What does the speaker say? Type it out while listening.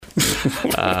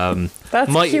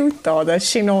That's cute though that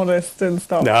she noticed and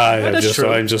stuff.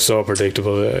 I'm just so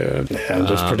predictable. I'm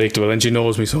just predictable, and she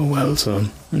knows me so well. So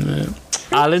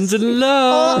Alan's in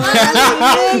love.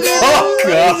 Oh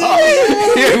God,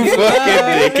 you fucking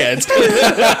dickhead!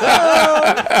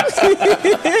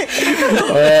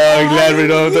 I'm glad we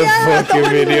know the fucking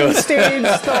video. Stage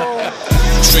so.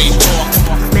 Straight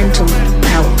talk. Mental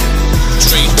health.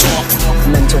 Straight talk.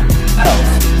 Mental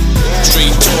health.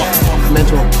 Straight talk.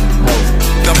 Mental health.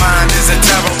 The mind is a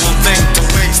terrible thing to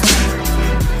waste.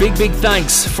 Big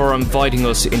thanks for inviting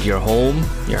us into your home,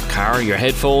 your car, your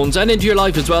headphones, and into your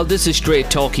life as well. This is Straight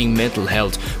Talking Mental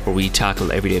Health, where we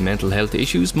tackle everyday mental health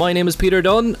issues. My name is Peter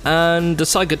Dunn, and the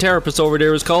psychotherapist over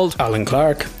there is called Alan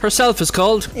Clark. Herself is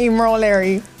called Emer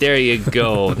O'Leary. There you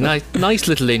go. Nice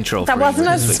little intro. That for wasn't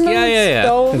Emer as this week. smooth. Yeah.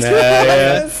 Though.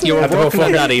 You were working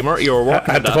on that, Emer. You were working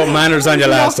I on had to that. put manners on you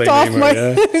last Knocked time, off Emer. my,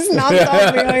 Yeah. it's knocked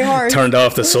off my heart. Turned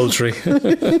off the sultry.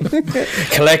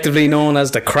 Collectively known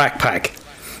as the Crack Pack.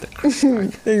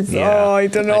 Oh, I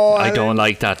don't know. I don't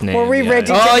like that name. Were we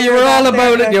ready? Oh, you were all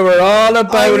about it. You were all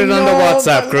about it on the know,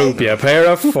 WhatsApp but group, you pair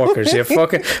of fuckers. You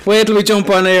fucking wait till we jump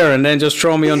on air and then just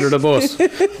throw me under the bus.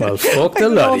 Well, fuck the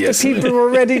lot of the you. people were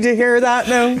ready to hear that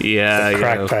now. Yeah,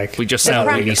 Crack Pack. We just The sound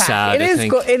Crack really Pack. sad. It I is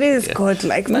think. good. It is good.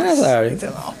 Like That's but alright. I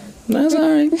don't know. That's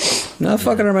alright. I'll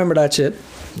fucking remember that shit.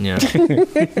 Yeah.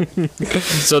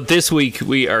 So this week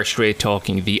we are straight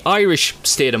talking the Irish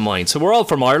state of mind. So we're all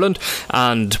from Ireland,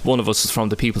 and one of us is from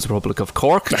the People's Republic of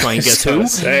Cork. Try and guess who.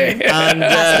 And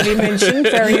As you mentioned,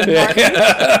 very important.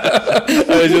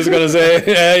 I was just going to say,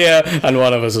 yeah, and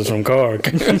one of us is from Cork.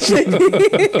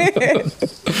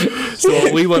 so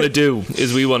what we want to do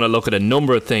is we want to look at a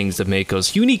number of things that make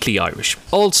us uniquely Irish.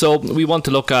 Also, we want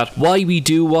to look at why we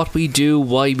do what we do,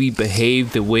 why we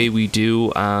behave the way we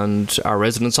do, and our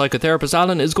resident psychotherapist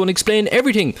Alan is going to explain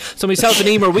everything. So myself and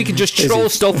Emer, we can just throw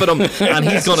stuff at him and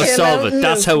he's going to Chill solve out. it.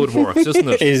 That's how it works, isn't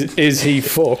it? Is he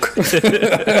fuck?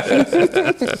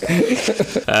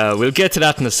 We'll get to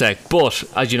that in a sec, but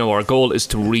as you know, our goal is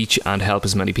to reach and help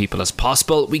as many people as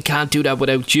possible. We can't do that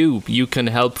without you. You can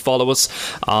help follow us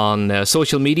on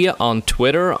social media, on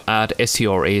Twitter at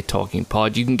SCR8 Talking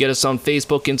Pod. You can get us on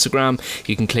Facebook, Instagram.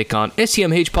 You can click on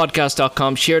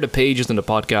scmhpodcast.com, share the pages in the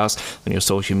podcast on your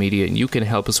social media, and you can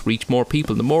help us reach more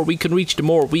people. The more we can reach, the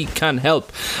more we can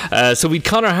help. So we had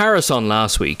Conor Harris on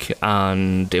last week,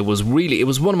 and it was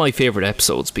one of my favourite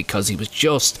episodes because he was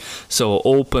just so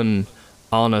open,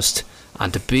 honest,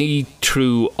 and to be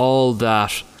through all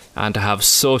that and to have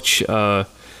such a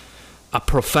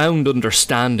profound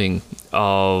understanding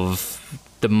of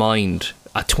the mind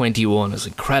at 21 is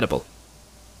incredible.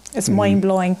 It's mind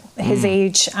blowing. His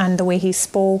age and the way he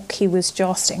spoke, he was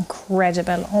just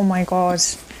incredible. Oh my God,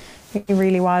 he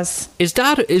really was. Is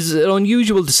it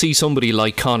unusual to see somebody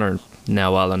like Conor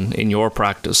now, Alan, in your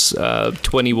practice?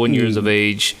 21 years of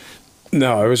age.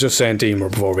 No, I was just saying to Emer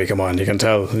before we come on. You can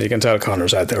tell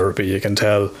Conor's had therapy. You can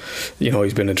tell,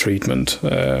 he's been in treatment.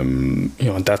 And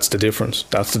that's the difference.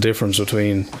 That's the difference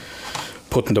between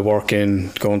putting the work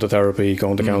in, going to therapy,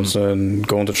 going to counselling,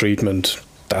 going to treatment.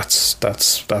 That's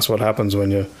what happens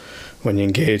when you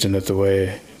engage in it the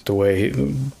way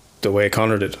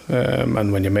Conor did,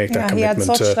 and when you make that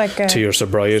commitment to your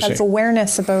sobriety.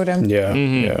 Self-awareness about him.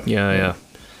 Yeah.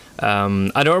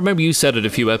 I don't remember you said it a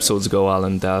few episodes ago,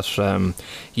 Alan, that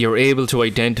you're able to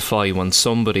identify when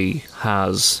somebody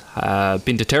has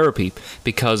been to therapy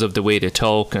because of the way they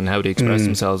talk and how they express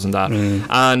themselves and that.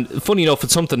 And funny enough,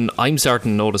 it's something I'm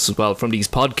starting to notice as well from these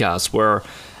podcasts, where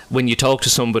when you talk to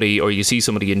somebody or you see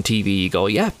somebody in TV, you go,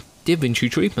 yeah, they've been through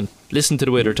treatment. Listen to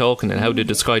the way they're talking and how they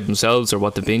describe themselves or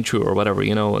what they've been through or whatever,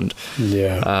 and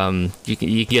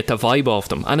you get the vibe off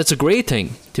them. And it's a great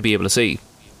thing to be able to see.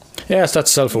 Yes,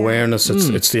 that's self-awareness.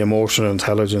 It's the emotional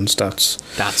intelligence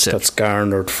that's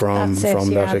garnered from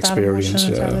that experience.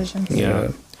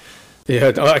 Yeah.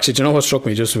 Oh, actually, do you know what struck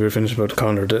me just as we were finished about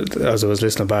Conor? As I was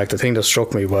listening back, the thing that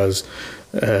struck me was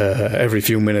every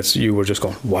few minutes you were just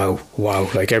going, wow,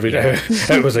 like every day.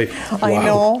 It was like, wow, I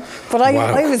know, but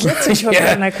I was listening to it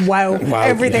and like, wow,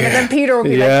 everything. Yeah. And then Peter would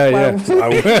be like, wow.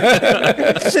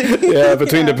 Yeah,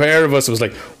 between the pair of us, it was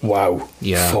like, wow,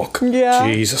 fuck,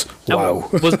 Jesus, wow.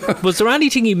 Was there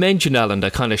anything you mentioned, Alan,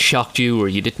 that kind of shocked you or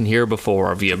you didn't hear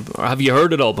before? Or have you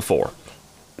heard it all before?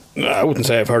 I wouldn't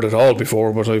say I've heard it all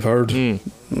before, but I've heard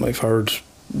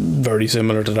very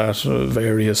similar to that,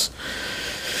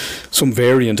 some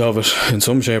variant of it in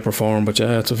some shape or form. But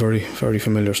yeah, it's a very, very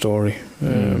familiar story.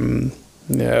 I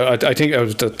think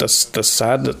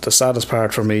the saddest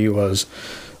part for me was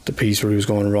the piece where he was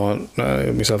going around.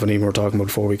 Myself and Emer were talking about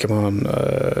before we came on.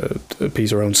 A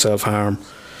piece around self-harm.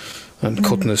 and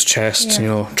cutting his chest, you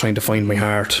know, trying to find my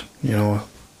heart, you know,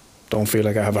 don't feel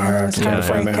like I have a heart, it's trying to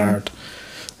find my heartbreaking. heart.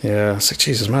 Yeah, it's like,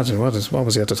 Jesus, imagine, what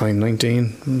was he at the time,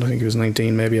 19? I think he was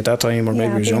 19 maybe at that time, or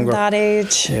maybe he was being younger. that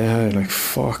age. Yeah, like,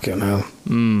 fucking hell.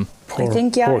 Poor, I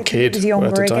think, poor he kid was younger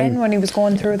at the again time. when he was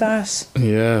going through that.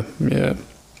 Yeah.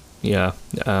 Yeah.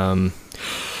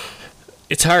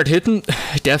 It's hard hitting,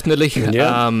 definitely.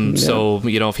 Yeah. So,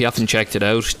 you know, if you haven't checked it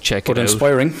out, check But it out.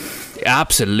 inspiring.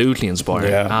 Absolutely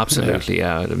inspiring. Yeah, Absolutely,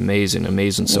 yeah.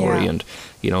 Amazing story. Yeah. And,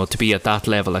 you know, to be at that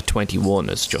level at 21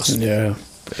 is just, Yeah.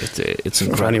 it's For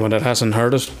incredible. anyone that hasn't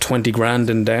heard it, 20 grand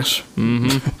in debt.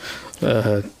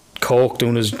 Coke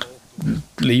doing his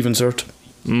leaving cert.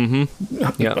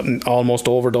 Yeah. Almost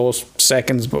overdose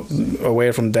seconds but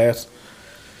away from death.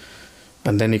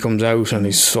 And then he comes out and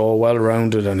he's so well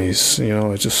rounded, and he's, you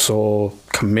know, just so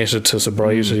committed to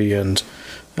sobriety. And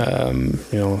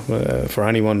you know, for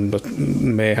anyone that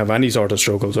may have any sort of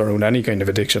struggles around any kind of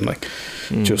addiction, like,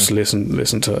 just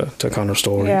listen to Connor's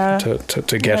story, Yeah.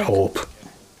 to get Like, hope.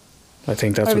 I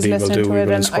think that's I what was he will listening do. to He it will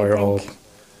and I inspire hope. think-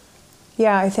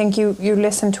 Yeah, I think you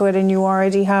listen to it and you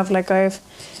already have, like, I have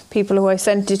people who I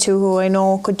sent it to who I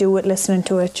know could do it listening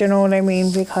to it, you know what I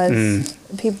mean? Because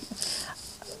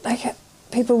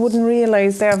people wouldn't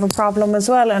realise they have a problem as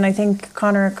well. And I think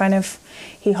Connor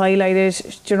he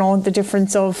highlighted, you know, the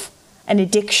difference of an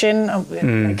addiction.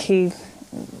 Like it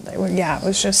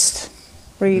was just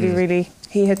really,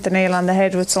 he hit the nail on the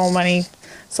head with so many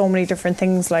different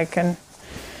things, like, and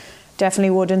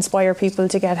definitely would inspire people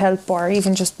to get help or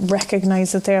even just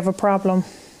recognise that they have a problem.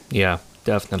 Yeah,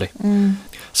 definitely.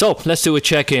 So, let's do a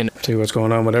check-in. See what's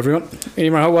going on with everyone.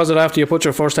 Emer, how was it after you put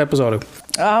your first episode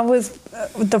out? Was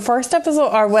the first episode,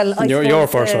 or well, I Your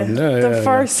suppose first one. the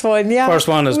first one, yeah. First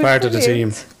one as It was part of the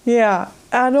brilliant. team. Yeah,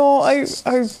 I know. I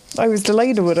was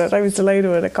delighted with it.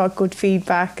 It got good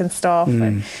feedback and stuff.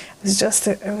 And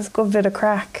it was a good bit of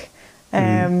crack.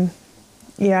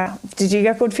 Yeah. Did you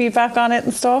get good feedback on it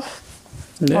and stuff?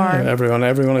 Yeah, Or- everyone I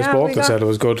Yeah, spoke we to said got- it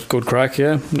was good crack.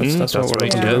 Yeah, that's what we're right,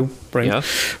 looking to do.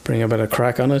 Bring a bit of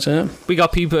crack on it. Yeah. We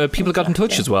got people got in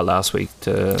touch as well last week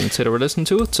to say they were listening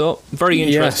to it. So, very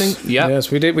interesting.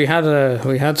 Yes, we did. We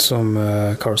had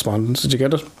some correspondence. Did you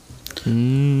get it?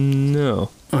 No.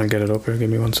 I'll get it up here. Give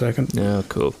me 1 second. Yeah,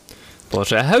 cool. But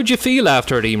how'd you feel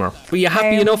after it, Emer? Were you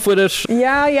happy enough with it?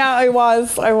 Yeah, I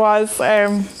was.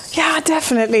 Yeah,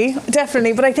 definitely.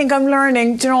 But I think I'm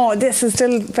learning. Do you know, this is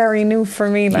still very new for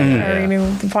me. Like very new.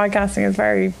 The podcasting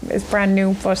is brand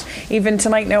new. But even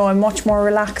tonight now, I'm much more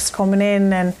relaxed coming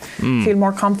in and feel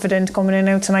more confident coming in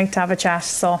out tonight to have a chat.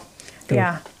 So,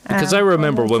 yeah. Because I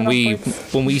remember when we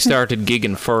upwards. started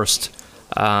gigging first,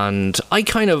 and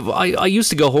I used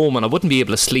to go home and I wouldn't be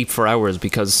able to sleep for hours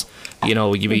because, you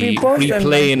know, you'd be You'd be buzzing,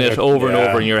 replaying it over and Yeah.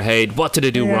 over in your head. What did I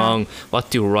do Yeah. wrong? What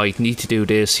do right? Need to do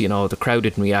this. You know, the crowd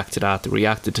didn't react to that. They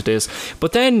reacted to this.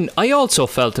 But then I also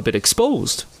felt a bit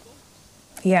exposed.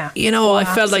 Yeah. You know, Oh, I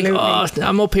felt like, absolutely.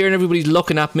 I'm up here and everybody's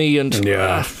looking at me, and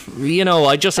Yeah. you know,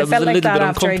 I was a felt little like bit that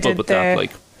after I uncomfortable did with that. the-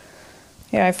 Like,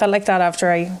 Yeah, I felt like that after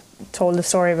I told the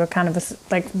story about cannabis,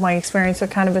 like my experience with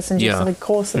cannabis-induced Yeah.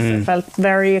 psychosis. I felt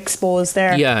very exposed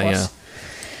there. Yeah,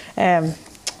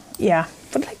 yeah,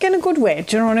 but like in a good way.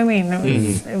 Do you know what I mean?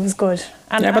 It was good.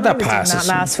 And, Yeah, but and that I was doing passes.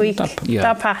 that last week. Yeah.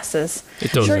 That passes.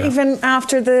 It does, Sure, yeah. even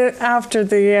after the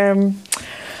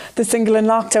single in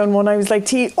lockdown one, I was like,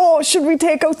 should we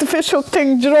take out the fish hook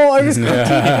thing? Do you know, I was You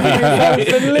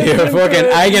fucking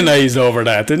agonised over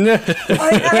that, didn't you? I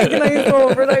agonised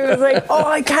over it. I was like,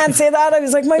 I can't say that. I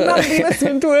was like, my mum will be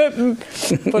listening to it.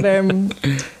 But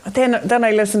then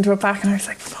I listened to it back and I was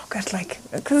like, fuck it, like,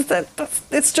 because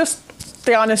it's just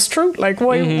the honest truth. Like,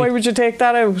 why would you take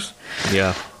that out?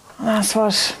 yeah. And that's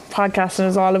what podcasting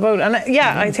is all about. And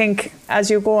I think as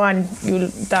you go on,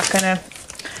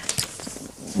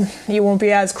 you won't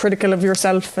be as critical of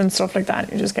yourself and stuff like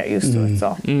that. You just get used to it.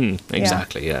 So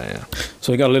Exactly. Yeah.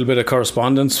 So we got a little bit of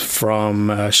correspondence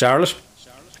from Charlotte.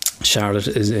 Charlotte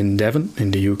is in Devon,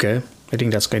 in the UK. I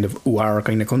think that's kind of Uara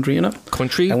kind of country, you know.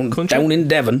 Country. Down in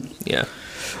Devon. Yeah.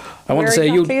 I want where to say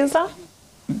exactly is that?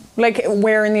 Like,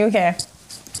 where in the UK?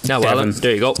 Now, well, Devon.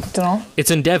 there you go. Don't know. It's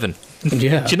in Devon.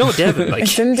 Yeah. Do you know Devon? Like,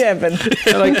 It's in Devon.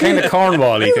 They're like kind of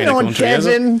Cornwall-y You kind of know country, is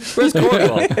it? Devon. where's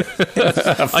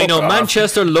Cornwall? I know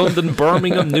Manchester, London,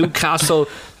 Birmingham, Newcastle.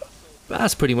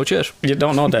 That's pretty much it. You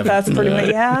don't know Devon. That's pretty much,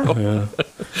 yeah. Yeah.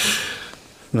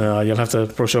 No, you'll have to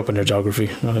brush up on your geography.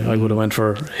 I would have went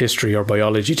for history or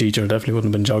biology teacher. Definitely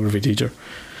wouldn't have been geography teacher.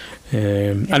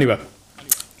 Anyway,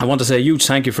 I want to say a huge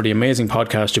thank you for the amazing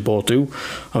podcast you both do.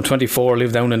 I'm 24,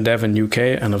 live down in Devon, UK,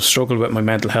 and I've struggled with my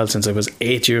mental health since I was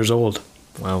 8 years old.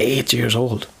 Wow. 8 years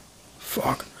old.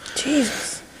 Fuck.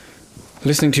 Jesus.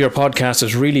 Listening to your podcast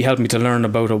has really helped me to learn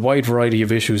about a wide variety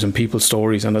of issues and people's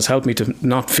stories, and has helped me to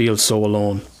not feel so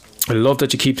alone. I love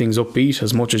that you keep things upbeat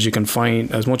as much as you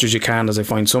can, as I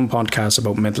find some podcasts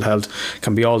about mental health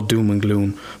can be all doom and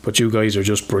gloom, but you guys are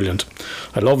just brilliant.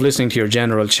 I love listening to your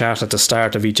general chat at the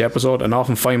start of each episode and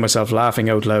often find myself laughing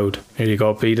out loud. Here you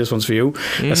go, Pete, this one's for you.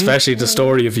 Especially the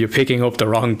story of you picking up the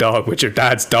wrong dog with your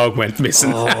dad's dog went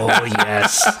missing. Oh,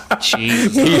 yes.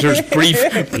 Jeez.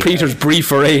 Peter's brief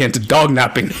foray into dog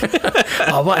napping.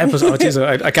 Oh, what episode? Oh, geez,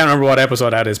 I can't remember what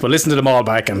episode that is, but listen to them all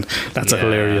back, and that's a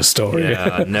hilarious story.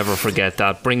 Yeah, I'd never forget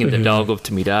that. Bringing the dog up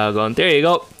to me dad, going, there you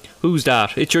go. Who's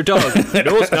that? It's your dog.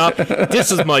 No, it's not.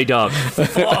 This is my dog.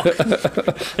 Fuck.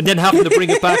 And then having to bring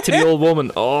it back to the old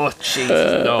woman. Oh, Jesus,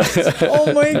 no.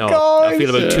 Oh my No, god. I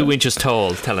feel about 2 inches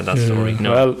tall telling that story.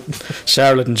 No. Well,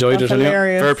 Charlotte enjoyed That's it. Didn't you?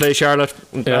 hilarious. Fair play, Charlotte.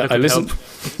 I'm glad Yeah, I could help.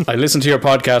 I listen to your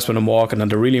podcast when I'm walking,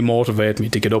 and they really motivate me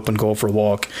to get up and go for a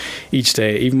walk each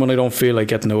day, even when I don't feel like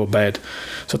getting out of bed.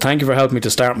 So thank you for helping me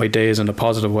to start my days in a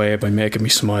positive way by making me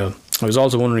smile. I was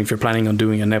also wondering if you're planning on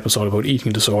doing an episode about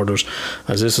eating disorders,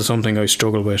 as this is something I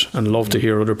struggle with and love to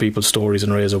hear other people's stories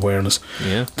and raise awareness.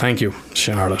 Yeah. Thank you,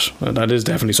 Charlotte. That is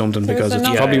definitely something, There's because it's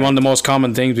another- probably one of the most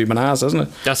common things we've been asked, isn't it?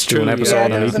 That's Do true. an episode Yeah,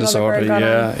 on there's eating another disorder. girl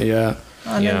got Yeah.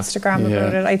 on Yeah. Instagram Yeah.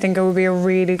 about it. I think it would be a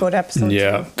really good episode.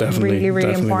 Yeah, definitely. Really, really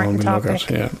definitely important one we look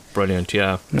topic. at, yeah. Brilliant,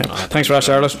 yeah. Yeah. Oh, Thanks for that,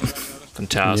 Charlotte.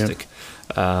 fantastic.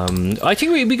 I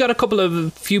think we got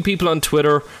a few people on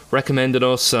Twitter recommended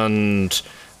us and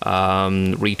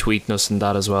retweeting us and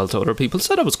that as well to other people.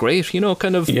 So that was great,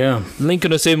 kind of Yeah.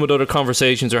 linking us in with other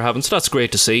conversations they're having. So that's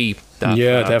great to see. That,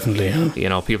 Yeah, definitely.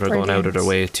 Yeah. People are going out of their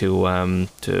way to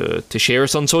share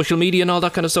us on social media and all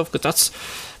that kind of stuff. Because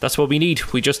that's what we need.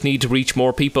 We just need to reach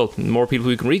more people. More people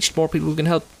we can reach, more people we can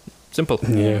help. Simple.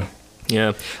 Yeah.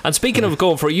 Yeah. And speaking of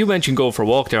you mentioned going for a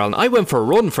walk there, Alan. I went for a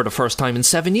run for the first time in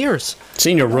 7 years.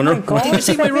 Senior runner. God, You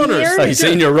see my 7 runners? years? I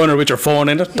seen your runner with your phone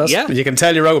in it. That's, Yeah. You can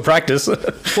tell you're out of practice.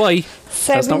 Why?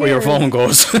 That's not where your 7 phone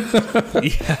goes.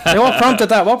 Hey, what prompted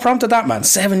that? What prompted that, man?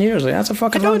 7 years. That's a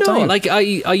fucking I don't long know. time. Like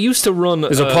I used to run.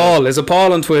 Is it Paul? Is it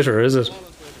Paul on Twitter? Is it?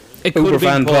 It could Uber have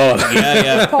been fan Paul?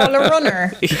 Yeah. Paul a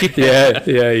runner. Yeah,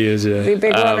 he is. Be Yeah, a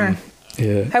big runner.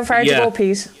 yeah. How far did yeah. you go,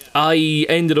 Pete? I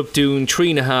ended up doing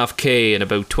 3.5k in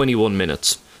about 21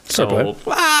 minutes. So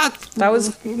That was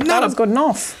good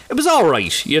enough. it was all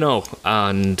right,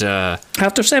 and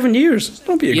After 7 years,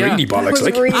 don't be a Yeah. greedy That bollocks. was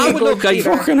Like, really well, good, look, I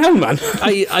Peter. fucking hell, man.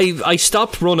 I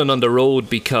stopped running on the road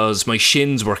because my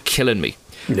shins were killing me.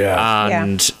 Yeah.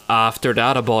 And after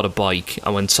that, I bought a bike. I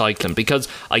went cycling because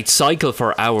I'd cycle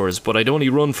for hours, but I'd only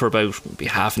run for about maybe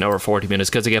half an hour, 40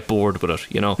 minutes because I get bored with it,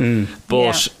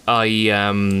 But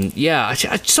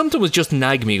something was just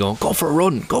nagging me, going, "Go for a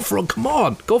run, come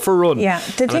on, go for a run." Yeah,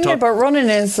 the And I thing thought, about running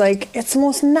is like it's the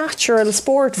most natural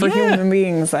sport for Yeah. human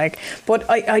beings. Like, but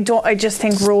I just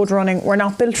think road running. We're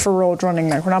not built for road running.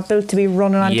 Like, we're not built to be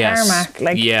running on Yes. tarmac.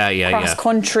 Like, Yeah. cross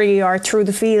country or through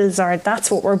the fields. Or that's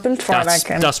what we're built for.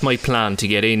 That's my plan, to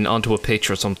get in onto a pitch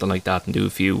or something like that and do a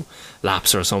few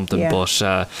laps or something.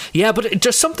 Yeah. But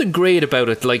there's something great about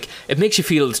it. Like, it makes you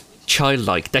feel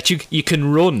childlike that you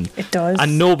can run. It does.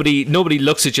 And nobody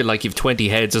looks at you like you've 20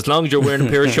 heads. As long as you're wearing a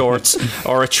pair of shorts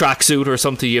or a tracksuit or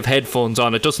something, you have headphones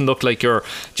on. It doesn't look like you're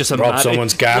just a Rob mad-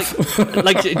 someone's gaff.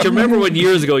 Like, do you remember when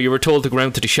years ago you were told to go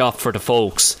round to the shop for the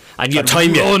folks and you'd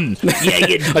time you. run? Yeah,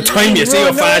 you'd A time you see how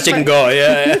Run fast you over. can go.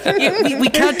 Yeah. we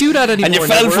can't do that anymore. And you now,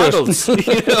 fell we're for it. adults.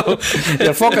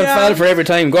 You fucking fell for every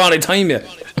time. Go on, I time you.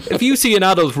 If you see an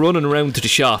adult running around to the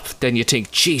shop, then you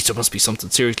think, "Geez, there must be something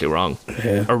seriously wrong."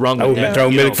 Yeah. Or wrong I with would them, throw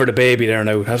you milk know. for the baby there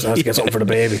now. Has to get something for the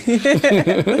baby.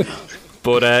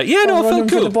 But it running felt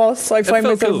for cool. the bus. I find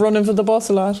felt myself cool. running for the bus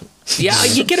a lot. Yeah,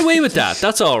 you get away with that.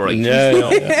 That's all right. Yeah,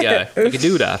 yeah. Yeah, you can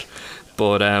do that.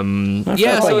 But I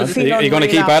so feel Are you going to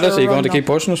unreal keep at it? after Are you a going to run keep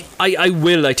pushing it? I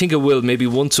will. I think I will, maybe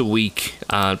once a week,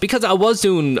 because I was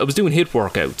doing HIIT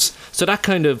workouts, so that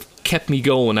kind of kept me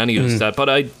going. Anyways, that. But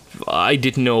I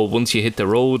didn't know once you hit the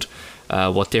road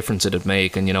what difference it'd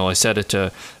make, and I said it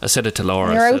to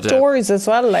Laura. You're I said, outdoors as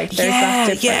well. Like, there's that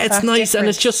difference. it's that nice, and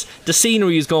difference. it's just the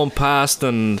scenery is going past,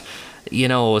 and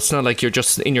it's not like you're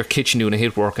just in your kitchen doing a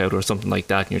HIIT workout or something like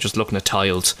that, and you're just looking at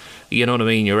tiles. You know what I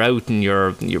mean? You're out and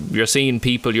you're seeing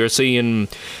people. You're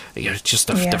just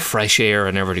the fresh air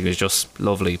and everything is just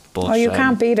lovely. But you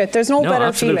can't beat it. There's no better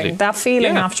absolutely. feeling. That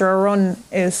feeling Yeah. after a run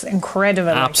is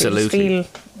incredible. Like, you just Absolutely.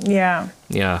 feel,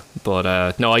 Yeah,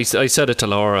 but no, I said it to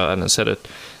Laura, and I said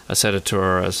it to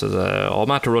her. I said,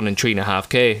 I'm after running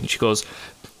 3.5k, and she goes,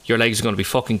 your legs are going to be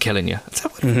fucking killing you. I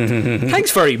said,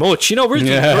 thanks very much. You know, we're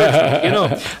just encouragement, you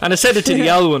know. And I said it to the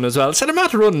old one as well. I said, I'm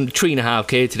not running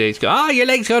 3.5k today. To go, your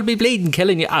legs going to be bleeding,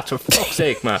 killing you. For fuck's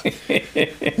sake, man.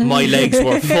 My legs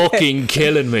were fucking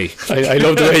killing me. I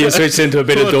love the way you switched into a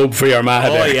bit of dub for your man.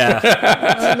 Oh, yeah.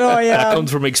 Yeah. That comes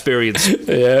from experience.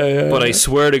 Yeah. But I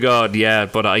swear to God,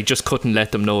 but I just couldn't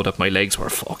let them know that my legs were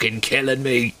fucking killing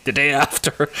me the day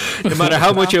after. No matter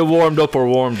how much I warmed up or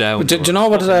warmed down. Do you know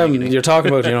what you're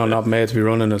talking about? You know, not made to be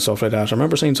running and stuff like that. I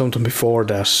remember seeing something before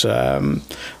that.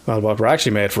 What we're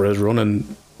actually made for is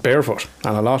running barefoot,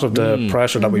 and a lot of the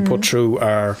pressure that we put through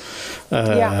our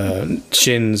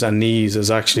shins and knees is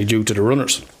actually due to the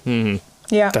runners.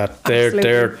 Yeah, that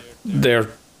they're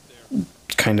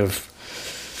kind of,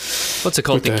 what's it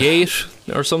called, the gait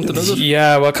or something, is it?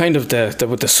 Yeah, well, kind of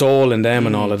with the soul in them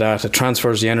and all of that, it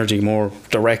transfers the energy more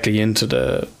directly into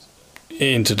the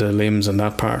limbs and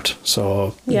that part.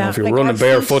 So you know, if you're running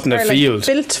barefoot in the field,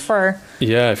 built for.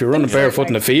 Yeah, if you're running barefoot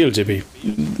in the field, it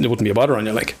wouldn't be a bother on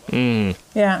you, like.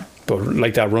 Yeah. But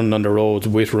like that, running on the roads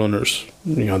with runners,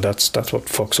 you know, that's what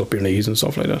fucks up your knees and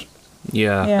stuff like that.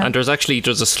 Yeah. And there's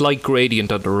a slight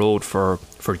gradient on the road for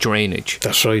drainage.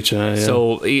 That's right, yeah.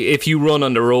 So if you run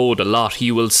on the road a lot,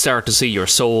 you will start to see your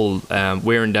sole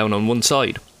wearing down on one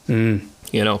side. You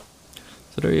know.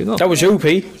 So there you go. That was you,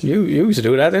 Pete. You used to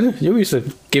do that, didn't you? You used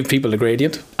to give people the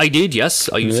gradient. I did, yes.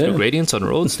 I used to do gradients on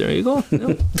roads. There you go.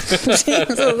 Yeah.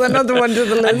 Jesus, another one to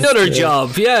the list. Another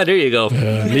job. Yeah, there you go.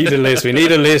 Need a list. We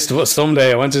need a list.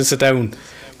 Someday I want you to sit down,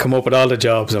 come up with all the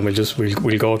jobs, and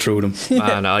we'll go through them.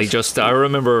 Man, I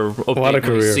remember updating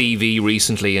my CV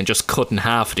recently and just cutting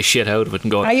half the shit out of it and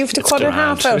going, you have to cut it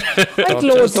half out. I've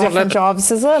loads of different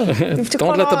jobs as well.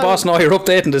 Don't let the boss know you're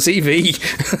updating the CV.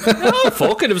 No,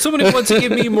 fuck it. If somebody wants to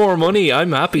give me more money,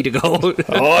 I'm happy to go.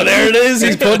 Oh, there it is.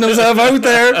 He's putting himself out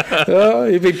there. Oh,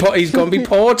 he's going to be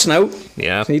poached now.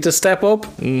 Yeah. Need to step up.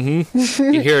 You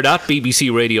hear that,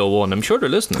 BBC Radio 1? I'm sure they're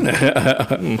listening.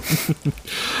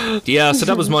 Yeah, so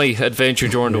that was my adventure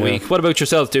during the week. What about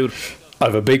yourself, dude? I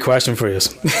have a big question for you.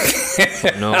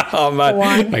 No. Oh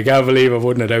man, I can't believe I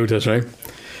wouldn't have doubted it, right?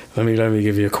 Let me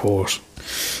give you a quote.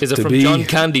 Is it from John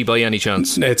Candy by any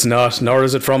chance? It's not, nor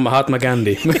is it from Mahatma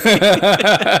Gandhi.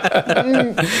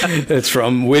 It's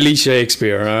from Willie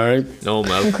Shakespeare, alright? No,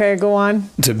 Mel. Okay, go on.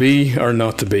 To be or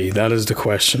not to be, that is the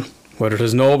question. Whether it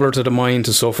is nobler to the mind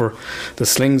to suffer the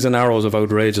slings and arrows of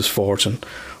outrageous fortune,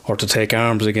 or to take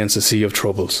arms against a sea of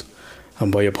troubles,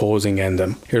 and by opposing end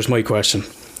them. Here's my question.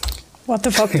 What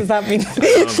the fuck does that mean?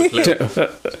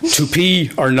 To pee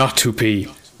or not to pee?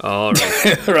 All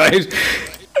right. Right?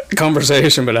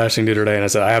 Conversation with Ashling the other day, and I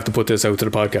said, I have to put this out to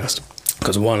the podcast,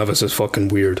 because one of us is fucking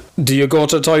weird. Do you go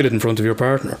to the toilet in front of your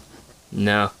partner?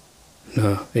 No.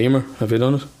 No. Emer, have you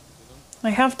done it? I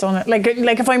have done it. Like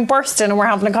if I'm bursting and we're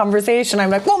having a conversation,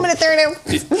 I'm like, 1 minute there now.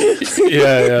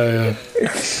 Yeah.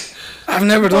 I've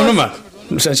never done it,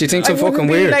 man. So she thinks I'm fucking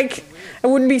weird. It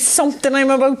wouldn't be something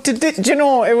I'm about to do. Do you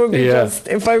know? It would be just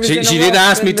if I was. She did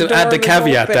ask me to add the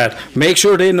caveat that make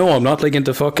sure they know I'm not like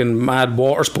into fucking mad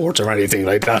water sports or anything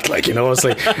like that. Like, you know, it's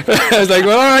like I was like,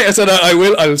 well, all right. I said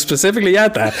I'll specifically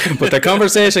add that. But the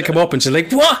conversation came up and she's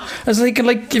like, what? I was like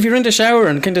if you're in the shower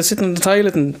and kind of sitting in the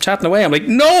toilet and chatting away, I'm like,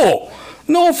 no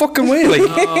fucking way. Like,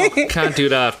 no, can't do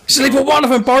that. She's like, well, what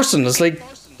if I'm bursting? It's like,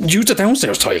 use the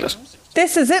downstairs toilet.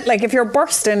 This is it. Like if you're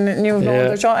bursting and you have no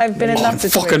other job. I've been in that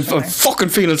situation. I'm fucking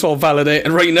feeling so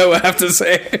validating right now, I have to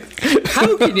say.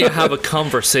 How can you have a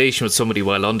conversation with somebody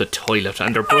while on the toilet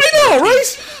and they're brushing? I know,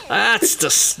 right? That's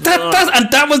just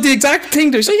that was the exact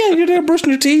thing. They say, yeah, you're there brushing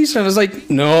your teeth, and I was like,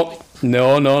 no.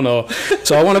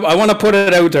 So I want to put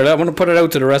it out there. I want to put it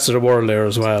out to the rest of the world there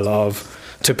as well. Of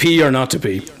to pee or not to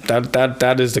pee.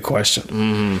 That is the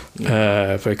question.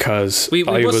 Because we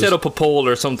will set up a poll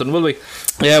or something, will we?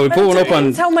 Yeah, we put one up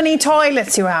on how many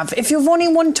toilets you have. If you've only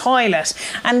one toilet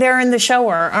and they're in the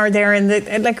shower or they're in the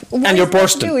and you're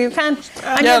bursting, you can't.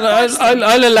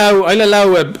 I'll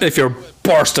allow if you're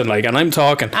bursting, like, and I'm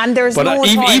talking. And there's no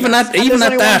toilet. Even at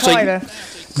that.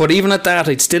 But even at that,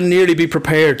 I'd still nearly be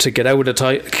prepared to get out of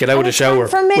the shower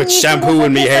with shampoo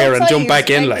in my hair and jump back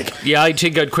in, like. Yeah, I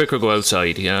think I'd quicker go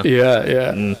outside. Yeah.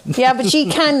 Yeah. Yeah, but you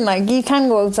can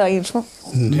go outside.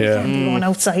 Yeah. Going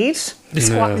outside.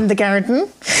 Squat in the garden.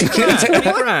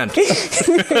 Grand.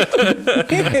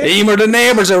 Emer, the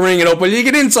neighbours are ringing up. Will you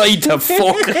get inside to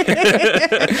fuck?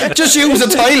 Just use the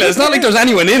toilet. It's not like there's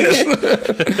anyone in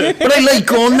it. But I like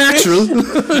going natural.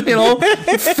 You know,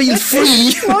 feel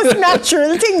free. Most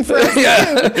natural thing for us.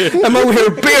 Yeah. I'm out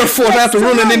here barefoot after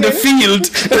running in the field.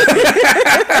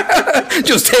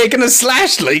 Just taking a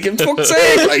slash, like, in fuck's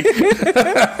sake, like.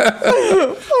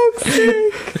 Fuck's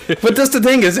sake. But that's the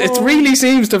thing is, it really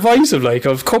seems divisive. Like,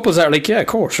 of couples that are like, yeah, of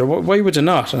course, or why would you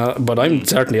not? But I'm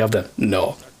certainly of the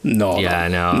no, Yeah,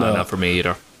 no, not for me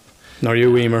either. Nor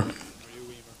you, Emer.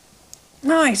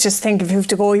 No, I just think if you have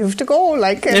to go, you have to go.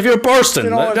 Like If you're bursting,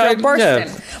 you know, if you're bursting.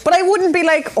 yeah. But I wouldn't be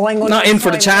like, oh, I'm going Not to in for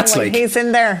the chats, like. he's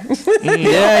in there.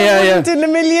 Yeah. I wouldn't in a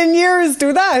million years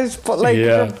do that. But like,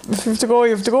 Yeah. if you have to go,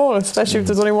 you have to go. Especially if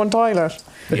there's only one toilet.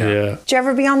 Yeah. Do you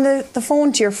ever be on the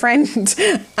phone to your friend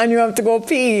and you have to go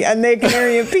pee and they can hear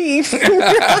you pee on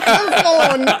the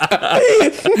phone?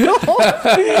 No.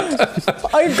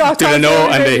 I've got Do they know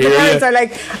and they hear you? They're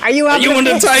like, are you Are you in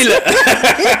the toilet?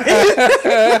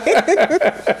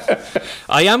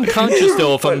 I am conscious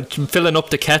though if I'm filling up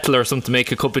the kettle or something to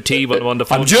make a cup of tea when I'm on the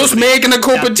phone. I'm just making a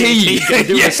cup of tea.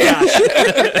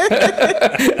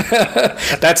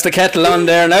 That's the kettle on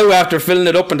there now after filling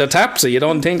it up in the tap, so you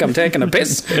don't think I'm taking a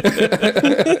piss. Oh,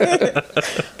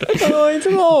 I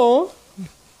don't know.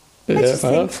 I just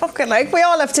think, fuck it, like, we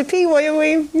all have to pee. Why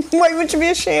would you be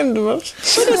ashamed of it?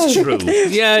 That's true.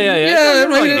 Yeah.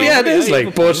 Yeah, it is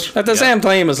like, but at the same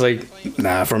time, it's like,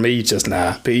 nah, for me, just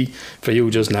nah. Pee. For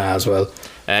you, just nah as well.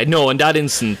 No, in that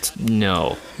instant,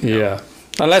 no. Yeah.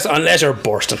 Unless you're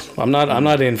bursting. I'm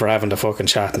not in for having to fucking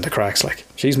chat in the cracks, like.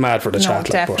 She's mad for the chat,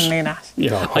 like, definitely not.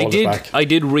 You know, hold it back. I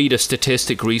did read a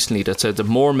statistic recently that said that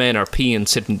more men are peeing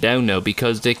sitting down now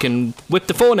because they can whip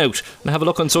the phone out and have a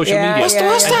look on social media. What's that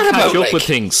and catch about? up with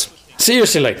things.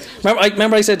 Seriously, like,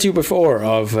 remember I said to you before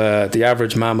of the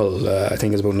average mammal, I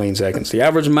think is about 9 seconds. The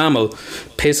average mammal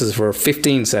pisses for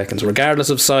 15 seconds,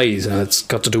 regardless of size, and it's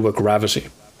got to do with gravity.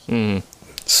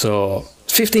 So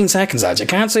 15 seconds, lads. You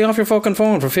can't stay off your fucking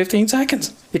phone for 15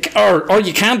 seconds. Or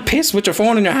you can't piss with your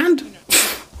phone in your hand.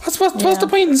 What's the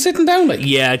point in sitting down, like?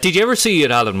 Yeah, did you ever see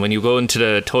it, Alan, when you go into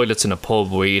the toilets in a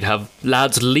pub where you'd have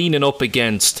lads leaning up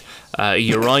against a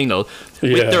urinal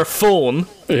with their phone,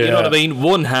 you know what I mean?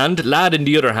 One hand, lad in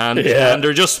the other hand, and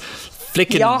they're just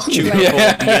flicking through the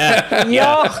phone.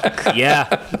 Yeah.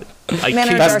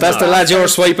 That's the lads you're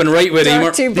swiping right with,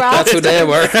 Emer. That's who they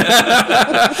were.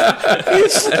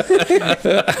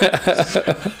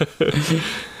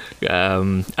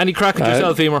 Any crack at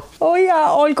yourself, Emer? Oh yeah,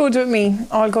 all good with me.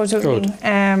 I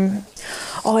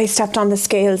stepped on the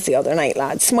scales the other night,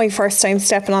 lads. My first time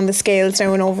stepping on the scales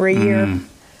now in over a year.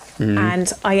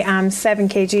 And I am 7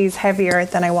 kgs heavier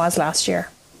than I was last year.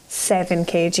 7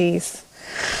 kgs.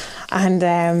 And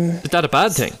is that a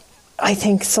bad thing? I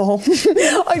think so.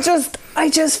 I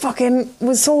just fucking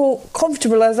was so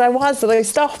comfortable as I was that I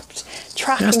stopped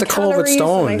tracking That's the calories.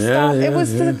 COVID stone. It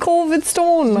was the COVID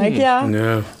stone,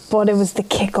 Yeah. But it was the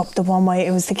kick up the one way.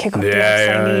 It was the kick up the reps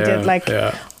I needed.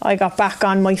 I got back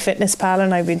on my Fitness Pal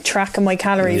and I've been tracking my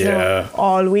calories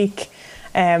all week.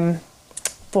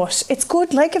 But it's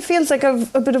good. Like, it feels like a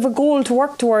bit of a goal to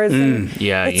work towards.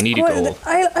 Yeah, you need a goal.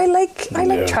 I like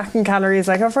tracking calories.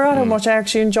 Like, I forgot how much I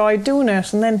actually enjoyed doing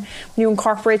it. And then when you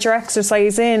incorporate your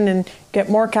exercise in and get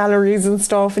more calories and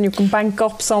stuff, and you can bank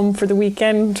up some for the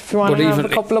weekend if you want to have a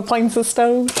couple of pints of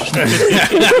stout.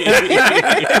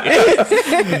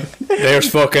 There's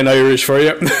fucking Irish for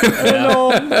you. I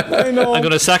know. I'm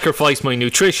going to sacrifice my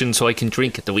nutrition so I can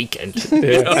drink at the weekend.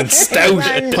 And stout.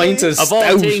 Pints of stout. Of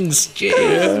all things.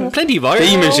 Jeez. Plenty of iron.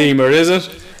 Emer, is it?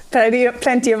 Plenty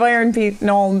of iron.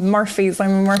 No, Murphy's. I'm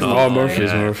a Murphy. Oh,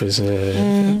 Murphy's. Yeah.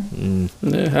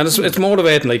 And it's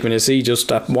motivating, like, when you see just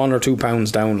that 1 or 2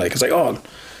 pounds down, like, it's like,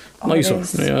 nice one.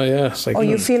 Yeah. It's like,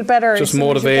 you feel better. Just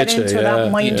motivate you.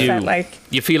 That mindset, you like,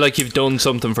 you feel like you've done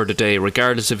something for the day,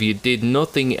 regardless if you did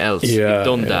nothing else. You've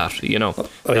done that. You know,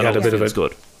 I had a bit of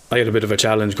good. I had a bit of a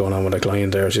challenge going on with a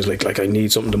client there. She's like I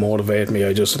need something to motivate me.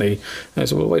 I said,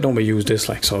 well, why don't we use this?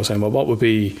 Like, so I was saying, well, what would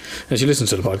be, and she listens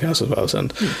to the podcast as well,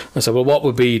 and I said, well, what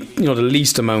would be, the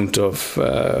least amount of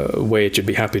weight you'd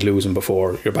be happy losing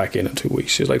before you're back in 2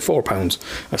 weeks? She's like, 4 pounds.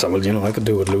 I said, well, I could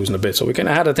do with losing a bit. So we kind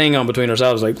of had a thing on between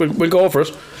ourselves, like, we'll go for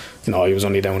it. He was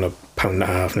only down 1.5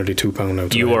 pounds, nearly 2 pounds now.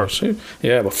 You were?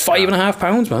 Yeah, but 5.5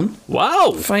 pounds, man.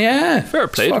 Wow. Yeah. Fair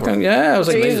play. Yeah, I was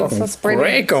like, Jesus, that's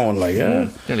great going, like,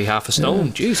 nearly half a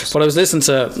stone. Jesus. But I was listening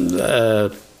to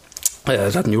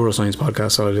that neuroscience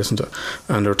podcast that I listened to,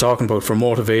 and they're talking about, for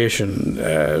motivation,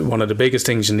 one of the biggest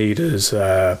things you need is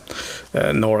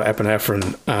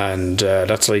norepinephrine, and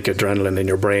that's like adrenaline in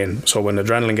your brain. So when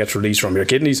adrenaline gets released from your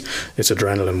kidneys, it's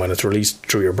adrenaline. When it's released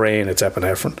through your brain, it's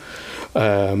epinephrine.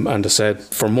 And they said,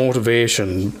 for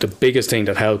motivation, the biggest thing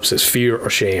that helps is fear or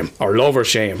shame, or love or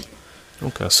shame.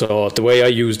 Okay. So the way I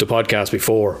used the podcast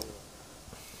before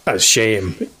as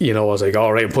shame, I was like,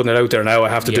 all right, I'm putting it out there now, I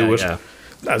have to do it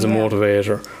as a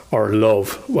motivator. Or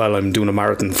love, well, I'm doing a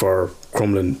marathon for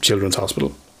Crumlin Children's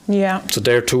Hospital. Yeah. So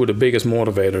they're two of the biggest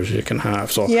motivators you can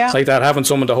have. So Yeah. it's like that, having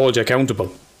someone to hold you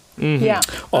accountable. Yeah.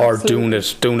 Or absolutely.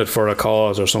 doing it for a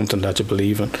cause or something that you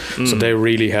believe in. So they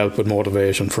really help with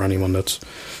motivation for anyone that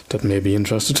may be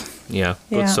interested. Yeah,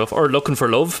 good Yeah. stuff. Or looking for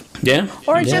love. Yeah.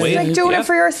 Or just Yeah. like doing Yeah. it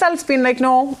for yourself, being like,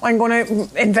 no, I'm going to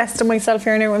invest in myself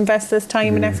here now, invest this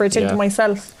time and effort into Yeah.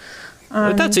 myself.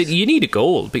 But that's it. You need a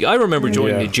goal. I remember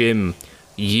joining Yeah. the gym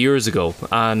years ago,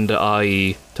 and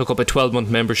I took up a 12-month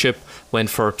membership, went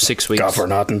for 6 weeks. Got for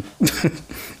nothing.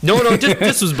 No,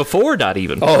 this was before that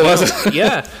even. Oh, was it?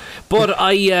 Yeah, but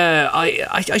I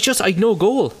had no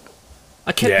goal.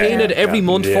 I kept Yeah, paying it every yeah,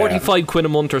 month, yeah. 45 quid a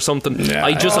month or something. Yeah.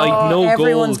 I had no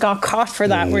Everyone's goal. got caught for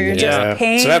that, where you're Yeah. just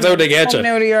paying. So that's how they get you.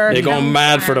 coming out of your You're going account.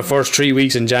 mad for the first 3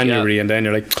 weeks in January, and then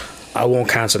you're like, I won't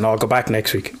cancel. No, I'll go back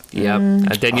next week. Yeah, and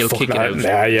then Oh, you'll fuck kick it that.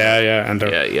 out. Yeah. And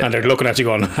they're looking at you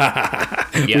going,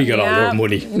 Yeah. we got all Yeah. your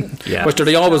money. Yeah. But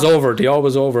they overfill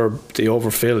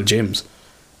gyms.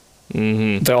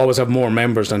 Mm-hmm. They always have more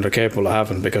members than they're capable of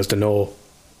having because they know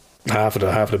half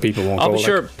of the people won't I'll go. be like.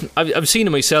 sure. I've seen it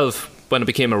myself when I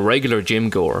became a regular gym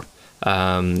goer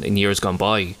in years gone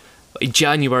by. In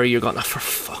January, you're going, for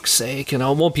fuck's sake, I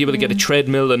want people to get a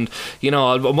treadmill, and I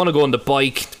want to go on the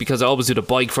bike because I always do the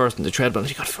bike first and the treadmill.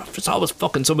 There's always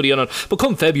fucking somebody on it. But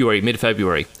come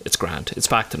mid-February, it's grand. It's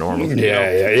back to normal.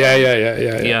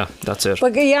 Yeah. Yeah, that's it.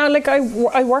 But yeah, like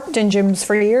I worked in gyms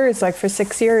for years, like for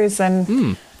 6 years,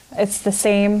 and it's the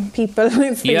same people.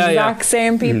 It's the exact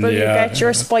same people. You Yeah. get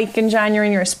your spike in January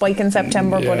and your spike in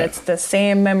September, but Yeah. it's the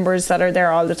same members that are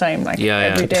there all the time. Like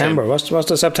every day. September. What's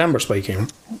the September spiking?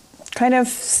 Kind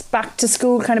of back to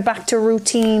school, kind of back to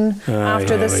routine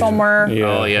after the summer. Yeah.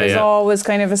 Oh, yeah, There's always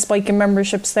kind of a spike in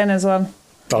memberships then as well.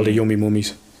 All the yummy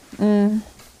mummies. All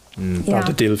Yeah.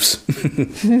 the dilfs.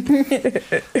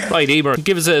 Right, Emer,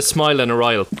 give us a smile and a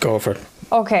rile. Go for it.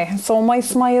 Okay, so my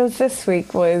smiles this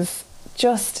week was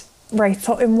just right.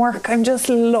 So in work, I'm just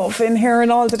loving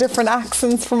hearing all the different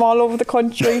accents from all over the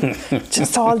country,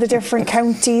 just all the different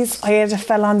counties. I had a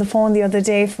fella on the phone the other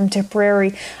day from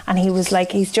Tipperary, and he was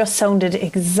like, he's just sounded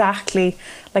exactly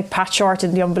like Pat Short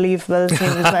in The Unbelievables. He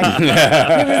was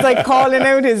like calling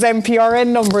out his MPRN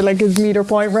number, like his meter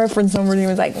point reference number, and he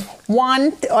was like,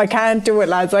 I can't do it,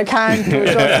 lads, I can't do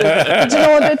it. Do you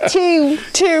know the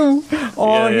two?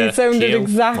 Oh, Yeah. he sounded Q.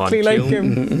 exactly 1, like Q.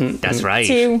 him. That's right.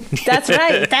 Two. That's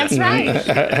right. That's right.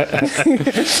 Do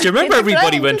you remember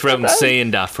everybody went around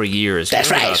saying that for years? That's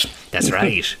Remember right. that? That's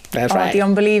right. That's Oh, right. The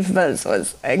Unbelievables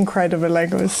was incredible.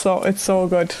 Like it's so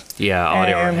good. Yeah,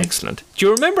 they were excellent. Do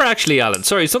you remember actually, Alan?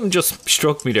 Sorry, something just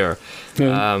struck me there.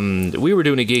 We were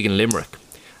doing a gig in Limerick,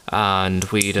 and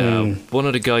we'd one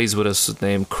of the guys with us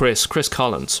named Chris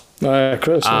Collins,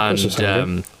 Chris.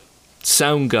 and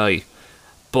sound guy.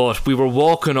 But we were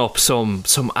walking up some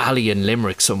alley in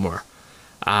Limerick somewhere,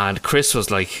 and Chris was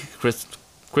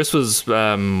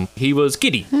he was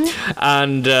giddy,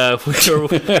 and we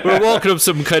were walking up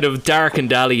some kind of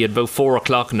darkened alley at about 4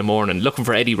 o'clock in the morning, looking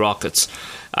for Eddie Rockets,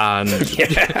 and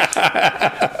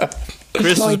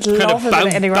Chris was I'd kind love of a bit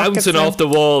of Eddie Rockets bouncing now. off the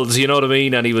walls, you know what I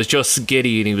mean? And he was just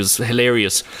giddy and he was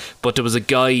hilarious. But there was a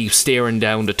guy staring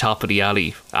down the top of the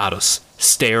alley at us,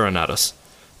 staring at us,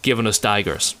 giving us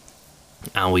daggers.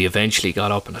 And we eventually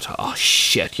got up and I thought, oh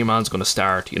shit, your man's going to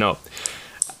start,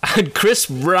 And Chris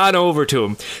ran over to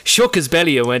him, shook his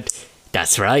belly and went,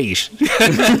 that's right. Your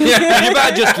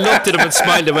man just looked at him and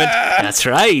smiled and went, that's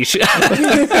right.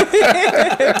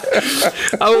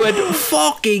 I went,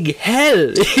 fucking hell.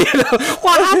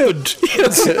 What happened?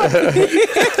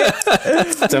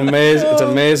 It's amazing. It's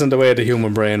amazing the way the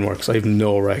human brain works. I have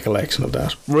no recollection of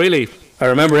that. Really? I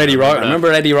remember Eddie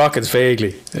Rockets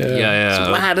vaguely. Yeah.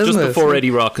 It's mad, isn't just it? before Eddie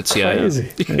Rockets,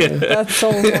 Crazy. That's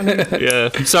so funny. Yeah.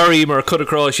 Sorry, Emer, I cut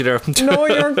across you there. No,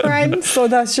 you're grand. So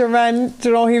that's your man.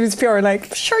 You know, he was pure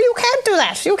like, sure, you can't do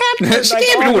that. You can't do that. She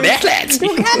can't be doing that, lads.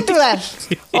 You can't do that.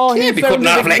 Oh, he can't be cutting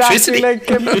off electricity. like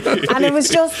him. And it was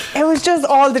just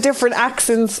all the different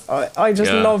accents. I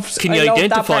just loved. Can you I loved that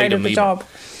identify part them, of the Emer? job.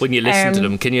 When you listen to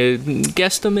them, can you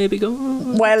guess them maybe? Go.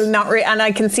 Well, not really, and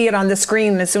I can see it on the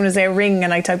screen as soon as they ring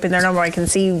and I type in their number. I can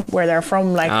see where they're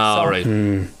from. Like, All so.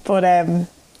 right. But I'm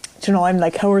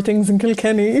like, how are things in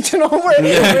Kilkenny? We're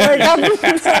like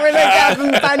having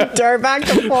banter back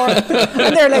and forth,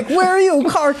 and they're like, where are you,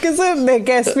 Cork? Is it? And they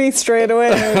guess me straight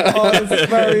away. Oh, it's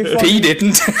very funny. He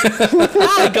didn't.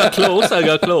 I got close.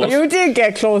 You did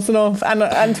get close enough,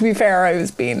 and to be fair, I was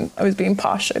being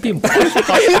posh. I think.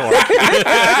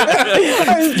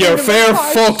 You're fair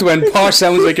fucked when posh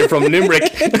sounds like you're from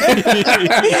Limerick.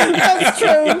 That's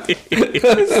true.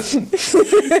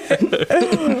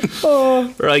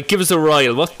 Right, give us a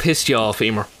rile. What pissed you off,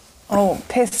 Emer?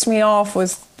 pissed me off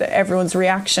was everyone's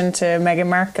reaction to Meghan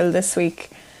Markle this week.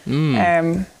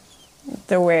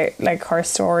 The way, like, her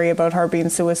story about her being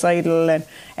suicidal and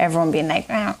everyone being like,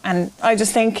 "Ah," and I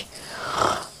just think,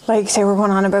 like, they were going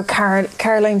on about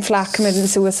Caroline Flack committing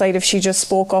suicide if she just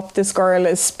spoke up. This girl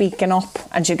is speaking up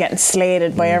and she's getting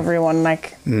slated by everyone.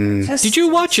 Like, Did you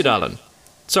watch it, Alan?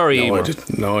 Sorry, No, Emer. I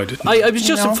didn't. No, I didn't. I was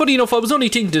just, No. funny enough, I was only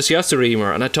thinking this yesterday,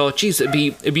 Emer, and I thought, geez, it'd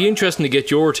be interesting to get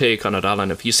your take on it,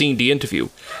 Alan, if you seen the interview.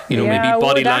 You know, Yeah, I maybe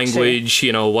body would actually. language,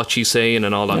 you know, what she's saying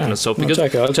and all that kind of stuff. Because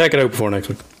I'll check it out before next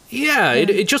week. yeah,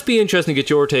 it'd just be interesting to get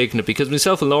your take on it, because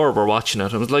myself and Laura were watching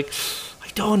it. I was like, I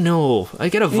don't know. I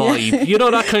get a vibe. You know,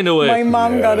 that kind of way. my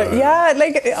mum got it. Yeah,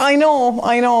 like, I know.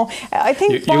 I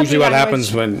think body Usually what language-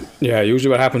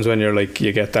 happens when you're like,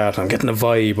 you get that, I'm getting a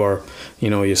vibe, or, you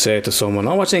know, you say to someone,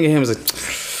 "Oh, what's thinking of him?"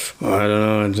 It's like, "Oh, I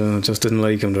don't know, I just didn't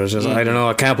like him." There's just, I don't know,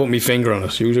 I can't put my finger on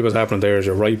it. Usually what's happening there is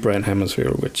your right brain hemisphere,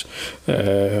 which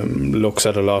looks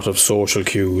at a lot of social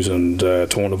cues and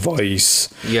tone of voice,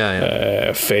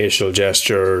 facial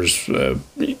gestures,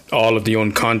 all of the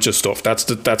unconscious stuff. That's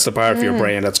the part of your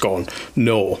brain that's going,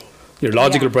 no. Your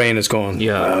logical brain is going,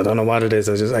 I don't know what it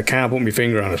is. I can't put my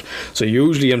finger on it. So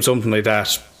usually in something like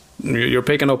that, you're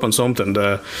picking up on something.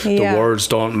 The words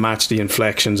don't match the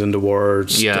inflections in the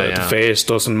words. The face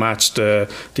doesn't match the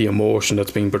emotion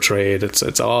that's being portrayed.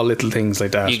 It's all little things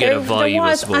like that. You get a vibe,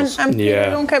 I suppose. And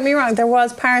don't get me wrong, there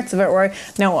was parts of it where,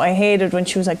 no, I hated when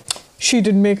she was like, "She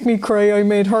didn't make me cry, I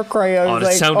made her cry." I was it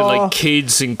like, sounded like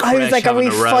kids in creche I was like, are we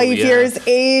having a row, 5 years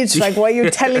age? Like, why are you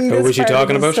telling Who this was she part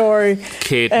talking of the about? story?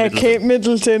 Kate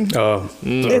Middleton. Oh,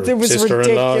 It was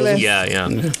sister-in-law. ridiculous.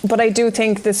 Yeah. But I do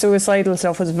think the suicidal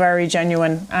stuff was very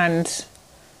genuine, and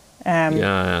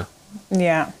Yeah.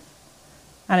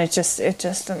 and it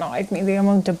just annoyed me, the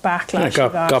amount of backlash It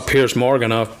got Piers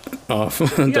Morgan off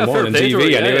the Yeah, morning fair play to her,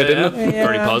 TV anyway, didn't it? Yeah.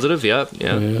 Very positive, yeah.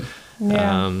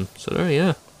 Yeah. So there,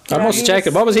 yeah. I must check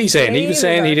it. What was he saying? He was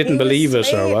saying he didn't believe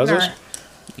it, or was it?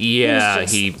 Yeah,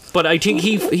 but I think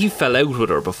he fell out with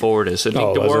her before this. I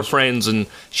think they was were it? friends, and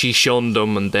she shunned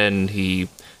him, and then he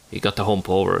got the hump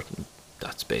over it.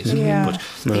 That's basically Yeah.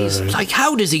 But he's like,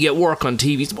 how does he get work on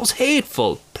TV? He's the most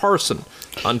hateful person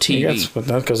on TV.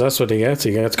 Because that's what he gets.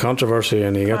 He gets controversy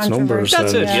and he gets numbers.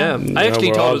 That's it, yeah. I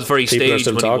actually thought it was very people are staged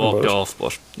still when he talking walked about it. off,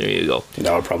 but there you go.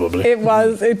 No, probably.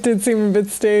 It did seem a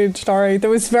bit staged, alright. There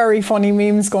was very funny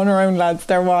memes going around, lads.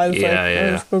 There was.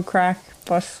 It was good crack.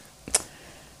 But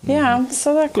yeah,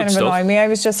 so that kind of stuff. annoyed me. I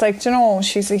was just like, do you know,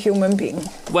 she's a human being.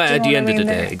 Well, Do you at know the what end I of the mean?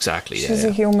 day, exactly. She's a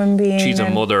human being. She's a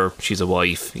and- mother, she's a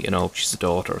wife, you know, she's a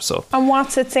daughter, so. And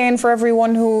what's it saying for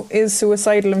everyone who is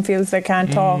suicidal and feels they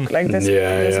can't talk? Like this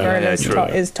girl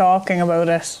is talking about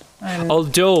it. And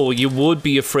Although you would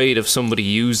be afraid if somebody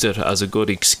used it as a good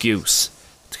excuse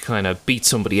to kind of beat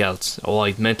somebody else. Oh,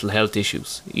 I've mental health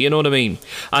issues. You know what I mean?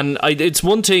 And it's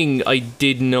one thing I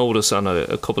did notice on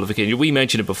a couple of occasions. We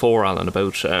mentioned it before, Alan,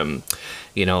 about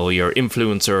you know, your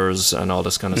influencers and all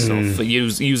this kind of stuff.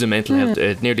 Use a mental health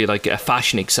nearly like a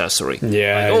fashion accessory.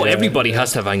 Everybody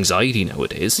has to have anxiety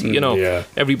nowadays. You know,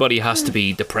 everybody has to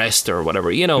be depressed or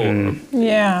whatever. You know,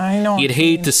 yeah, I know. you'd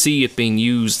hate to see it being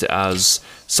used as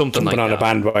something like on that. a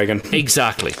bandwagon.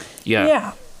 Exactly.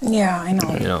 Yeah. Yeah, I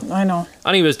know. You know. I know.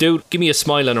 Anyways, dude, give me a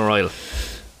smile and a rile.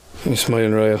 I'm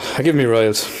smiling royal. I give me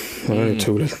royals. Only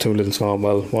two little small.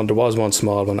 Well, there was one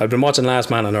small one. I've been watching Last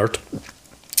Man on Earth,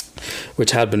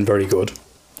 which had been very good.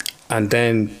 And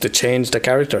then they changed the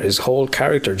character. His whole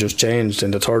character just changed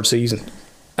in the third season.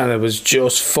 And it was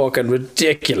just fucking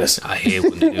ridiculous. I hate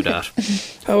when they do that.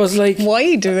 I was like,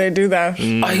 Why do they do that?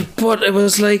 but it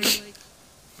was like,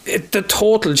 the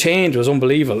total change was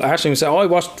unbelievable. Actually, I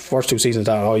watched the first two seasons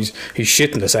of that. He's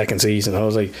shit in the second season. I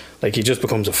was like he just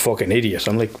becomes a fucking idiot.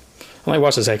 I'm like, and I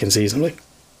watched the second season. I'm like,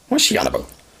 what's she on about?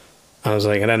 And I was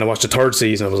like, and then I watched the third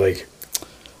season. I was like,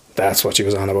 that's what she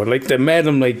was on about. Like, they made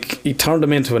him he turned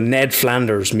him into a Ned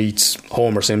Flanders meets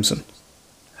Homer Simpson.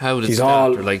 How does He's that?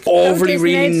 all Like, overly does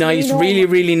really Ned nice, know? really,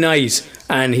 really nice,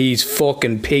 and he's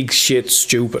fucking pig shit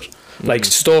stupid. Like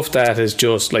stuff that is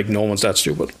just like no one's that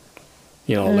stupid.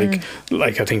 You know,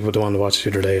 like I think what the one to watch the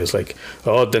other day is like,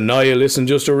 oh, the Nile isn't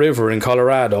just a river in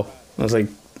Colorado. I was like,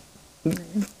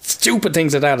 stupid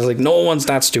things like that. It's like no one's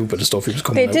that stupid. The stuff he was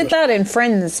coming They out did with. that in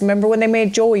Friends. Remember when they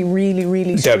made Joey really,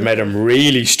 really That stupid? made him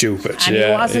really stupid. And he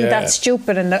wasn't that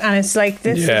stupid, and it's like,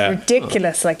 this is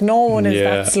ridiculous. Like, no one is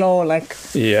that slow. Like,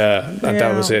 Yeah, and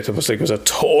that was it. It was a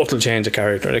total change of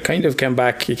character. It kind of came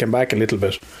back. He came back a little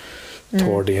bit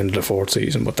toward the end of the fourth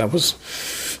season, but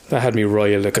that had me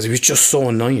riled because he was just so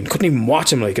annoying. Couldn't even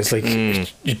watch him. Like, it's like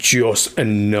just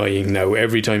annoying now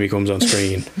every time he comes on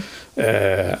screen.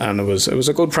 And it was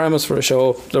a good premise for a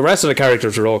show. The rest of the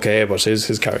characters were okay, but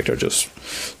his character just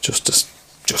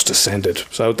descended.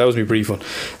 So that was my brief one,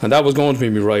 and that was going to be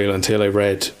me rile until I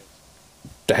read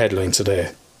the headlines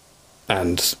today,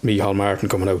 and Micheál Martin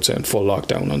coming out saying full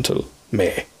lockdown until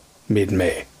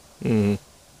mid-May.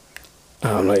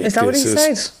 I'm like, Is that what he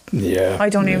said? Yeah. I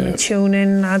don't even tune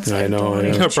in. I know,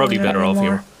 yeah. You're probably better off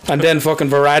here. And then fucking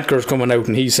Varadkar's coming out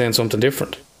and he's saying something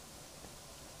different.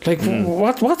 Like,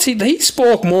 what's he? He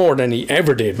spoke more than he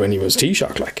ever did when he was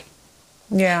Taoiseach, like.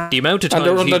 Yeah. The amount of And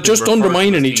times they're just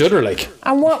undermining each other, like.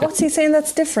 And what's he saying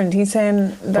that's different? He's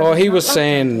saying that Oh, he it's was not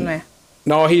saying. lockdown,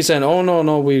 No, he's saying, oh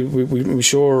no, we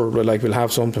sure, like, we'll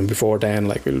have something before then,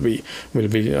 like we'll be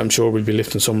I'm sure we'll be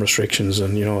lifting some restrictions,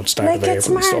 and you know, at the start of it's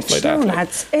April and March stuff like now, that.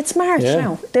 lads. It's March Yeah.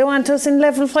 now. They want us in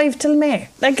level 5 till May.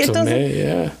 Like, it Till doesn't. May,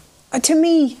 yeah. To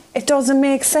me, it doesn't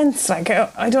make sense. Like,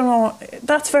 I don't know.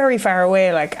 That's very far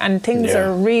away. Like, and things Yeah.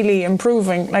 are really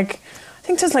improving. Like, I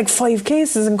think there's like 5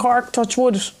 cases in Cork. Touch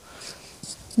wood.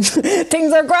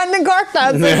 Things are grand in Cork,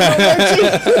 lads.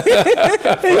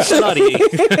 Bloody. We're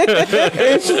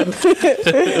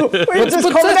just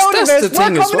but coming out of that's the it. We're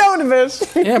thing as coming well. out of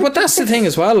it. Yeah, but that's the thing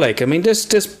as well. Like, I mean, this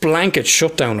blanket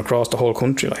shutdown across the whole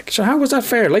country. Like, so how was that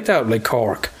fair? Like that, like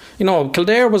Cork. You know,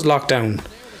 Kildare was locked down.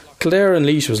 Kildare and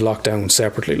Laois was locked down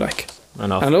separately. Like,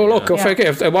 and oh look, if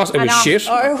it was shit.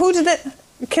 Or who did it?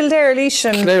 Kildare, Laois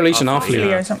and Kildare, Laois and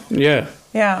Offaly. or something. Yeah.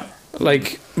 Yeah.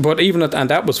 Like, but even and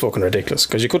that was fucking ridiculous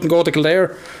because you couldn't go to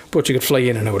Kildare, but you could fly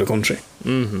in and out of the country.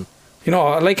 Mm-hmm. You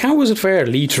know, like, how was it fair?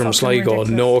 Leitrim, Sligo, ridiculous.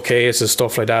 no cases,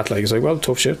 stuff like that. Like, it's like, well,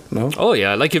 tough shit, no. Oh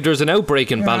yeah, like if there's an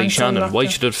outbreak in Yeah, I'm Ballyshannon, so why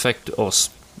lucky. should it affect us?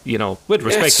 You know, with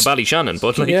respect Yes. to Ballyshannon,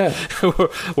 but like Yeah.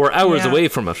 we're hours Yeah. away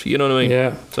from it. You know what I mean?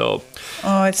 Yeah. So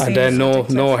Oh, it And then seems no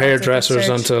ridiculous. hairdressers It's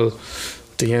absurd. until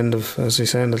the end of, as he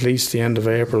said, at least the end of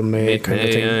April, May kind of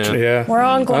Mid-May, thing. yeah. We're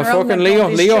all going And around fucking like all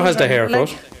these Leo has the children, haircut.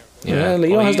 like- Yeah,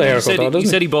 Leo Oh, has the haircut, though, he doesn't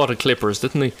said he? he bought a clippers,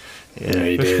 didn't he? Yeah,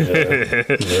 he did.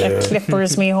 The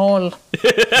clippers me whole. he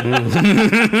is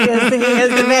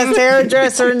the best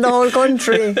hairdresser in the whole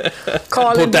country.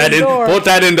 Call him Put that the in. door. Put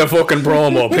that in the fucking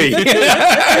promo, Pete.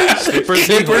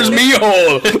 Clippers me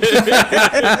hole.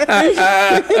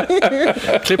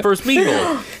 Clippers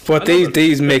Meagle. But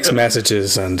these mixed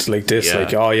messages and like this, Yeah.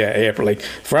 like, oh yeah, April. Like,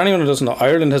 for anyone who doesn't know,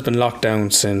 Ireland has been locked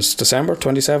down since December,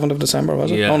 27th of December,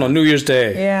 was it? Yeah. Oh no, New Year's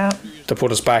Day. Yeah. To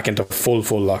put us back into full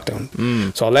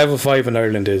lockdown. So level 5 in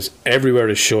Ireland is everywhere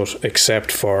is shut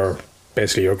except for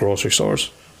basically your grocery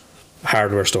stores,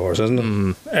 hardware stores, isn't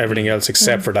it? Everything else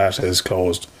except for that is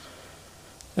closed.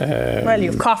 Well,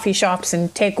 you've coffee shops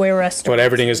and takeaway restaurants. But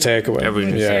everything is takeaway.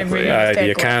 Everything is yeah, takeaway.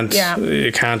 you can't. Yeah.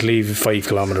 You can't leave 5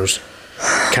 kilometres.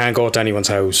 Can't go to anyone's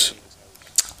house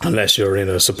unless you're in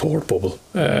a support bubble,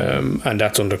 and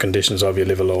that's under conditions of you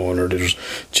live alone or there's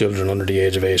children under the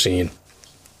age of 18.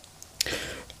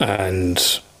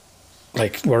 And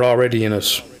like, we're already in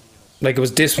it. Like, it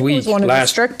was this It week was one of the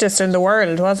last. strictest in the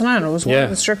world, wasn't it? It was one Yeah. of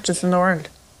the strictest in the world.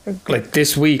 Like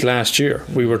this week last year,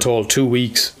 we were told 2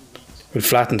 weeks we'll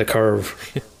flatten the curve,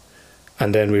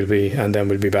 and then we'll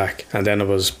be back. And then it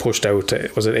was pushed out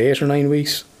to, was it 8 or 9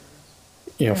 weeks?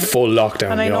 You know, full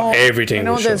lockdown. And I You know, know- everything I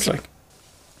know was shut. there's- Like,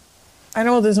 I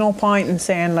know there's no point in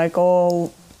saying like,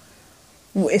 oh,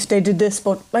 if they did this,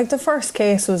 but like the first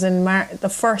case was in the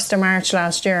 1st of March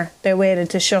last year. They waited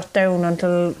to shut down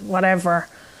until whatever.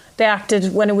 They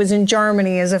acted when it was in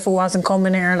Germany as if it wasn't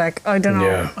coming here. Like, I don't know.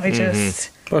 Yeah. I just.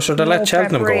 well, sure, they let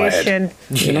Cheltenham go ahead. preparation.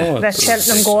 You know, Let it's-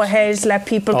 Cheltenham go ahead. Let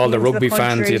people. all the into rugby fans,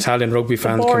 country. the Italian rugby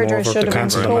fans, come border over should to have been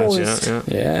cancel the closed. match.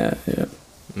 Yeah. Yeah.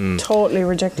 Totally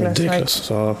ridiculous. Ridiculous.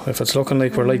 So if it's looking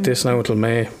like we're like this now until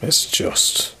May, it's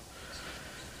just.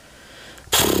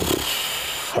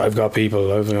 I've got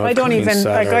people. I don't even-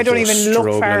 like, I don't even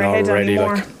look far ahead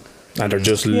anymore. Like, and they're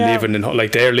just Yeah. living in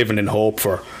like they're living in hope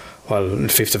for, well, the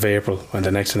 5th of April when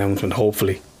the next announcement,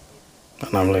 hopefully.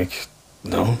 And I'm like,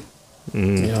 no, you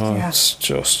know, Yeah. it's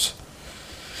just.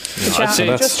 Yeah, I'd say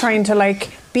I'm just trying to like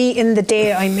be in the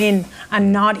day I'm in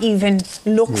and not even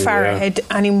look far Yeah. ahead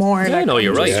anymore. Yeah, like, no,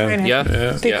 you're I'm right. just Yeah. trying to-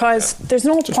 Yeah. Because there's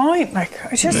no point. Like,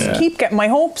 I just keep getting my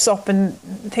hopes up and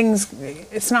things.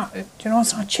 It's not,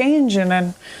 it's not changing,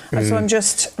 and so I'm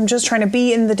just trying to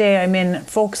be in the day I'm in,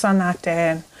 focus on that day,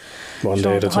 and One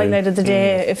day at the a time. highlight of the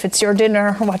day. If it's your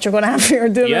dinner, what you're going to have for your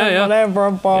dinner, Yeah, yeah. whatever.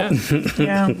 But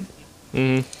yeah.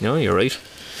 No, you're right.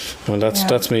 Well,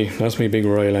 that's me big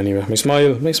royal anyway. My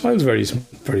smile's very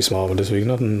small with this week.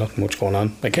 Nothing much going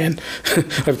on. Again, I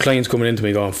have clients coming into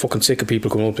me going, fucking sick of people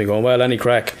coming up to me going, well, any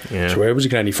crack? Yeah. So where would you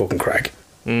get any fucking crack?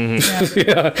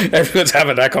 Yeah, everyone's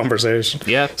having that conversation.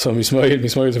 Yeah. So my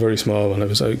smile's very small. And I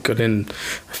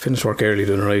finished work early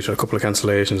the night. A couple of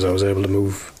cancellations. I was able to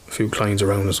move a few clients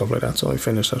around and stuff like that. So I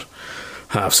finished at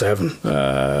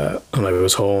 7:30, and I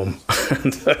was home.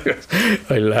 And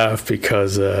I laughed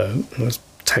because I was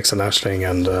texting Aisling,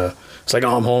 and it's like,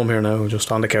 oh, I'm home here now,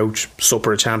 just on the couch,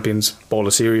 supper of champions, bowl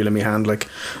of cereal in my hand, like,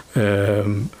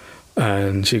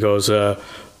 and she goes,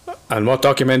 and what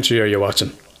documentary are you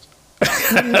watching?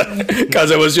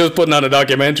 Because I was just putting on a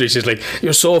documentary. She's like,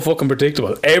 you're so fucking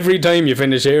predictable. Every time you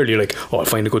finish early, you're like, oh, I'll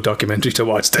find a good documentary to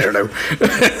watch there now.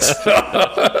 So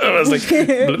I was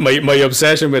like, my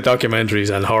obsession with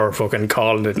documentaries and her fucking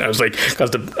calling it. And I was like,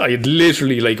 because I had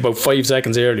literally like about 5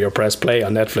 seconds earlier pressed play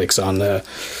on Netflix on the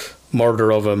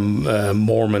murder of a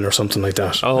Mormon or something like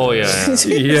that. Oh yeah.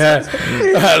 Yeah.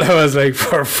 And I was like,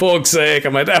 for fuck's sake,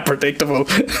 am I that predictable?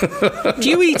 Do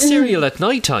you eat cereal at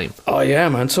night time? Oh yeah,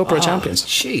 man, supper of champions.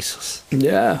 Jesus.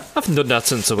 Yeah. I haven't done that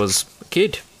since I was a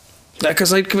kid.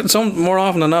 Because more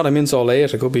often than not, I'm in so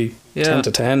late. It could be 10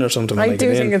 to 10 or something. I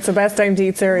do think it's the best time to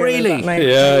eat cereal. Really? At night.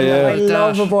 Yeah, yeah. I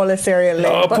love a bowl of cereal,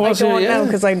 but I don't now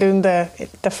because I'm doing the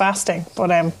fasting.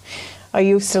 But I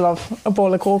used to love a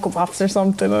bowl of Cocoa Pops or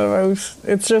something.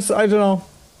 It's just, I don't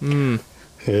know.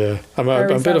 Yeah, I'm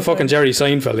a bit of fucking Jerry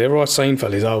Seinfeld. You ever watch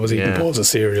Seinfeld? He's always eating bowls of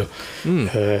cereal.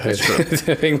 I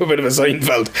think I'm a bit of a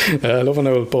Seinfeld. I love an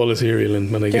old bowl of cereal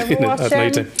when I get in at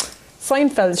night time.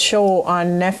 Seinfeld's show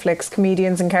on Netflix,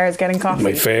 Comedians in Cars Getting Coffee.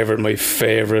 My favourite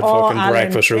fucking Alan,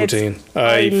 breakfast routine.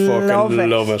 I fucking love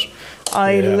it.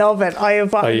 I love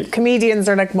it. Comedians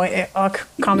are like my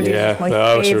comedy. Yeah, is my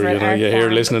favourite. Sure, you're here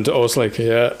listening to us, like,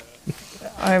 yeah.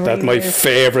 Really my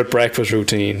favourite breakfast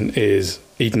routine is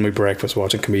eating my breakfast,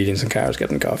 watching Comedians in Cars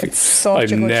Getting Coffee.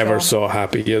 I'm never so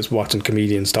happy as watching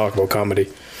comedians talk about comedy.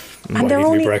 And they're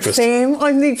only the same.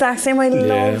 I'm the exact same. I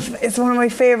love. It's one of my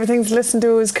favourite things to listen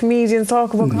to is comedians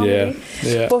talk about comedy.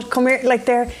 Yeah. But come here, like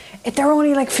they're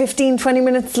only like 15-20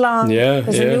 minutes long.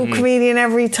 There's a new comedian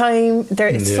every time.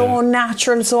 It's so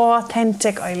natural, so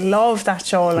authentic. I love that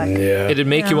show. Like, it'd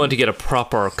make you want to get a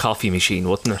proper coffee machine,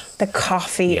 wouldn't it? The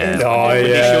coffee is when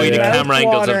they show you the camera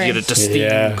angles of the steam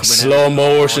coming slow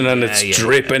motion and it's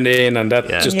dripping in, and that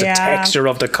just the Yeah. texture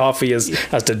of the coffee as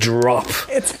the drop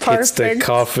It's hits perfect. the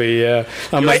coffee.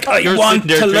 I'm like, I you're want sitting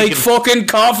there to like drinking- fucking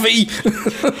coffee.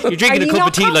 You're drinking Are a you cup not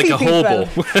of tea like a coffee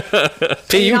hobo.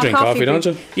 Tea, you not drink coffee coffee, don't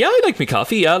you? Yeah, I like me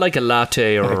coffee. Yeah, I like a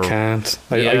latte or. I can't.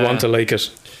 I want to like it.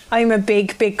 I'm a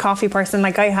big coffee person.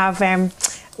 Like I have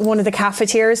one of the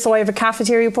cafeterias, so I have a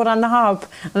cafeteria you put on the hob,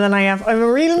 and then I'm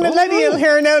a real millennial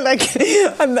here now, like,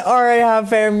 or I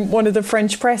have one of the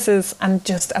French presses and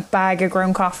just a bag of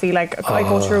ground coffee. Like I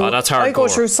go through, that's I go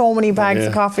hardcore. through so many bags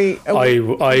of coffee.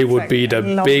 I would be the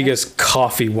love biggest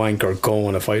coffee wanker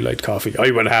going if I liked coffee. I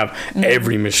would have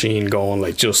every machine going,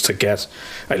 like, just to get.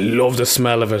 I love the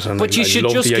smell of it, and But you I should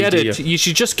love just the get idea. it. You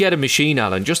should just get a machine,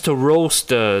 Alan, just to roast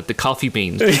the coffee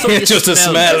beans. Just to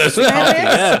smell it.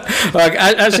 Like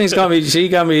Ashley's got me. She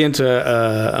got me into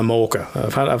a mocha.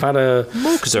 I've had a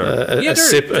Mochas are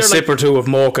a sip or two of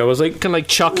mocha. I was like, kind of like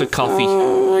chocolate coffee.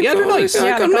 Yeah, they're nice. I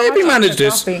Yeah, could like maybe hot manage chocolate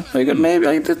this. coffee. I could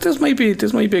maybe. This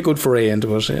might be a good foray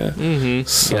into it. Yeah.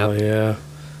 So yeah.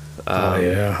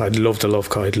 I'd love to love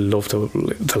coffee. I'd love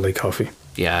to like coffee.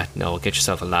 Yeah, no, get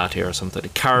yourself a latte or something. A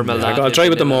caramel Yeah, latte. I'll try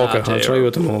with the vanilla mocha. latte I'll try or-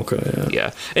 with the mocha. Yeah.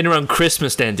 Yeah, and around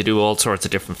Christmas then they do all sorts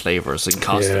of different flavours and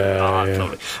cost.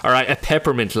 Lovely. All right, a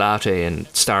peppermint latte in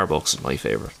Starbucks is my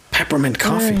favourite. Peppermint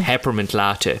coffee. Peppermint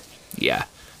latte, yeah,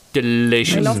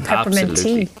 delicious. I love peppermint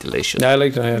absolutely tea. delicious. Yeah, I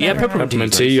like that. Yeah,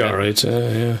 peppermint tea is nice, all right.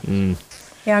 Yeah.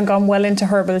 Yeah, I'm gone well into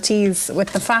herbal teas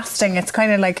with the fasting. It's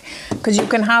kind of like because you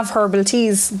can have herbal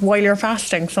teas while you're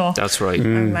fasting. So That's right.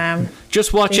 just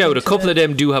Just watch out. A couple of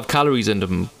them do have calories in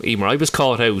them, Emer. I was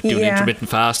caught out doing Yeah.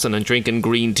 intermittent fasting and drinking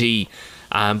green tea.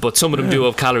 But some of them do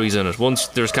have calories in it. Once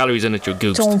there's calories in it, you're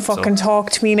goosed. don't fucking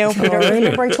talk to me now, Peter.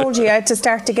 Remember I told you I had to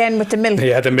start again with the milk.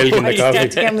 Yeah, the milk and I the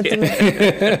had to start coffee. again with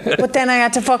the milk. But then I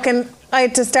had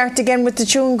to start again with the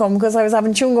chewing gum because I was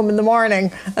having chewing gum in the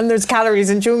morning and there's calories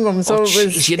in chewing gum. So it was.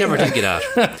 Jeez, you never take it out.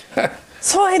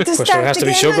 So I had to But start there has to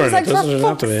be again. sugar I was in like, it, for doesn't it?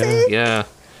 Have to fuck's be, sake. Yeah.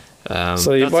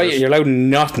 So That's it. you're allowed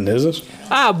nothing, is it?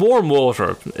 Warm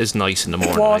water is nice in the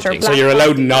morning. Water, I think. So black you're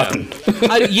allowed coffee.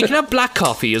 nothing. You can have black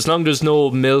coffee as long as there's no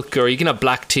milk, or you can have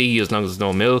black tea as long as there's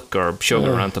no milk or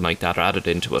sugar or anything like that added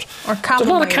into it. Or There's a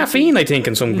lot of caffeine, I think,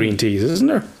 in some green teas, isn't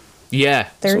there? Yeah,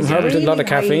 There's Some herbs, a lot really of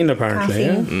caffeine, high apparently.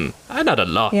 caffeine. not a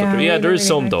lot, Yeah, but yeah, really, there is really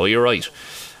some high. though. You're right.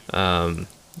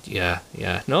 Yeah.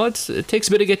 No, it takes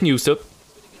a bit of getting used to.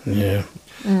 Yeah.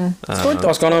 It's good though.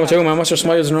 What's going on with you, man? What's your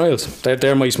smiles and royals?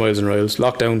 They're my smiles and royals.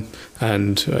 Lockdown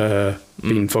and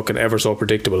being fucking ever so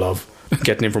predictable of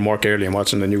getting in from work early and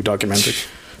watching the new documentary.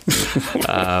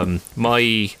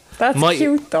 That's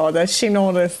cute though that she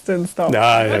noticed and stuff.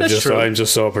 I'm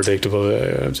just so predictable.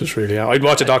 I'm just really. I'd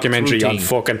watch a documentary on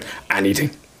fucking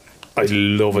anything. I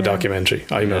love a documentary.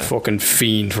 I'm a fucking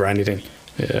fiend for anything.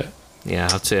 Yeah. Yeah,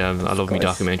 I'd say I love me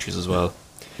documentaries as well.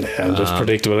 Yeah, I'm just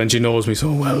predictable, and she knows me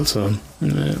so well. So,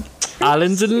 yeah.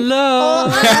 Alan's in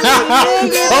love.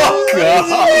 Oh God!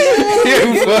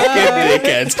 You fucking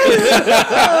dickhead!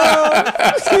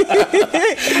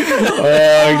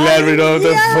 I'm glad we don't have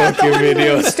the fucking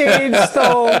video. Stage,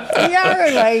 so yeah,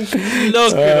 like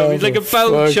Look at him, he's like a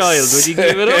bound child. Would you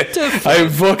give it up to? I'm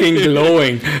fucking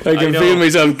glowing. I can feel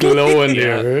myself glowing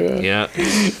here. Yeah.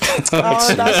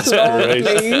 oh, that's lovely.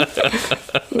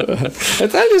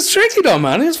 It's tricky though,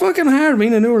 man. It's fucking hard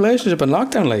being in a new relationship in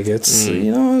lockdown. Like it's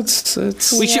it's.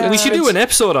 We should do an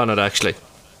episode on it actually.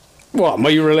 What,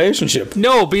 my relationship?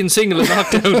 No, being single in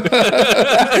lockdown.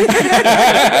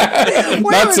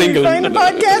 Not single. Find a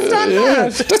podcast on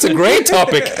that. That's a great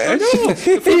topic. I know.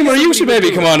 Emer, you should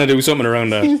maybe come on and do something around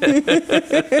that.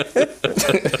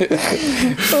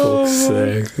 Fuck's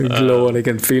sake. Glowing, I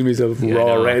can feel myself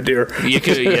raw red here. You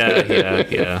could,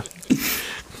 yeah.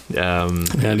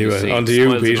 Anyway, on to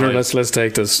you, Peter. Let's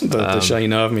take the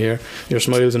shine off me here. Your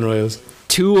smiles and royals.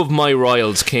 2 of my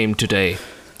royals came today.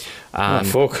 And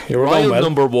fuck, you were royal going well.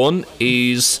 number 1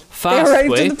 is They arrived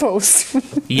Fastway. in the post.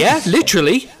 Yeah,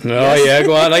 literally. Oh yeah,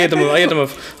 go on. I had them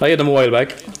a while back.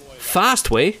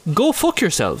 Fastway, go fuck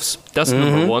yourselves. That's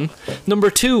number 1. Number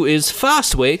 2 is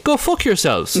Fastway, go fuck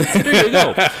yourselves. There you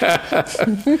go.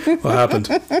 What happened?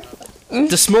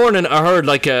 This morning I heard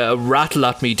like a rattle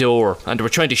at me door, and they were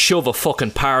trying to shove a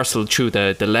fucking parcel through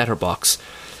the letterbox.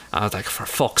 I was like, for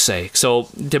fuck's sake. So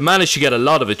they managed to get a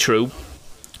lot of it through,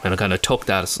 and I kind of took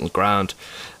that as some ground.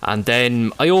 And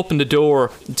then I opened the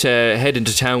door to head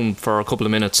into town for a couple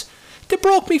of minutes. They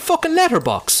broke me fucking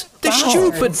letterbox. The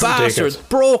stupid bastards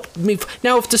broke me.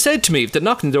 Now, if they said to me, if they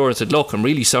knocked on the door and said, look, I'm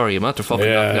really sorry, I'm after fucking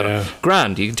knocking on it.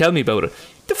 Grand, you can tell me about it.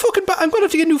 The fucking I'm going to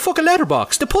have to get a new fucking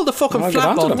letterbox. They pulled the fucking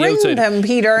flap off the Ring outside. them,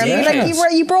 Peter, and be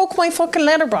like, you broke my fucking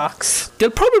letterbox. They'll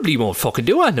probably won't fucking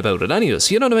do anything about it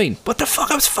anyways, you know what I mean? But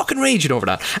I was fucking raging over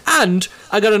that. And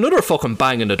I got another fucking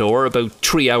bang in the door about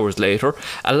 3 hours later.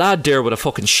 A lad there with a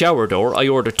fucking shower door. I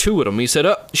ordered 2 of them. He said,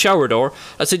 shower door.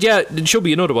 I said, yeah, there should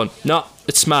be another one. No,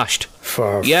 it's smashed.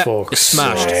 It's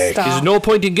smashed. There's no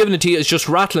point in giving it to you. It's just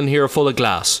rattling here full of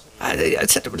glass. I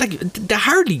said, like, they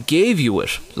hardly gave you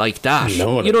it like that.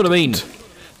 No, you know what I mean?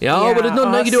 Yeah, but there's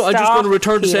nothing I can do. I'm just going to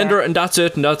return to sender, and that's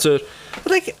it. But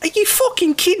like, are you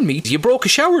fucking kidding me? You broke a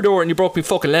shower door and you broke my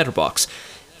fucking letterbox.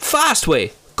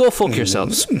 Fastway, go fuck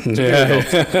yourselves.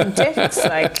 Dicks,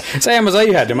 like. Same as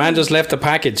I had. The man just left the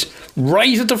package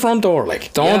right at the front door.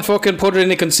 Like, don't fucking put it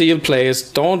in a concealed place.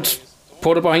 Don't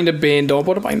put it behind the bin. Don't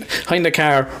put it behind the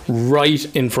car. Right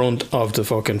in front of the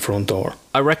fucking front door.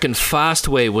 I reckon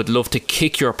Fastway would love to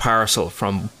kick your parcel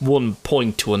from one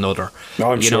point to another.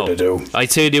 No, I'm sure they do.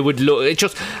 I'd say they would.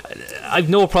 I've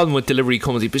no problem with delivery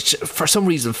companies, but for some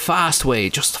reason, Fastway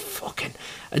just fucking.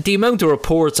 The amount of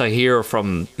reports I hear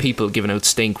from people giving out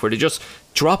stink where they just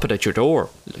drop it at your door,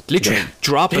 literally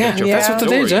drop it at your door. That's what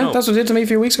they did. Yeah, that's what they did to me a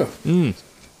few weeks ago.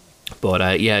 But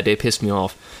they pissed me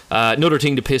off. Another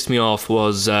thing that pissed me off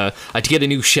was I had to get a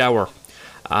new shower,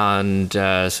 and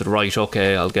said, right,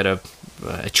 okay, I'll get a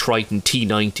Triton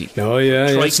T90. Oh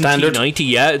yeah, Triton standard. T90,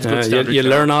 yeah, it's good standard. You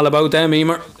learn all about them,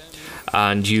 Emer.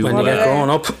 And you when you get growing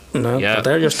up. No,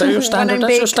 they're your standard.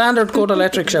 That's your standard good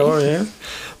electric shower. Yeah.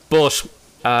 But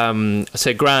I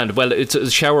say grand. Well, it's a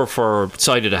shower for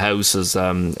side of the house as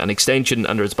an extension,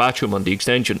 and there's a bathroom on the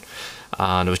extension.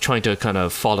 And I was trying to kind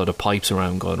of follow the pipes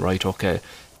around, going, right, okay,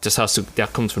 that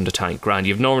comes from the tank. Grand.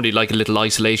 You've normally like a little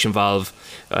isolation valve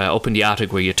up in the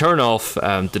attic where you turn off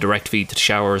the direct feed to the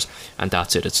showers, and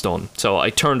that's it. It's done. So I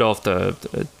turned off the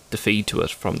feed to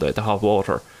it from the hot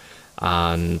water,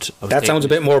 and that sounds a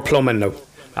bit more plumbing now.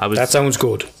 That sounds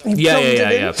good.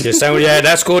 Yeah.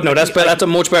 That's good. Now that's a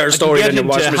much better story than the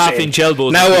washing machine. Half-inch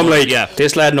elbows. Now I'm like,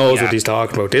 this lad knows what he's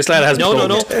talking about. This lad has no.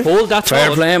 Hold that fair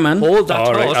thought. play, man. Hold that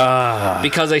thought. Right.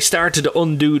 Because I started to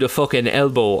undo the fucking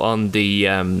elbow on the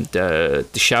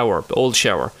shower, the old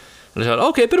shower, and I thought,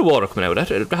 okay, a bit of water coming out.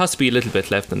 There has to be a little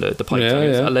bit left in the pipe.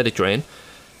 I'll let it drain.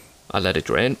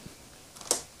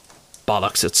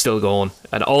 Bollocks! It's still going,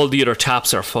 and all the other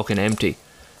taps are fucking empty.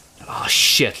 Oh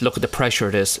shit, look at the pressure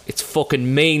of this. It's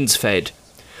fucking mains fed.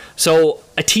 So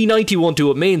a T90 won't do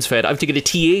what Maine's fed. I have to get a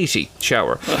T80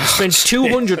 shower. I spent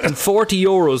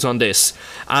 €240 on this,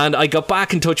 and I got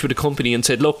back in touch with the company and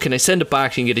said, look, can I send it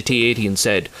back and get a T80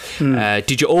 instead?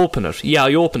 Did you open it? Yeah,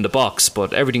 I opened the box,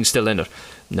 but everything's still in it.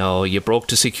 No, you broke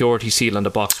the security seal on the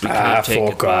box. We can't take it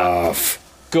fuck back. off.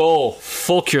 Go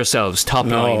fuck yourselves, top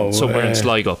No line, somewhere in way.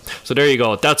 Sligo. So there you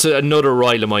go. That's another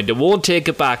rile of mine. They won't take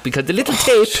it back because the little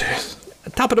tape at the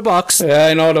top of the box. Yeah,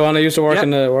 I know the one. I used to work Yep. in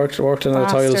the worked in a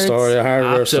tile Bastards. store, a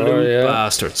hardware Absolute store. Yeah.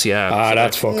 bastards, yeah. Ah,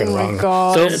 that's fucking Oh my wrong.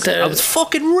 God. So I was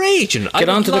fucking raging. Get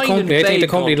onto the company. I think the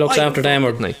company looks after them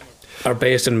or are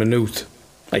based in Maynooth.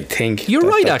 I think. You're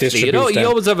right, that actually. You know, distributes you them.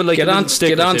 always have a, like, get a on, little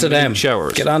sticker get onto saying them. Maynooth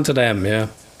Showers. Get onto them. Yeah.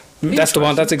 That's the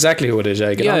one. That's exactly who it is.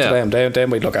 Yeah. Get Yeah, onto yeah. them. They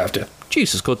might look after you.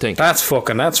 Jesus, good thing. That's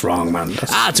wrong, man.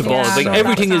 It's a Yeah, balls. Like no,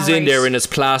 everything that's is not in there right. and it's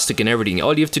plastic and everything.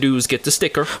 All you have to do is get the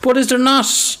sticker. But is there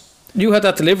not? You had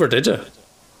that delivered, did you?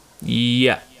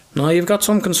 Yeah. No, you've got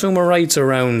some consumer rights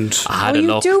around. I had Oh, a you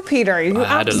look. do, Peter. You I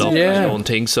had a look. absolutely- Yeah. I don't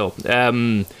think so.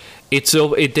 It's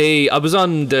up. I was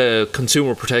on the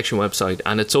Consumer Protection website,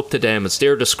 and it's up to them. It's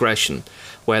their discretion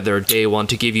whether they want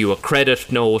to give you a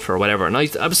credit note or whatever. And I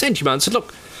was saying to you, man, I said,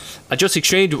 look, I just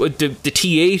exchanged the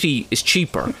T80 is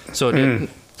cheaper, so they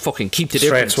fucking keep the Straight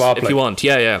difference swap, if like. you want.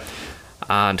 Yeah.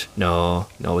 And no,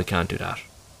 we can't do that.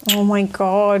 Oh my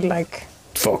God, like.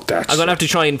 Fuck that. I'm gonna have to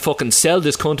try and fucking sell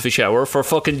this cunt of a shower for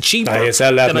fucking cheaper Nah, you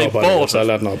sell that than I no bother. bought Sell it.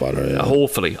 that no bother. Yeah.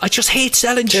 Hopefully, I just hate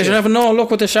selling You shit. should have no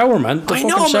luck with the shower, man. The I fucking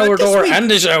know, man, shower this door week-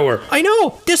 and the shower. I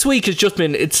know. This week has just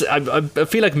been. I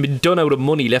feel like I've been done out of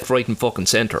money left, right, and fucking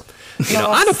centre. You know,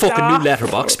 No, and a fucking stop. new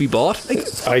letterbox be bought. Like,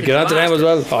 I get onto them as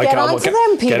well. I Get can't- onto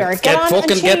them, Peter. Get on and get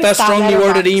change that that strongly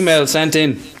worded letterbox. email sent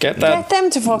in. Get that. Get them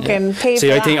to fucking pay See,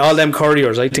 for I that. think all them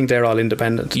couriers, I think they're all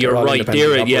independent. you're They're all right.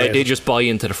 independent They operators. just buy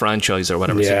into the franchise or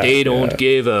whatever. So Yeah, they don't yeah.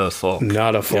 give a fuck.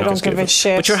 Not a They fucking don't give a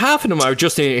shit. But you're half of them are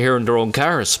just in here in their own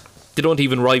cars. They don't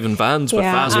even arrive in vans with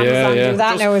Yeah, fast. Amazon Yeah. do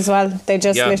that now as well. They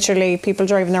just Yeah. literally people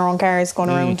driving their own cars going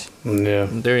around. Yeah.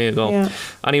 There you go. Yeah.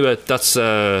 Anyway, that's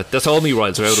all me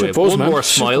rides are out of the way. Suppose, One man. more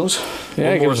smile. Suppose. Yeah,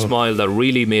 One give more us one. smile that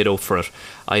really made up for it.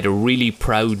 I had a really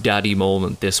proud daddy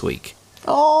moment this week.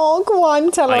 Oh, go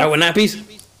on, tell Out us. with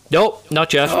nappies. No,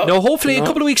 not yet. No, hopefully a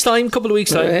couple of weeks' time.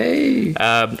 Hey.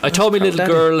 I taught my little daddy.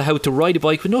 girl how to ride a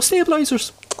bike with no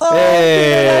stabilizers.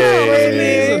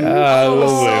 Hey. Ah,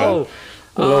 lovely.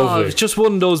 Lovely. It was just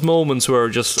one of those moments where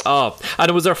and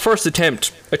it was our first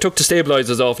attempt. I took the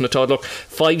stabilizers off and I thought, look,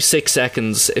 5-6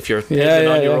 seconds if you're pedaling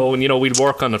on your own, we'll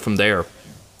work on it from there.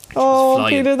 Oh,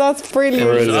 flying. Peter, that's brilliant.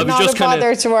 Brilliant. I was Not just a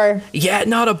bother to her. Yeah,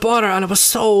 not a bother, and it was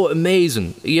so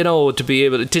amazing, to be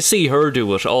able to see her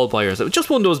do it all by herself. Just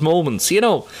one of those moments, Man,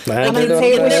 And they I'd don't-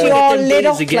 say, was never she get all them lit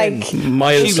days up again. like? She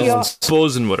Milestones. was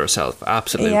buzzing with herself,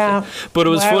 absolutely. Yeah. But it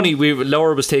was Wow. funny.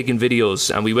 Laura was taking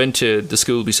videos, and we went to the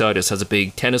school beside us has a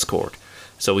big tennis court.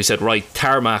 So we said, right,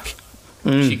 tarmac.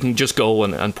 She can just go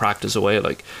and practice away,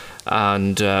 like.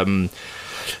 And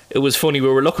it was funny. We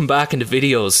were looking back in the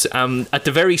videos. At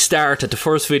the very start, at the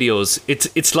first videos,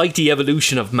 it's like the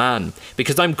evolution of man,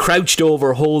 because I'm crouched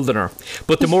over holding her.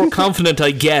 But the more confident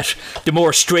I get, the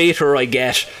more straighter I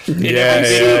get. Yeah, every yeah,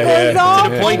 video. yeah. To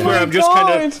the point Oh where my I'm just kind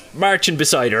God. of marching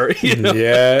beside her,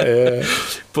 Yeah.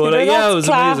 But Peter, yeah, that's it was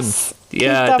class. amazing. Keep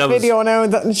Yeah, that video now.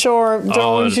 That sure,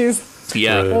 Joan, she's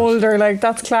yeah. older. Like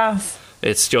that's class.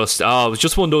 It's just, it was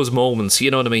just one of those moments. You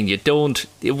know what I mean? You don't.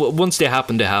 Once they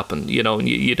happen, they happen. And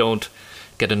you don't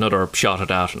get another shot at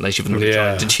that unless you've another Yeah,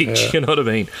 child to teach. yeah. You know what I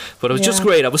mean? But it was just Yeah.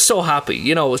 great. I was so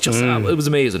happy. It was just, it was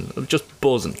amazing. It was just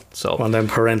buzzing. So. One of them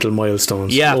parental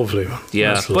milestones. Yeah, Lovely.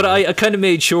 yeah. That's But lovely. I kind of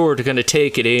made sure to kind of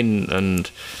take it in and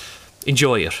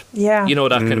enjoy it. Yeah. That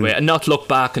kind of way, and not look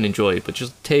back and enjoy it, but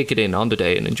just take it in on the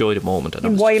day and enjoy the moment. And it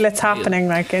was While just it's happening,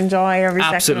 like enjoy every second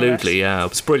of absolutely, it. yeah, it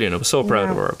was brilliant. I was so proud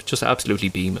of her. Just absolutely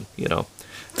beaming.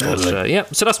 But, yeah,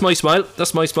 so that's my smile.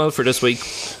 That's my smile for this week.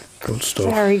 Good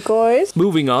stuff. Very good.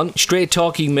 Moving on, Straight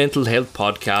Talking Mental Health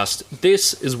Podcast.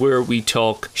 This is where we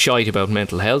talk shite about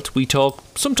mental health. We talk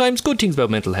sometimes good things about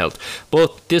mental health.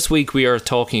 But this week we are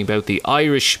talking about the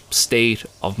Irish state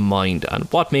of mind and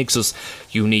what makes us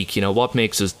unique. What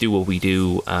makes us do what we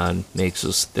do and makes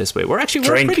us this way. We're a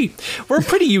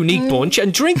pretty unique bunch,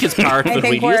 and drink is part of it,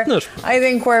 really, isn't it? I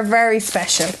think we're very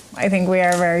special. I think we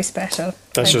are very special.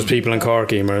 That's just people in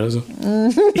Cork, Emer, is it?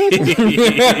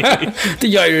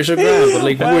 The Irish are grand, but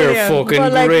we're fucking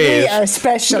but, like, great. We are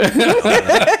special.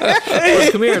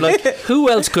 Well, come here, who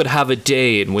else could have a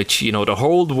day in which, the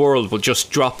whole world will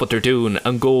just drop what they're doing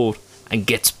and go and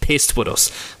gets pissed with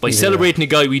us by celebrating a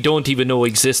guy we don't even know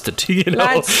existed. You know,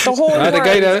 Lads, the whole The world.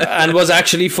 guy that, and was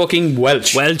actually fucking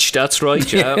Welsh. Welsh, that's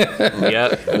right.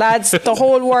 Yeah. Lads, the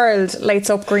whole world lights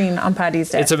up green on Paddy's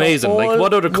Day. It's amazing. The Like, whole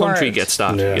what other country world. gets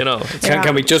that? Yeah. You know,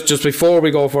 Can we just before we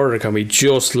go further, can we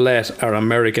just let our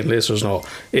American listeners know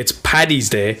it's Paddy's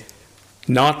Day,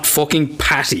 not fucking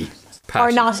Patty. Or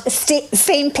not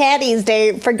St. Paddy's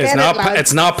Day. Forget It's it, not. lads.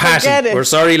 It's not Forget Patty. it. We're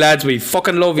sorry, lads. We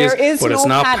fucking love you, There is but it's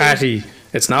no not Paddy. Patty.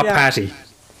 It's not Yeah. Patty.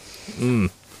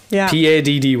 Yeah.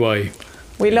 Paddy.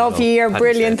 We love you. You're Paddy's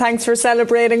brilliant. Day. Thanks for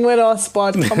celebrating with us,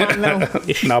 but come on now.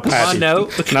 Not Patty. now.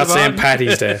 Not Come saying on.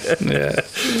 Paddy's Day. Yeah.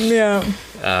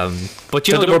 Yeah. but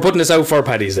you know, We're putting this out for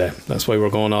Paddy's Day. That's why we're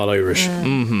going all Irish.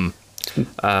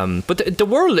 but the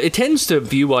world, it tends to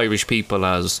view Irish people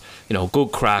as, you know,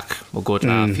 good crack, a good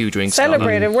laugh, few drinks. and all that.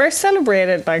 Celebrated. We're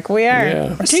celebrated like we are. Yeah.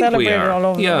 We're I think we celebrated are. all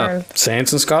over Yeah. the world.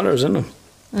 Saints and scholars, isn't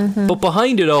it? But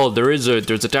behind it all, there's a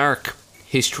dark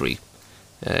history,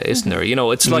 isn't there? You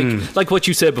know, it's like what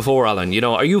you said before, Alan. You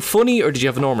know, are you funny or did you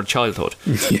have a normal childhood?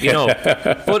 You know,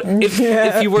 but if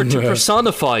you were to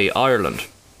personify Ireland,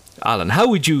 Alan, how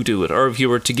would you do it? Or if you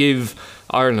were to give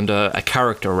Ireland a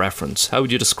character reference, how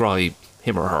would you describe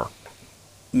him or her?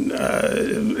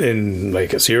 In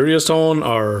like a serious tone,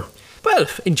 or Well,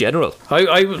 in general.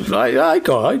 I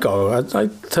go.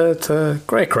 To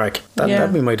great crack.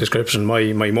 That'd be my description.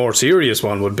 My more serious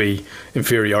one would be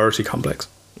inferiority complex.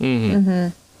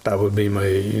 That would be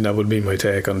my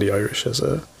take on the Irish as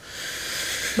a.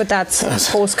 But that's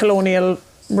post-colonial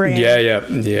reign.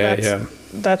 Yeah.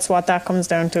 That's what that comes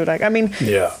down to. Like, I mean,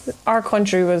 Yeah. our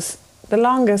country was the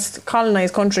longest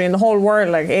colonized country in the whole world,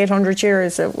 like 800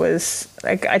 years. It was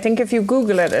like, I think if you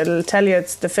Google it, it'll tell you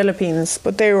it's the Philippines,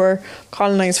 but they were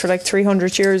colonized for like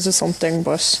 300 years or something.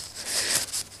 But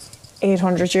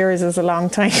 800 years is a long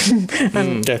time.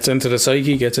 And Gets into the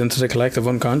psyche, gets into the collective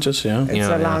unconscious. Yeah. it's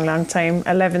a long time.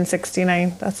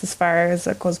 1169. That's as far as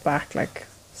it goes back. Like,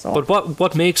 so. But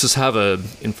what makes us have a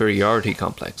inferiority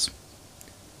complex?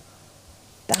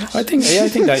 that. I think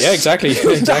that. Yeah, exactly.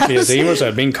 As Emer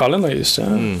said, being colonized.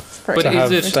 But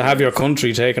To have your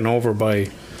country taken over by.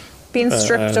 Being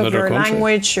stripped of another your country.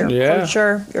 language, your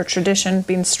culture, your tradition,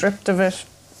 being stripped of it,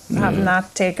 having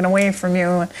that taken away from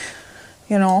you,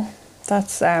 you know,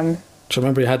 that's. So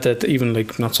remember, you had that even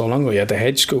like not so long ago. You had the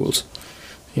hedge schools.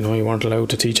 You know, you weren't allowed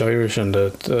to teach Irish, and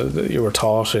you were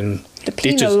taught in The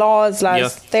penal ditches. laws,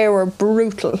 lads, Yeah. they were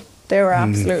brutal. They were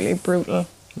absolutely brutal.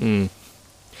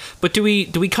 But do we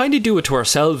kind of do it to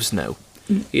ourselves now?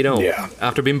 You know, Yeah.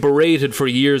 after being berated for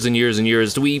years and years and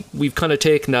years, we've kind of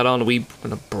taken that on and we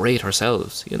kind of berate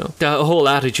ourselves, you know. The whole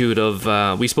attitude of,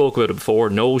 we spoke about it before,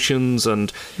 notions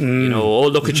and, you know, oh,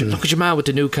 look at your man with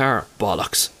the new car.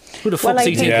 Bollocks. Who the Well, fuck I do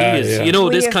you think think- he is? Yeah. You know,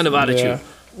 We this have- kind of attitude. Yeah.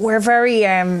 We're very,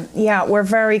 we're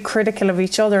very critical of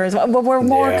each other as well. But we're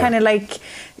more Yeah. kind of like,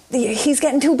 he's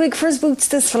getting too big for his boots,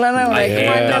 this fella now. I Like, hate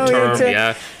come on that now, term, you're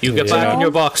yeah. You get back in your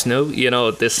box now, you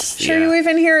know, this... Sure, yeah. you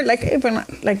even hear even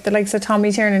like the likes of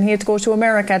Tommy Tiernan, he had to go to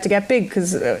America to get big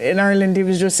because in Ireland he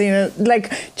was just seen it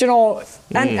like, do you know,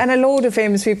 and a load of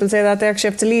famous people say that they actually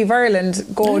have to leave Ireland,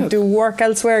 go do work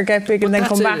elsewhere, get big, and then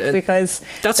that's come back it. because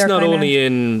That's they're not kinda- only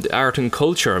in art and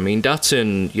culture. I mean, that's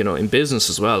in, you know, in business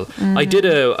as well. I did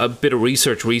a bit of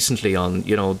research recently on,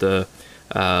 you know, the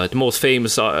most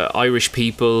famous Irish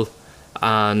people,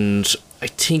 and I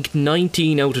think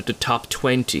 19 out of the top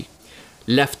 20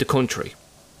 left the country.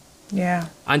 Yeah.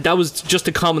 And that was just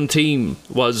a common theme,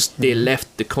 was they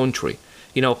left the country.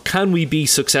 You know, can we be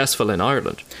successful in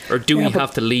Ireland? Or do we but-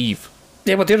 have to leave?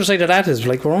 Yeah, but the other side of that is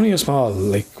like we're only a small,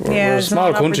 like we're a there's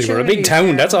small not country. We're a big opportunities town.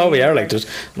 there. That's all we are. Like there's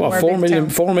We're a 4 big million, town.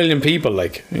 4 million people.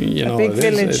 Like you know, big it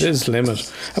village. is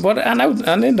limit. But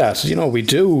and in that, you know, we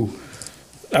do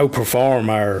outperform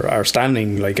our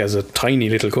standing like as a tiny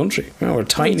little country. You know, we're a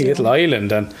tiny little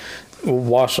island, and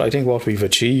what we've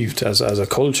achieved as a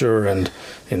culture and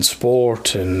in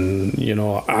sport and you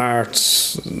know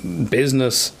arts,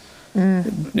 business. You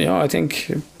know, I think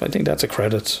that's a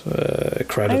credit I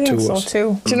to think so us.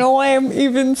 too. Do you know why I'm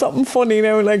even something funny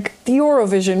now? Like the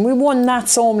Eurovision, we won that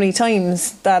so many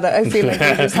times that I feel like we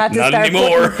just had to Not start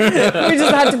anymore. we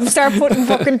just had to start putting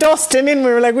fucking dust in.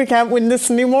 We were like, we can't win this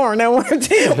anymore. Now we're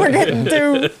getting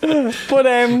through.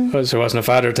 But So wasn't a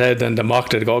Father Ted then they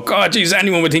mocked it to go, God, geez,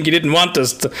 anyone would think you didn't want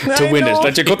us to I win it, know.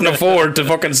 that you couldn't afford to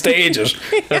fucking stage it.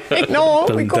 no,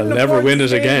 They'll- we couldn't they'll never afford win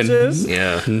it again. stages.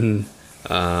 Yeah.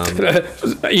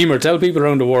 Emer, tell people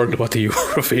around the world what the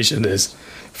Eurovision is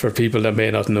for people that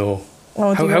may not know.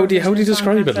 Oh, the How do you Eurovision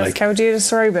describe Song it? Contest. Like, How do you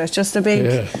describe it? Just a big,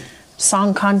 Yeah.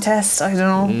 song contest. I don't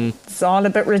know. It's all a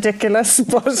bit ridiculous,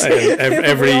 but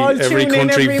every we all every tune in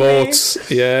country every votes.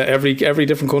 Yeah, every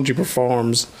different country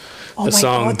performs Oh a my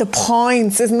song. God, the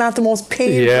points. Isn't that the most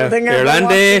painful Yeah, thing ever?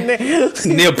 Irlande,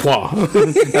 nil point.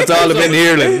 That's all about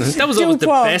Ireland. That was always the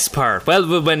Wow. best part.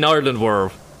 Well, when Ireland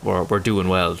were doing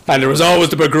well. And there was always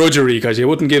the begrudgery because you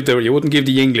wouldn't give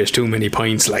the English too many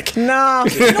points. Like, No, I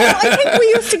think we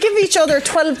used to give each other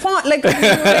 12 points. Like, when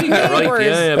we were Right, neighbours.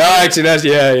 yeah. oh, actually, that's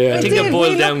yeah. I We think did, it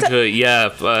boiled we down looked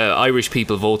to Irish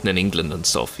people voting in England and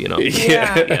stuff, you know,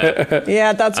 Yeah.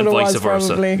 Yeah, that's and what it vice was versa.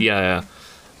 probably. Yeah.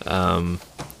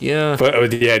 Yeah.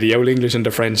 But the old English and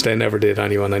the French, they never did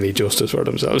anyone any justice for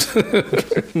themselves.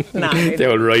 Nah, The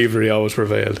old rivalry always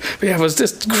prevailed. But yeah, it was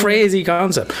this crazy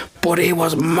concept, but it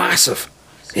was massive.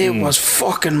 It was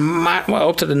fucking well,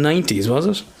 up to the 90s, was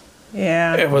it?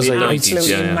 yeah. It was like Mid-nineties,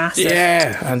 absolutely yeah. massive.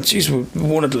 Yeah, and jeez, we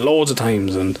won it loads of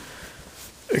times, and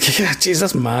yeah, jeez,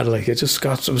 that's mad. Like, it just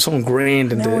got so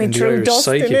ingrained in Now we the threw Irish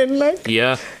Dustin psyche. in, like.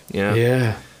 Yeah.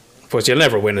 Yeah. But you'll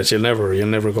never win it. You'll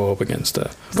never go up against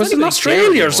that. But it's not in even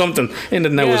Australia fair, or something in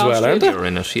it now as well, aren't Australia they? are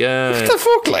in it. Yeah. What the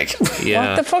fuck, like? Yeah.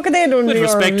 What the fuck are they doing With to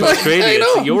respect to Eurovision? Australia, I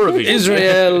it's know. Eurovision.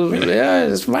 Israel, yeah,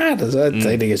 it's mad.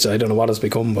 I think I don't know what it's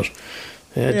become, but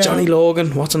Yeah. Johnny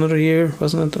Logan, what's another year,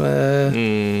 wasn't it?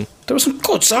 There were some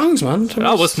good songs, man. There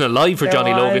I was- wasn't alive for There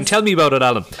Johnny was. Logan. Tell me about it,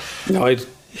 Alan. No, I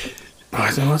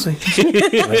don't know, was he?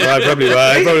 I probably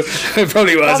was. I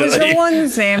probably was. What was your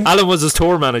one's name? Alan was his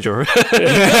tour manager.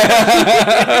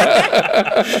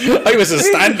 I was a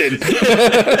stand-in.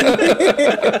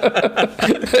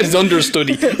 His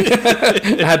understudy.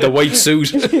 I had the white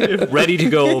suit. Ready to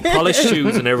go, polished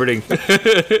shoes and everything.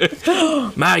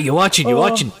 Ma, you watching? You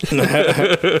watching?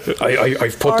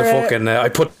 I've put the Alright. fucking I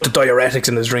put the diuretics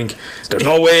in his drink. There's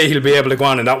no way he'll be able to go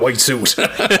on in that white suit.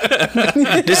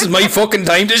 This is my fucking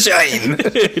time to shine.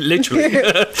 Literally.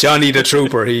 Johnny the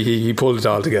Trooper, he pulled it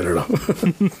all together though.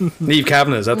 Niamh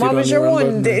Kavanagh, is that the What other was you your were on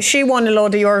one? about? She won a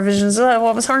load of Eurovisions.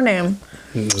 What was her name?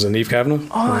 Was it Niamh Kavanagh?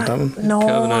 Was it that one? No,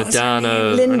 Kavanagh, what was her Dana, name?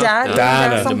 or Linda. not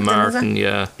Dana. something, Linda is it? Martin,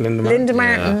 yeah. Linda Martin? Linda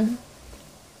Martin.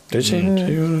 Did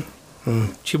she?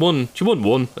 She won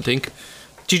one, I think.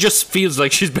 She just feels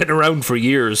like she's been around for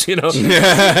years, you know. Going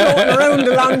around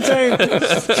a long time.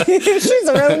 She's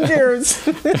around years.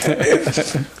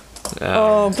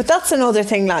 Oh, but that's another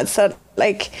thing, lads. So,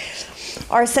 like,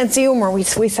 our sense of humour, we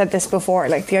said this before,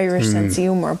 like the Irish sense of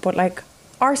humour, but like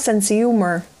our sense of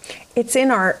humour, it's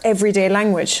in our everyday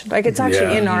language. Like, it's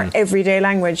actually Yeah. in our everyday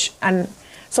language. And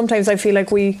sometimes I feel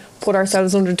like we put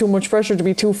ourselves under too much pressure to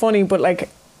be too funny, but like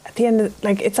at the end of,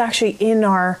 like, it's actually in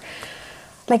our,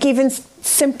 like, even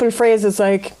simple phrases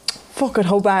like fuck it,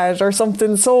 how bad, or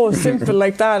something so simple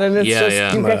like that, and it's Yeah, just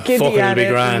yeah. you get giddy Fucking at be it.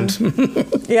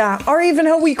 grand. Yeah, or even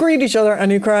how we greet each other.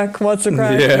 Any crack? What's the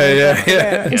crack?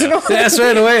 Yeah. Do you know? Yeah,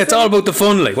 straight away. It's all about the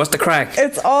fun. Like, what's the crack?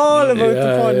 It's all about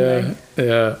the fun. Like.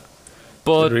 Yeah.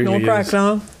 But It really No crack, is.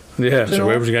 no. Yeah, so know?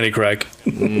 where was you any crack?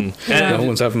 No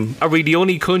one's having. are we the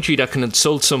only country that can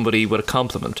insult somebody with a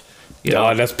compliment? You know?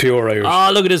 Oh, that's pure Irish.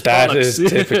 Oh, look at his That bollocks. is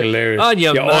typical Irish. Oh, you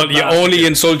you madman. only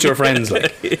insult your friends.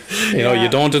 Like, you know, you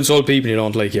don't insult people you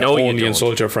don't like. You No, you only don't.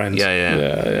 insult your friends.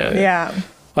 Yeah. Yeah.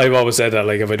 I've always said that.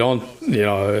 Like, if I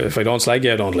don't slag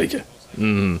you, I don't like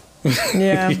you.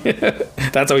 Yeah.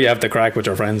 That's how you have to crack with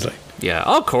your friends. Like, Yeah,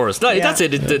 of course. No, Yeah. That's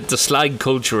it. The slag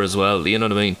culture as well. You know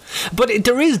what I mean? But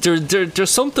there's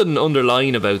something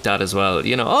underlying about that as well.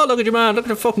 You know, oh, look at your man. Look at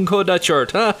the fucking cut of that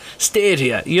shirt. Huh? Stay to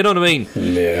you. You know what I mean?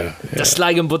 yeah. The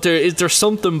slagging, but is there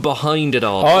something behind it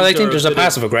all? Oh, Is I think there there's a bit of-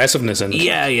 passive aggressiveness in it.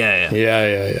 Yeah.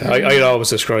 Yeah. I'd always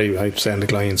describe. I send the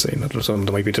clients saying that someone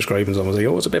that might be describing someone say,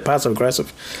 "Oh, it's a bit passive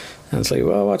aggressive," and it's like,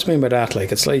 well, what do you mean by that?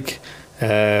 Like, it's like,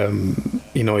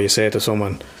 you say to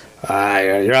someone,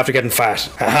 you're after getting fat.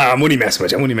 I'm only messing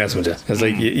with you. It's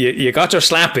like you got your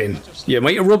slap in. You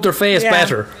might have rubbed their face Yeah.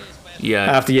 better Yeah.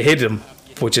 after you hit them,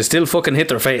 but you still fucking hit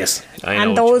their face. I know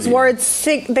And what you those mean. words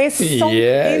sunk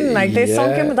in, like they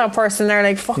sunk in with that person. They're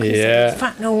like, "Fuck, he's Yeah.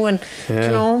 fat no one," you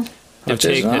know. They've Which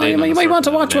is, taken it in you on a might want to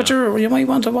certain watch level, you might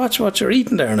want to watch what you're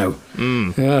eating there now.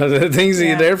 The things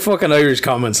Yeah. they're fucking Irish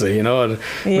comments, you know. And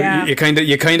Yeah. You kind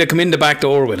of come in the back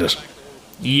door with it.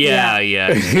 Yeah.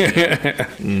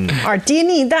 Or do you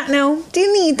need that now? Do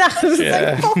you need that? It's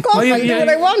like, fuck off! Well, I do what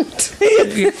I want.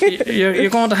 You're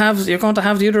going to have the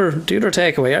other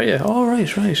takeaway, are you? Oh, right.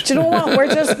 Do you know what?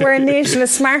 We're a nation of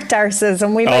smart arses,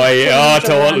 and we like Oh, yeah. things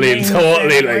and Totally, things,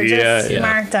 totally, and we're like, just yeah.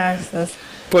 smart arses.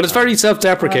 But it's very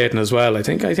self-deprecating as well. I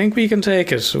think we can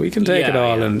take it. We can take Yeah, it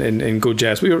all yeah. in good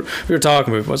jest. We were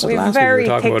talking about We're last week. We very were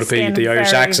talking about thick-skinned, the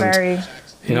Irish very, accent. very-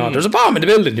 You know, there's a bomb in the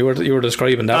building. You were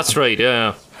describing that. That's right,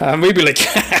 yeah. And we'd be like,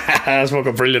 that's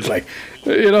fucking brilliant. Like,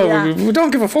 you know, Yeah. we don't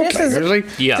give a fuck. This Like, is- it's like,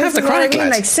 Yeah. have the That's what I crack, mean,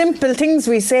 lads. like simple things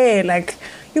we say, like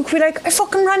you could be like, I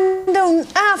fucking ran down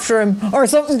after him or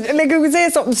something. Like you could say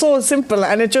something so simple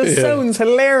and it just Yeah. sounds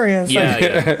hilarious. Yeah, like,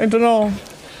 yeah. I don't know.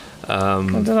 I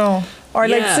don't know. Or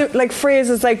like Yeah. like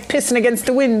phrases like pissing against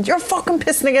the wind. You're fucking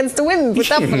pissing against the wind with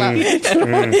that fella. You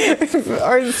know?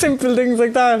 Or simple things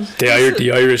like that.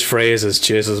 The Irish phrases,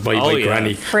 Jesus, my Oh, yeah.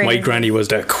 granny. My Phrases. granny was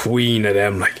the queen of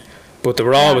them, like. But they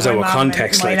were always My out of mum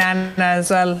context, and like. my nana as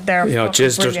well. They're You know, fucking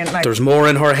jeez, brilliant. Like, there's more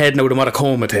in her head now than what a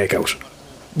comb would take out.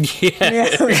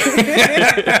 yeah.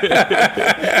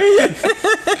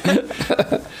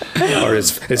 Or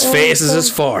his face is his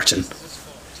fortune.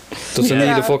 Doesn't need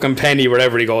a fucking penny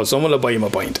wherever he goes. Someone will buy him a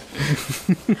pint.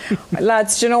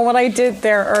 Lads, do you know what I did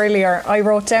there earlier? I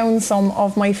wrote down some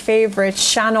of my favourite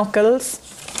shannuckles.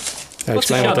 I'll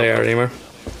explain what they are, Emer.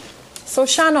 So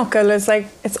shannuckle is like,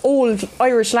 it's old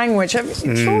Irish language.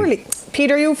 Surely,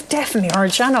 Peter, you've definitely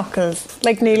heard shannuckles.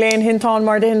 Like Níl Hinton,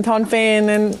 Mar de Hinton Féin,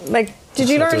 and like, did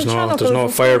you learn There's shannuckles? no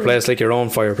before? fireplace like your own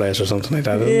fireplace or something like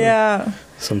that, isn't there? Yeah.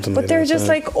 Something But like they're that, just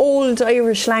yeah. like old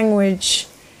Irish language,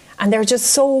 and they're just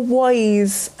so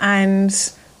wise, and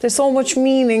there's so much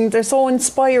meaning. They're so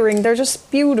inspiring. They're just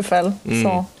beautiful.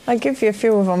 So I'll give you a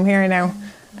few of them here now.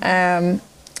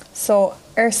 So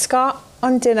Erska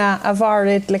Undina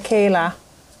Avarid Lekela,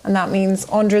 and that means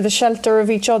under the shelter of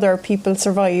each other, people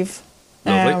survive.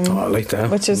 Lovely. I like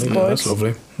that. Which is Yeah, good. That's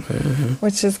lovely.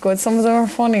 Which is good. Some of them are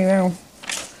funny now.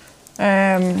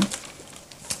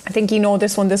 I think you know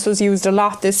this one. This was used a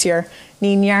lot this year.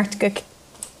 Ní neartga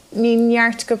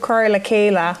Carla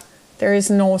Kayla. There is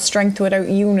no strength without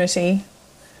unity.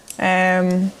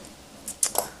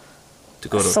 To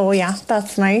go to. So yeah,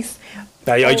 that's nice.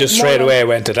 I just Oh, straight Mother- away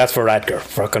went to that's for Radgar.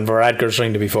 Fucking for Radgar's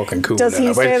trying to be fucking cool. Does he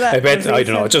I say that? I bet Does he I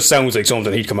don't know. say- It just sounds like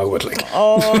something he'd come out with. Like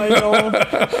Oh, I know.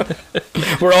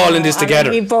 we're all in this and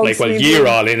together. he bugs Like well, me you're too.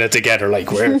 all in it together.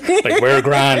 Like we're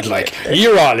grand. Like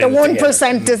you're all The in it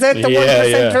 1%, is it? The Yeah, 1%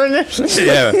 yeah. are in it.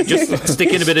 together. Yeah. Just stick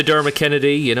in a bit of Dermot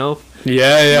Kennedy, you know.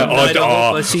 Yeah. I don't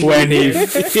know if I see When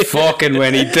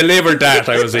he delivered that,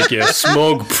 I was like, you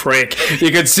smug prick.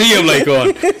 You could see him like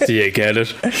going, do you get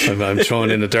it? I'm throwing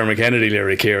in the Dermot Kennedy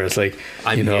lyric here. It's like,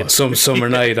 I'm in. some summer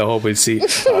night, I hope we'll see.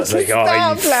 I was like,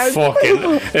 oh, Stop, you lad.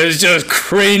 fucking. It was just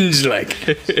cringe, like.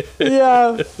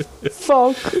 Yeah.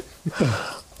 Fuck.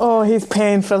 Oh, he's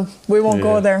painful. We won't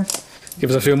go there. Give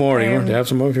us a few more, Emer. Do you have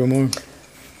some more? A few more?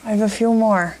 I have a few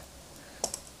more.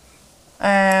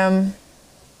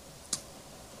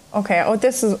 Okay. Oh,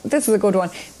 this is a good one.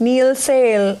 Neil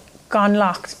Sale gone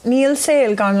locked. Neil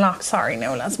Sale gone locked. Sorry,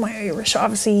 no, that's my Irish.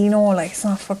 Obviously, you know, like it's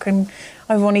not fucking.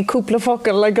 I've only couple of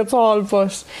fucking like it's all,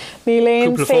 but Neil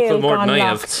Couple of Sale fuckle more gone than I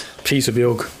have. locked. Piece of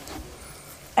yoke.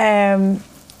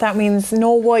 That means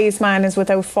no wise man is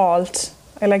without fault.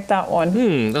 I like that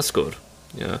one. That's good.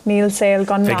 Yeah. Neil Sale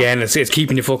gone locked. Again, it's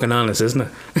keeping you fucking honest, isn't it?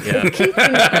 Yeah.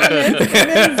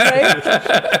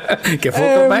 Get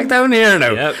fucking back down here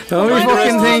now. Yep. Don't be Mind the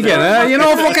fucking rest. thinking, you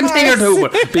know, fucking thing or two,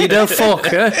 but be the fuck,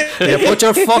 You put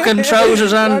your fucking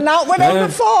trousers They're on. not without a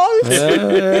fault.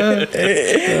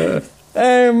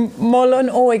 Mullen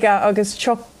Oiga agus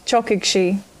chuckig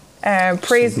she.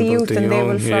 Praise the youth and they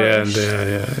will flourish.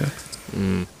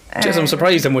 Just, I'm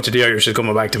surprised how much of the Irish is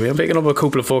coming back to me. I'm picking up a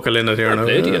couple of fucking in it here now.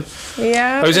 played you.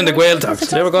 Yeah. I was in the Gaeltacht.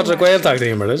 Did you ever go to the Gaeltacht,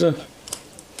 Emer, did you?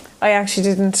 I actually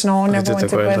didn't know. I Never did went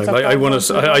the to Gaeltacht. Gaeltacht.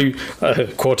 I won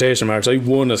quotation marks. I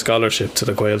won a scholarship to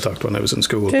the Gaeltacht when I was in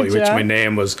school, by Did which ya? my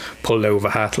name was pulled out of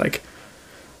a hat. Like,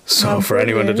 so Oh, for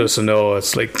anyone that brilliant. doesn't know,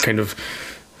 it's like kind of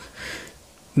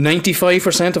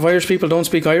 95% of Irish people don't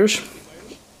speak Irish.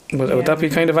 Would that be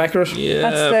kind of accurate? Yeah.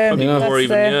 That's the- probably that's more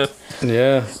even. the- Yeah.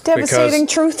 Yeah, Devastating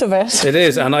because truth of it. it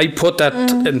is, and I put that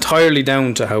entirely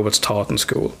down to how it's taught in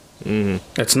school.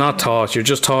 It's not taught. You're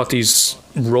just taught these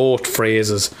rote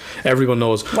phrases. Everyone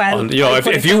knows. Well, And, you know, I if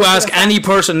put it you down to ask the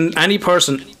any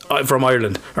person from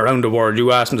Ireland around the world,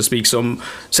 you ask them to speak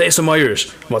say some Irish.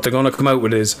 What they're going to come out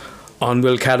with is "On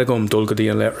will Cadagum Dulgadi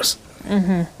and Letters."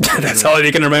 That's all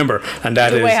you can remember, and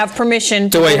that is. Do I have permission?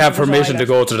 Do to I go have to the permission to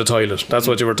toilet? go to the toilet? That's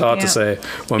what you were taught Yeah. to say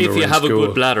when we If were you in have a school.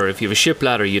 good bladder, if you have a shit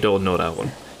bladder, you don't know that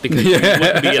one because you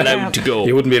wouldn't be allowed to go.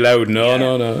 You wouldn't be allowed.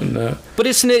 No. But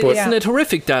isn't it Yeah.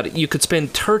 horrific that you could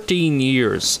spend 13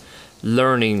 years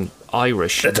learning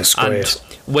Irish, A disgrace.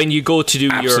 and when you go to do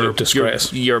Absolute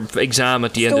disgrace. your exam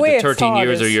at the end the of way the it's 13 taught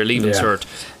years or is- your leaving Yeah. cert,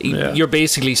 Yeah. you're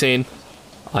basically saying,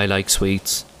 I like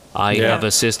sweets. I Yeah. have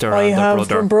a sister I and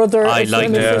have a a brother, I a like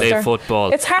son to and a play sister.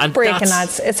 football. It's And heartbreaking, that's-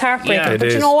 lads. It's heartbreaking. Yeah. It But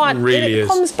is. you know what? Really it is.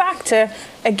 comes back to,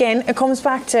 again, it comes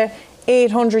back to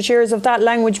 800 years of that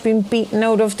language being beaten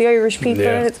out of the Irish people.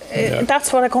 Yeah.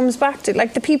 That's what it comes back to.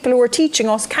 Like, the people who are teaching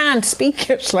us can't speak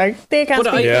it. Like, they can't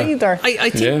But speak it either. I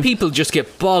think Yeah. people just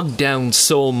get bogged down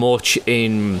so much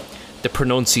in the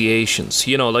pronunciations.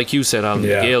 You know, like you said on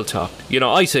Yeah. Gaeltacht. You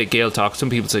know, I say Gaeltacht, some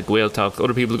people say Gaeltacht,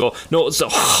 other people go, no, it's the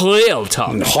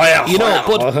Gaeltacht. You know,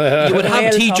 but you would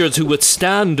have Gaeltacht. teachers who would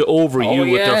stand over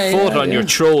you with their foot on your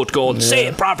throat going, say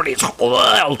it properly, it's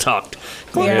Gaeltacht.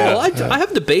 Going, Yeah. no, I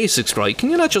have the basics right. Can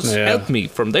you not just Yeah. help me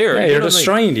from there? Yeah, You you're know what I mean?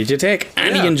 destroying it. You take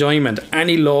any Yeah. enjoyment,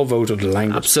 any love out of the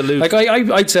language. Absolutely. Like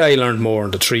I'd say I learned more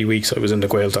in the 3 weeks I was in the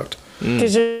Gaeltacht.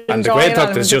 Did you And the enjoy it? Gaeltacht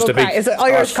It was is just good a big- crack. It's an oh,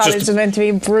 Irish it's just college is meant to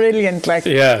be brilliant. Like,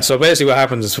 Yeah, so basically what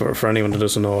happens is, for anyone that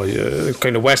doesn't know,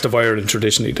 kind of west of Ireland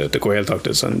traditionally the Gaeltacht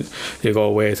is, and you go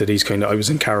away to these kind of, I was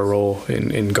in Carraroe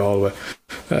in Galway,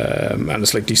 and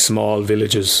it's like these small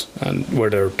villages and where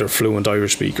they're fluent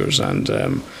Irish speakers, and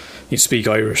you speak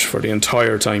Irish for the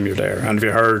entire time you're there. And if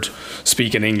you're heard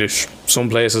speaking English, some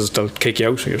places they'll kick you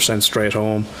out, you're sent straight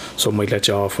home. Some might let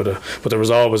you off with but there was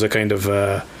always a kind of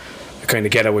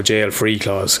get out of jail free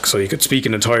clause, so you could speak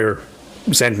an entire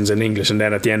sentence in English and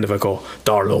then at the end of it go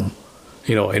Darlum.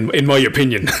 You know, in my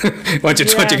opinion, once you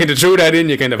kind of threw that in,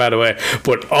 you kind of had away.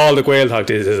 But all the Gaeltacht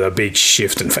is a big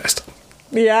shifting fest.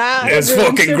 yeah, It's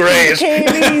everyone fucking shifting great.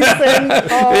 Cayleys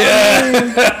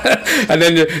and, And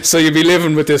then so you'd be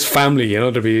living with this family, you know,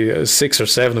 there'd be 6 or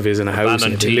 7 of you in a house. Ban and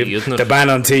on you'd be tea, isn't it? The ban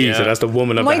on tea, Yeah. so that's the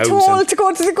woman of Am I the house. told and to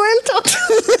go to the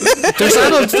Gaeltacht?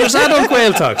 there's adult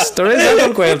Gaeltachs. There is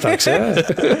adult Gaeltachs,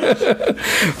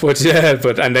 yeah.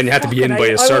 but and then you had to be in by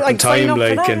a certain I'd sign time, up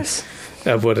for like, and that.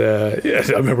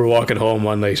 I remember walking home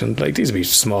one night and like these would be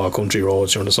small country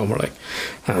roads during the summer, like,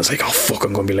 and I was like, oh fuck,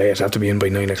 I'm gonna be late. I have to be in by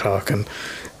 9 o'clock, and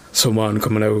someone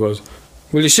coming out goes,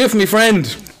 will you shift me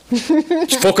friend?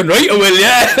 It's fucking right I will,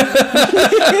 yeah.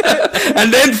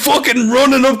 And then fucking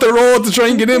running up the road to try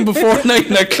and get in before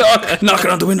 9 o'clock,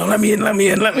 knocking on the window, let me in.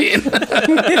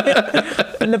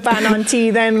 And the ban on tea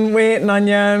then waiting on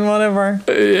you and whatever.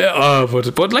 Yeah,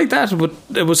 but like that, but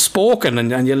it was spoken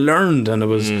and you learned, and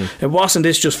it wasn't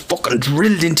this just fucking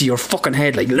drilled into your fucking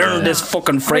head, like learn this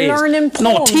fucking phrase. Learning poems,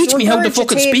 No, teach me how to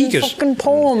fucking speak it. Fucking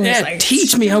poems. Yeah, like,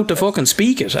 teach me how to fucking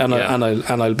speak it, and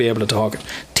I'll be able to talk it.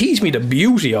 Teach me the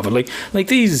beauty of it, like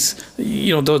these,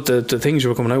 you know, the things you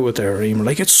were coming out with there, Emer,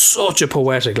 like it's such a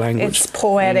poetic language. It's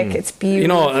poetic. It's beautiful. You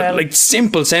know, like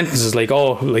simple sentences like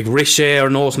Riche or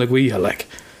Nos na Guiha, like.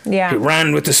 Yeah. It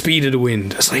ran with the speed of the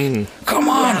wind. It's like, come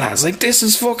on, lads! Like this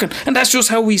is fucking, and that's just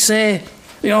how we say.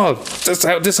 You know, this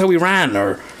is how we ran,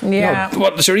 or Yeah. You know,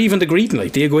 what? Sure, even the greeting,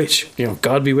 like Dia Gwitch, you know,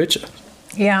 God be with you.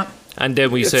 Yeah. And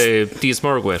then we say, Dies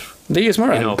Morgwit. Dia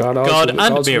Smurra, You know, God and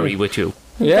also Mary with you.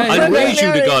 Yeah, I'll yeah. Mary. raise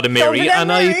you to God and Mary, Don't forget and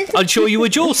Mary. I'll show you a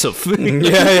Joseph.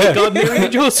 yeah. God, Mary,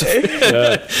 and Joseph.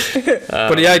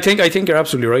 But yeah, I think you're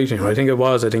absolutely right. You know, I think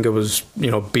it was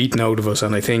you know, beaten out of us,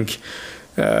 and I think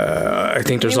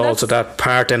there's also that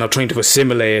part then of trying to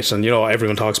assimilate, and you know,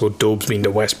 everyone talks about Dubs being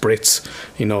the West Brits,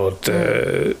 you know,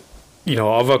 you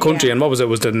know, of our country, and what was it?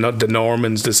 Was the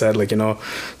Normans that said, like, you know,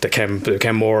 they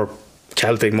became more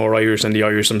Celtic, more Irish than the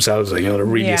Irish themselves, like, you know, they're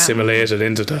really assimilated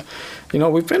into the, you know,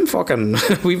 we've been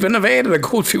invaded a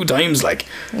good few times, like.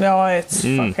 No, it's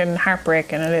fucking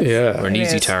heartbreaking. It is. Yeah. We're an It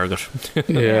easy is. target.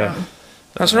 Yeah.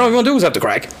 That's what all we want to do is have the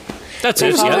crack. That's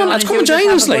it, That's all yeah. I wanna Let's do, come and just join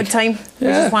have us, a good like. time. We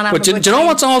Yeah. just wanna have But a do good you know time.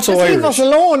 what's also just leave Irish? us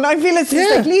alone. I feel it's just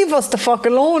Yeah. like, leave us the fuck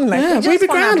alone. Like, Yeah, we we'd just be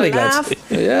want to have grand, a like, laugh. lads.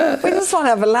 Yeah. We just want to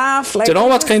have a laugh. Like, Do you know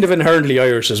what's kind of inherently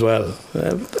Irish as well?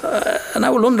 An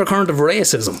old undercurrent of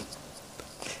racism.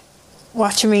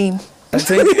 What you mean? I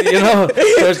think, you know,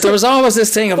 there was always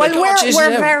this thing of Well, like, oh, geez,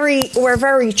 we're yeah.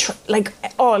 very like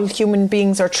all human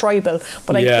beings are tribal,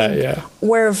 but I think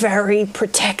we're very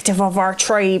protective of our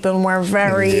tribe, and we're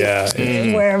very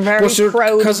we're very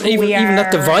proud because of who even we are.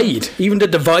 that divide, even the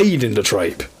divide in the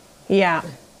tribe, Yeah.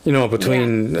 you know,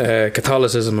 between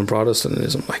Catholicism and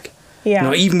Protestantism, like, Yeah. you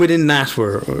know, even within that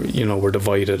we're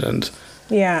divided and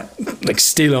Yeah. like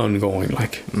still ongoing,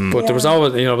 like. But there was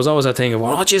always that thing of,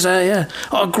 oh geez,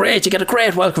 oh great, you get a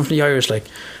great welcome from the Irish, like.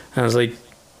 And I was like,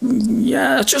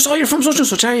 yeah, it's just, oh, you're from such and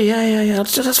such, are you? Yeah,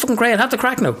 that's fucking great. Have the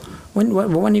crack now. When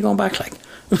are you going back, like?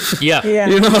 Yeah. Yeah.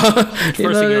 You know, First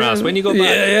thing you're asked, when you go back?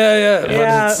 Yeah. But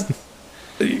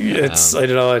Yeah. it's I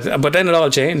don't know, but then it all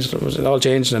changed. It all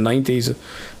changed in the 90s.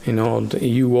 You know, the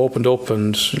EU opened up,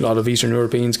 and a lot of Eastern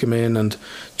Europeans came in and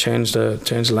changed the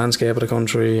landscape of the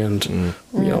country. And you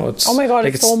know, it's, Oh my God,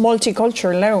 like, it's so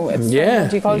multicultural now. It's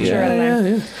so multicultural now.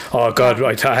 yeah. Oh God,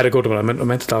 I had a good one. I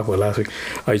meant to talk about it last week.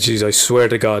 I swear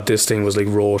to God, this thing was like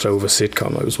wrote out of a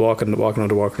sitcom. I was walking on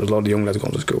to work. There was a lot of young lads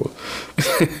going to school.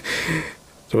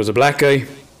 There was a black guy.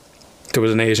 There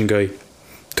was an Asian guy.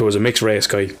 there was a mixed race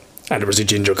guy and there was a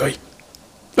ginger guy.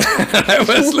 I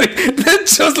was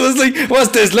like, what's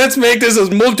this? Let's make this as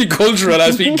multicultural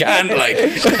as we can. Like,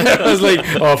 I was like,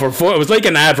 it was like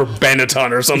an ad for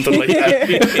Benetton or something like that.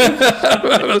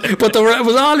 But it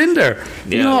was all in there.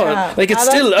 You know, like it's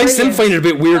still. I still find it a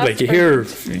bit weird. Like you hear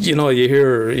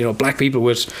black people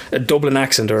with a Dublin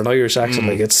accent or an Irish accent.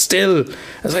 Like it's still.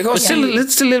 It's like it's still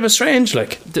a little bit strange.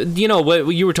 Like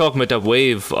you were talking about that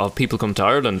wave of people come to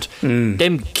Ireland.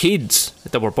 Them kids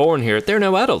that were born here, they're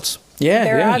now adults.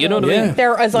 Yeah, you know what I mean?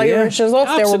 They're as Irish as us.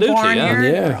 Absolutely, they were born here.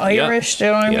 Yeah. Irish, do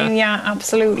you know what I mean? Yeah,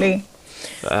 absolutely.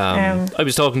 I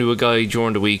was talking to a guy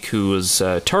during the week who was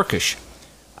Turkish,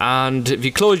 and if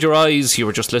you closed your eyes, you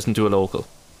were just listening to a local.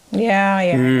 Yeah.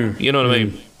 You know what I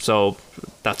mean? So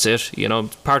that's it. You know,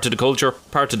 part of the culture,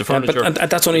 part of the furniture. But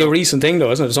that's only a recent thing,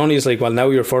 though, isn't it? It's only like, well, now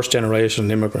you're first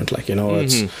generation immigrant. Like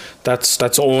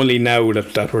that's only now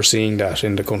that we're seeing that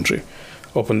in the country.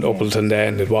 Up until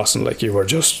then, it wasn't like you were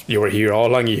here. How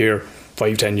long you here?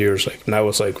 5-10 years. Like now,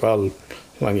 it's like, well,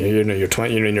 long you're in your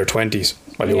 20s.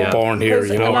 Well, you were born here.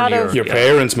 You know, your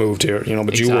parents moved here. You know,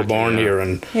 but you were born here,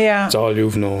 and it's all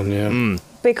you've known. Yeah.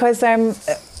 Because I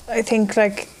think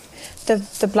like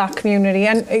the black community,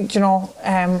 and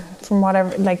from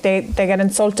whatever, like they get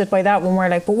insulted by that when we're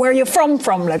like, but where are you from?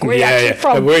 Like where are you actually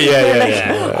from?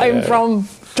 I'm from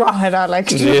Drogheda,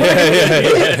 like, you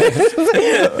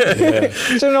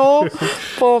know.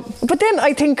 But then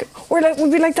I think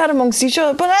we'd be like that amongst each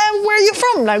other. But where are you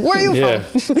from? Like, where are you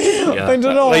from? I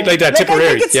don't know. Like that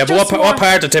Tipperary. Yeah, but what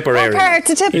part of Tipperary? What part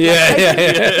of Tipperary?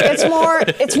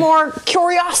 It's more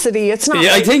curiosity. It's not.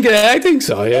 Yeah, like, I think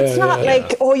so. Yeah. It's not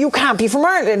like, oh, you can't be from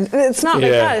Ireland. It's not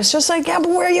like that. It's just like, but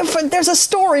where are you from? There's a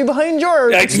story behind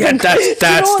yours. Yeah, that's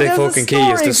the fucking key.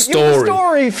 Is the story. You have a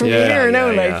story from here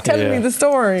now. Like, tell me the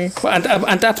story. And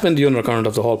that's been the undercurrent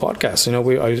of the whole podcast. You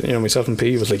know, myself and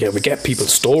P was like, we get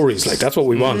people's stories. Like that's what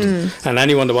we want. And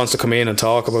anyone that wants to come in and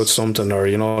talk about something, or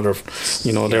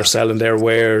they're selling their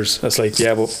wares, it's like,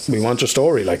 but we want your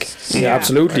story. Like,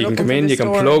 absolutely, you can come in, you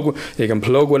can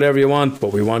plug whatever you want,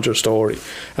 but we want your story.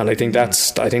 And I think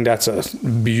that's a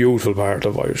beautiful part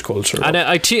of Irish culture. And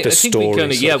I think we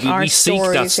kind of we seek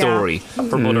that story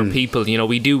from other people. You know,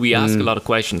 we ask a lot of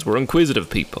questions. We're inquisitive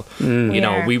people. You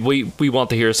know, we want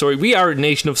to hear a story. We are a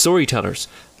nation of storytellers.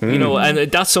 You know, and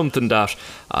that's something that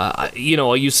I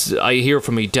hear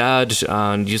from my dad,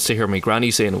 and used to hear my granny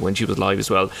saying it when she was alive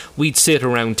as well. We'd sit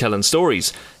around telling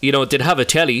stories. You know, they'd have a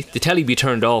telly, the telly be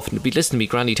turned off, and they'd be listening to me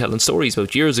granny telling stories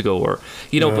about years ago, or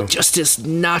but just this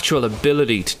natural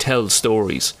ability to tell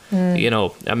stories. You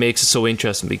know, that makes it so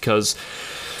interesting, because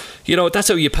that's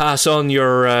how you pass on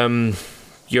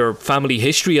your family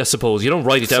history, I suppose. You don't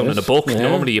write it down in a book.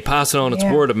 Normally you pass it on. It's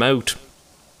word of mouth.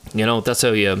 You know, that's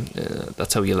how you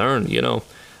learn. You know,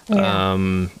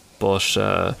 but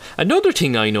another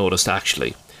thing I noticed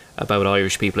actually about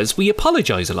Irish people is we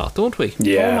apologise a lot, don't we?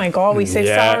 Oh my God, we say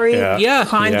sorry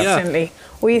constantly. Yeah.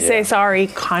 We say sorry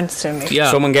constantly.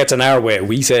 Yeah. Someone gets in our way,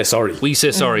 we say sorry. We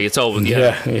say sorry. It's always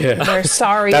We're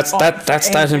sorry. That's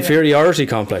that inferiority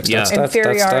complex. Yeah. That's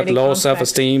that low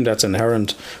self-esteem that's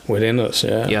inherent within us.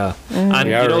 Yeah. And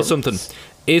you know something,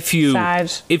 if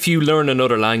you learn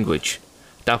another language,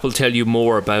 that will tell you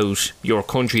more about your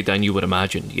country than you would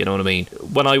imagine. You know what I mean?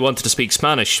 When I wanted to speak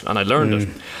Spanish and I learned it,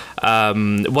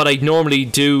 what I normally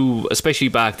do, especially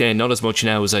back then, not as much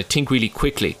now, is I think really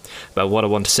quickly about what I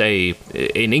want to say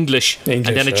in English and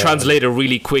then I translate it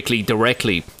really quickly,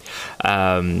 directly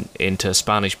into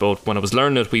Spanish. But when I was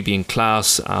learning it, we'd be in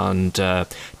class, and the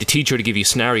teacher would give you a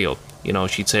scenario. You know,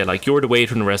 she'd say, like, you're the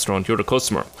waiter in the restaurant, you're the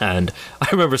customer. And I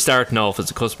remember starting off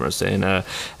as a customer saying, lo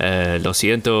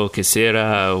siento,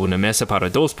 quisiera una mesa para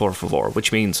dos, por favor,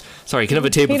 which means, sorry, can I have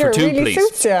a table for two, really please?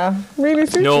 Suits you. Really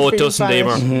suits No, you it doesn't,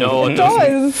 Emer. No, it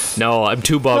does. No, I'm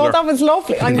too bugger. No, that was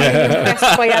lovely. I'm not even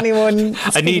impressed by anyone.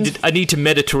 I need to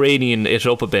Mediterranean it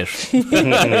up a bit.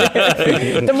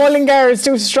 The Mullingar is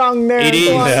too strong there. It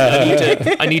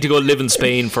is. I need to go live in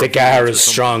Spain for the gar is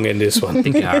strong in this one.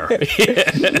 The gar.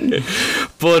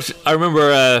 But I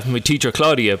remember my teacher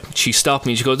Claudia, she stopped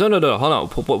me and she goes, no, hold on,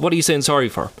 what are you saying sorry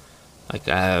for? Like,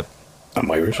 I'm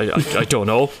Irish. I don't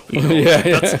know. You know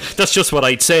that's just what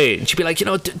I'd say. And she'd be like,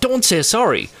 don't say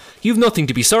sorry. You've nothing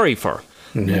to be sorry for.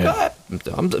 Yeah.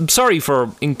 I'm sorry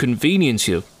for inconvenience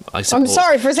you, I suppose. I'm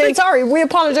sorry for saying sorry. We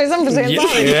apologise for saying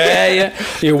sorry. Yeah.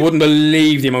 You wouldn't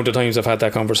believe the amount of times I've had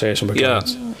that conversation with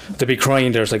clients. They'd be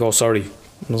crying there. It's like, oh, sorry.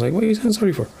 And I was like, what are you saying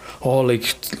sorry for? Oh,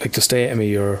 like the state of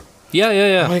me, or...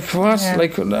 Yeah. Like what? Yeah.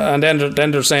 Like, and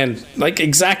then they're saying, like,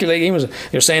 exactly like he was.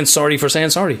 You're saying sorry for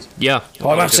saying sorry. Yeah. Oh,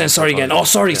 I'm not saying sorry again. Oh,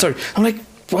 sorry. I'm like,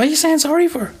 why are you saying sorry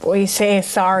for? We say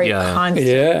sorry Yeah.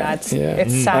 constantly. Yeah, That's, yeah.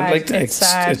 It's sad. And it's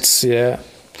sad. It's yeah.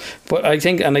 But I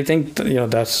think that, you know,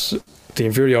 that's the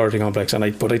inferiority complex,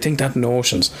 but I think that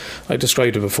notions, I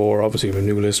described it before, obviously with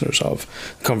new listeners, of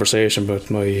conversation with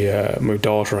my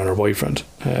daughter and her boyfriend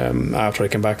after I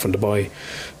came back from Dubai.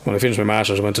 When I finished my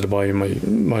masters, I went to Dubai,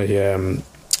 and my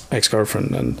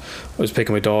ex-girlfriend, and I was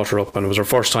picking my daughter up, and it was her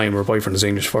first time. Her boyfriend is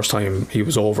English, first time he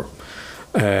was over.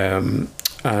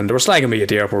 And they were slagging me at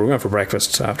the airport. We went for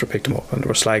breakfast after I picked him up, and they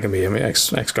were slagging me, and my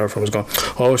ex-girlfriend was going,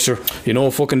 "Oh sure, you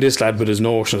know fucking this lad with his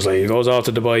notions, like he goes off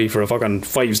to Dubai for a fucking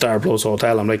 5-star plus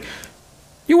hotel." I'm like,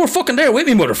 "You were fucking there with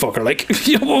me, motherfucker, like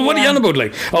you know, what are you on about?"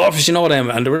 Like, "Oh, you know them,"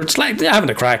 and they were having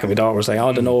a crack, and my daughter was like,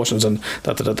 "Oh, the notions," and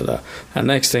da. And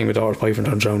next thing my daughter's boyfriend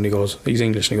turns around and he goes, he's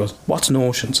English, and he goes, "What's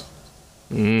notions?"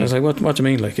 I was like, what do you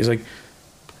mean? Like, he's like,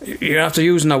 "You're after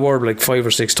using that word like 5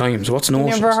 or 6 times. What's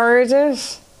notions?" Never heard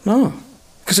it. No,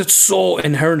 because it's so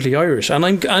inherently Irish. And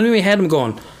I'm in my head, I'm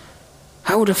going,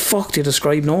 how the fuck do you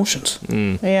describe notions?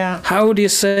 Yeah. How do you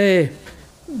say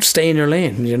stay in your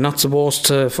lane? You're not supposed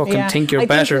to fucking think you're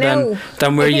better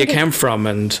than where you came from.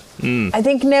 And I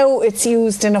think now it's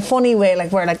used in a funny way,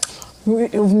 like we're like, "You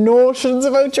have notions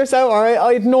about yourself," or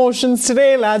 "I had notions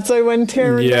today, lads. I went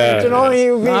here and there," you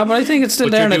know. But I think it's still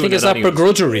But there, you're and I doing think it's it that anyway.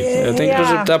 begrudgery. I think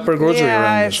there's that begrudgery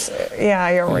around it.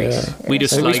 Yeah, you're right. Yeah. We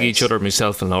just Yeah. slag each other,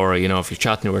 myself and Laura, you know, if you're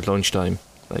chatting to her at lunchtime.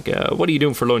 Like, what are you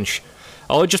doing for lunch?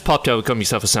 "Oh, I just popped out, got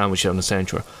myself a sandwich down the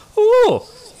centre." "Oh,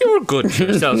 you were good to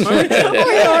yourself, aren't you?" Oh,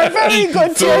 you're very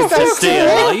good to "Food to yourself. stay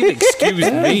alive,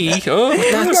 excuse me." "Oh,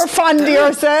 You're fond of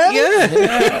yourself.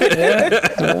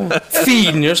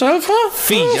 Feeding yourself, huh?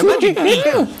 feed. Imagine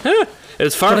eating. Huh?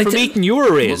 As far But from eating you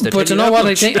were raised. I But tell you know that what? I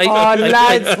much. think. Oh,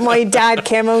 lads, my dad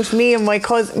came out, me,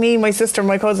 my sister,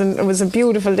 my cousin. It was a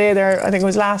beautiful day there. I think it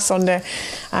was last Sunday.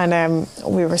 And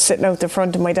we were sitting out the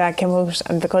front, and my dad came out.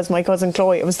 And because my cousin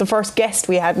Chloe, it was the first guest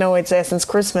we had now, I'd say, since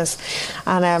Christmas.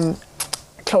 And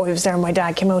Chloe was there, and my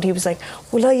dad came out. He was like,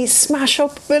 "Will I smash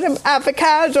up a bit of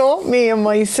avocado?" Me and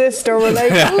my sister were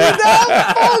like, "Who the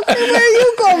fuck? Where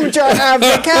you come with your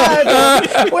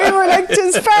avocado?" We were like,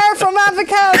 "Just far from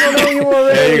avocado." No, you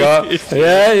were. There you go.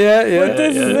 Yeah. But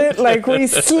this is it. Like, we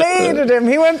slated him.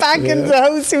 He went back into the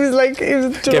house. He was like,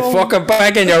 Get fucking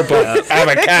back in your butt.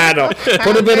 Avocado.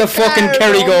 Put a bit of fucking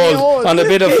Kerrygold on a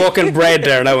bit of fucking bread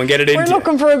there now and get it We're into.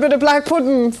 looking for a bit of black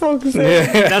pudding. Fuck's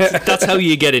sake. That's how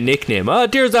you get a nickname. "Oh,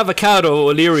 there's Avocado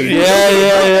O'Leary."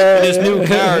 Yeah. His new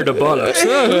car, the bollocks.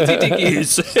 "Oh, who do you think he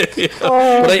is?"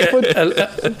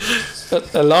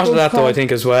 But a lot of that, though, I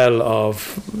think as well,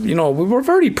 of, you know, we were a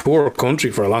very poor country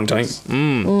for a long time.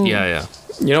 Yeah.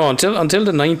 You know, until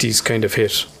the 90s kind of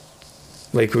hit.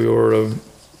 Like, we were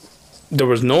there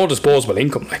was no disposable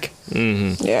income, like.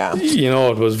 Yeah. You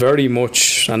know, it was very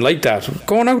much, and like that,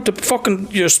 going out to fucking,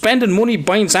 you're spending money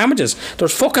buying sandwiches.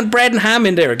 There's fucking bread and ham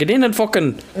in there. Get in and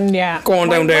fucking Yeah. going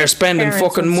down there My spending parents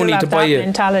fucking would money still to have buy that it.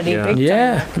 mentality, Yeah. big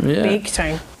time. Yeah. Big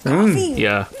time. Coffee.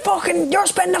 Yeah. Fucking, you're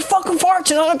spending a fucking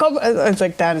fortune on a cup. It's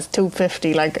like, that is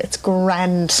 $2.50. Like, it's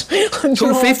grand.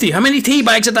 $2.50. How many tea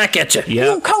bags did that get you?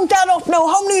 Yeah. You count that up now.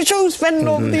 How many shoes spending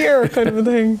over the year, kind of a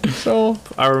thing. So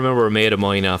I remember a mate of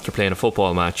mine, after playing a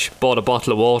football match, bought a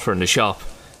bottle of water in the shop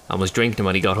and was drinking them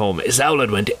when he got home. His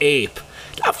outlet went ape.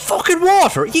 "That fucking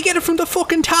water, you get it from the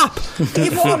fucking tap. Are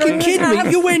you fucking kidding me?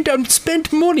 You went and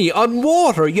spent money on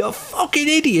water, you fucking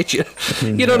idiot. You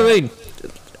know what I mean?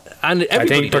 And I everybody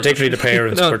think does. particularly the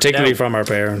parents, No, particularly no. from our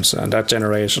parents and that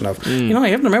generation of, you know, I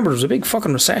have to remember there was a big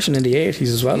fucking recession in the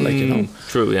 80s as well, like, you know.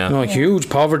 True, yeah. You know, huge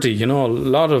poverty, you know, a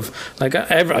lot of, like,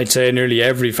 I'd say nearly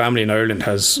every family in Ireland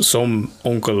has some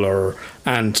uncle or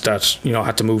aunt that, you know,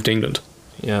 had to move to England.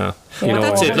 Yeah. You Yeah, know,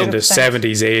 that's it. in the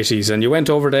 70s, 80s, and you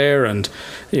went over there, and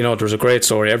you know there was a great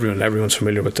story. Everyone's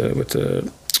familiar with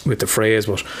the phrase,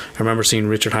 but I remember seeing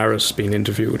Richard Harris being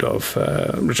interviewed.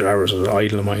 Richard Harris was an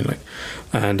idol of mine, like,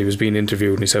 and he was being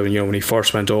interviewed, and he said, you know, when he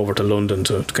first went over to London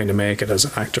to kind of make it as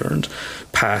an actor, and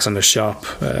passing a shop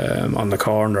on the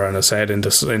corner, and it said in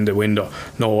the window,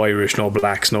 "No Irish, no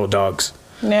blacks, no dogs."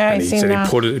 yeah, And I he seen said that.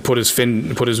 he put his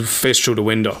fist through the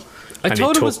window. I and he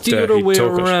thought it was took the other he way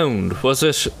took it. around. Was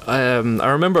it? I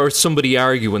remember somebody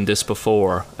arguing this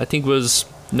before. I think it was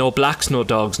 "No blacks, no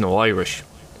dogs, no Irish."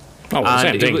 Oh, well, And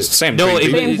same it thing. was- Same no, three it,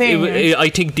 people. Same thing, I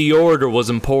think the order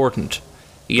was important.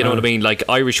 You know what I mean? Like,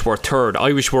 Irish were third.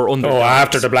 Irish were under. Oh,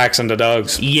 after the blacks and the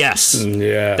dogs. Yes.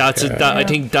 Yeah, That's yeah. it. I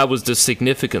think that was the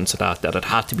significance of that it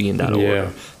had to be in that Yeah. order,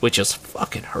 which is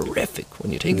fucking horrific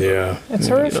when you think about it. Yeah. It's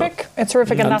horrific. It's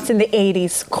horrific, and that's in the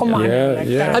 80s. Come on. Yeah, like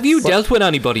yeah. that. Have you dealt with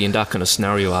anybody in that kind of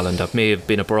scenario, Alan, that may have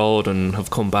been abroad and have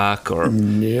come back or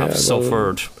Yeah, have well,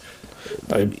 suffered?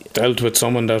 I dealt with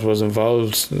someone that was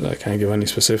involved. I can't give any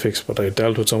specifics, but I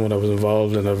dealt with someone that was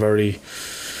involved in a very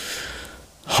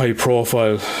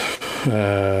high-profile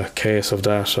case of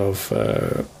that, of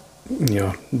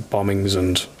bombings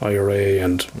and IRA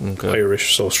and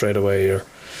Irish. So straight away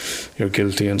you're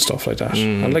guilty and stuff like that.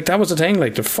 And like that was the thing.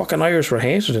 Like the fucking Irish were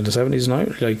hated in the 70s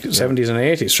and 70s and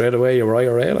 80s. Straight away you were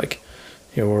IRA. Like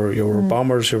you were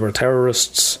bombers. You were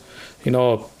terrorists.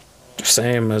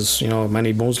 Same as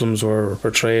many Muslims were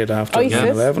portrayed after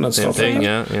 9/11 and stuff. Thing,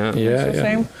 like that. yeah.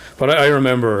 Same. But I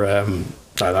remember.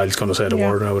 I was going to say the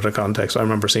word now with the context. I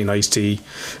remember seeing Ice-T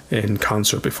in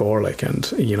concert before, like, and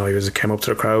he came up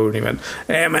to the crowd and he went,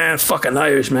 "Hey man, fucking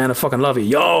Irish man, I fucking love you,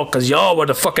 y'all, because y'all were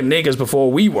the fucking niggas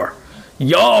before we were.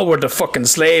 Y'all were the fucking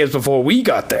slaves before we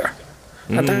got there."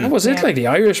 And that was it. Like the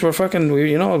Irish were fucking,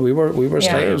 we were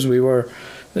slaves. We were.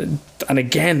 And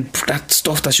again, that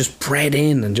stuff that's just bred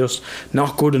in and just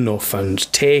not good enough and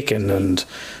taken and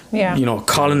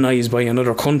colonised by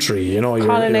another country.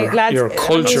 Your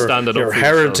culture, your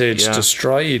heritage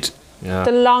destroyed. Yeah.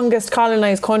 The longest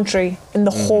colonised country in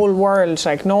the whole world.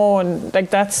 Like no one, like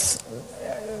that's.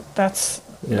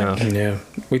 Yeah.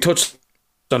 We touched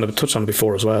on it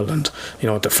before as well, and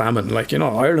the famine. Like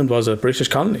Ireland was a British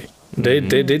colony. They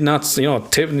did not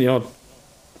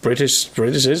British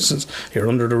citizens. You're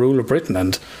under the rule of Britain,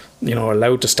 and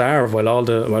allowed to starve while all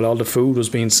the food was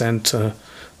being sent.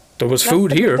 There was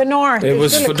food here. The north. There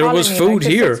was food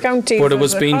here, but it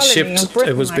was being shipped.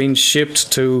 It was being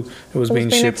shipped to. It was being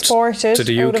shipped to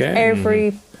the UK.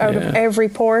 Out of every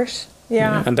port.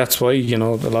 Yeah. And that's why a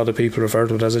lot of people refer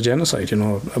to it as a genocide.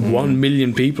 1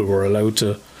 million people were allowed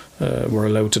to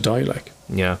die. Like.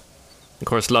 Yeah. Of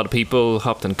course, a lot of people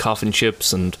hopped in coffin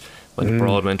ships and went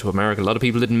abroad, went to America. A lot of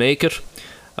people didn't make it.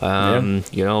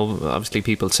 Obviously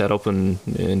people set up in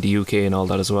the UK and all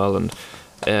that as well.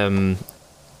 And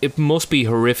it must be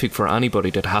horrific for anybody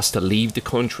that has to leave the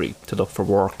country to look for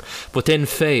work, but then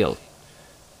fail,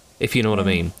 if you know what I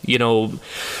mean.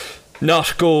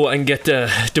 Not go and get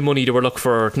the money they were looking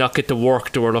for, not get the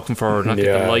work they were looking for, not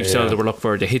get the lifestyle they were looking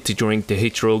for, they hit the drink, they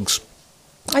hit drugs.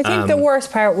 I think the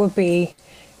worst part would be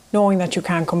knowing that you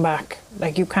can't come back.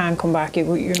 Like you can't come back.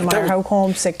 No matter how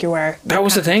homesick you are. That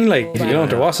was the thing. Like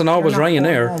there wasn't always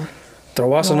Ryanair. There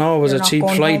wasn't always a cheap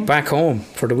flight back home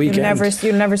for the weekend.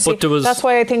 You'll never see. That's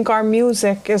why I think our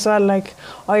music as well, like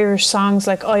Irish songs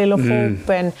like Isle of Hope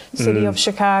and City of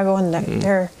Chicago, and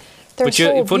they're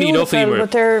so funny enough, beautiful,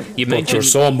 but they're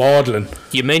so maudlin.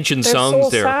 You mentioned they're songs so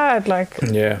there. Sad, like.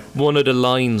 Yeah. One of the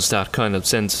lines that kind of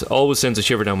always sends a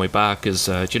shiver down my back is,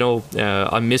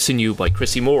 "I'm Missing You" by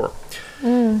Chrissy Moore.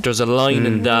 There's a line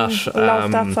in that.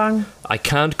 Love that song. "I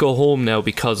can't go home now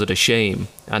because of the shame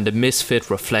and the misfit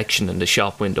reflection in the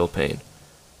shop window pane."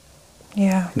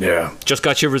 Yeah. Just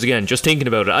got shivers again, just thinking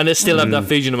about it, and I still have that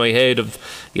vision in my head of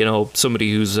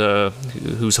somebody who's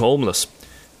homeless.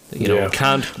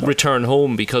 Can't return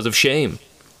home because of shame.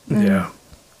 Yeah.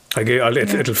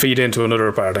 It'll feed into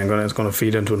another part. It's going to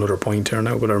feed into another point here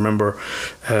now. But I remember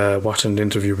watching the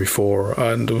interview before,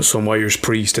 and there was some Irish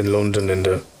priest in London in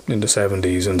the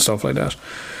 70s and stuff like that.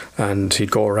 And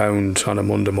he'd go around on a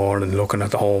Monday morning looking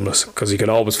at the homeless, because he could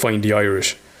always find the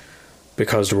Irish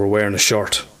because they were wearing a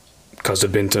shirt, because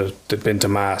they'd been to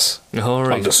mass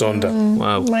on the Sunday.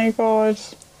 Wow. My God.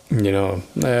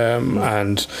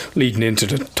 And leading into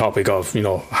the topic of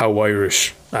how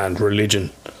Irish and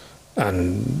religion,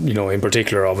 and in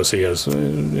particular obviously as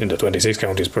in the 26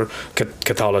 counties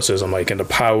Catholicism, like, and the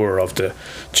power of the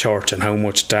church and how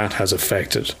much that has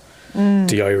affected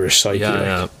the Irish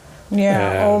psyche.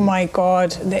 Oh my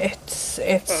God, it's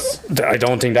I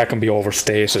don't think that can be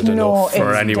overstated enough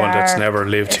for anyone that's never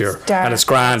lived here. And it's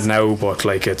grand now, but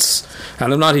like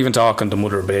and I'm not even talking to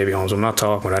mother and baby homes, I'm not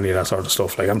talking about any of that sort of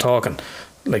stuff. Like, I'm talking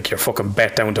like you're fucking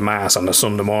bet down to mass on a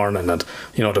Sunday morning, and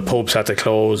the pubs had to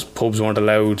close, pubs weren't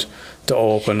allowed to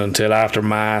open until after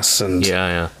mass, and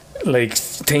like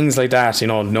things like that,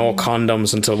 no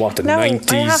condoms until the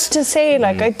 90s. I have to say,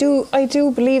 like, I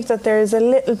do believe that there is a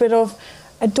little bit of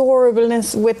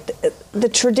adorableness with the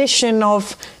tradition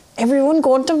of everyone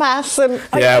going to mass, and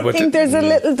I think there's a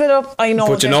little bit of, I know,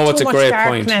 but it's a great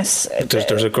point.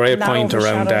 There's a great point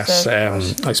around that.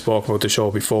 I spoke about the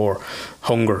show before,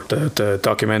 Hunger, the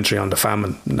documentary on the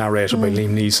famine, narrated by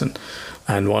Liam Neeson,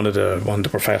 and one of the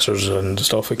professors and the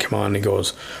stuff, he came on and he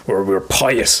goes, we were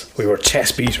pious, we were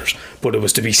chest beaters, but it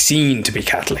was to be seen to be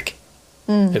Catholic.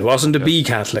 It wasn't to be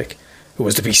Catholic, it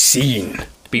was to be seen.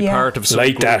 Be part of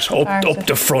something like that, up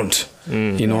the front,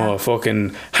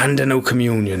 fucking handing out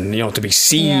communion, to be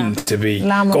seen, to be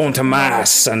going to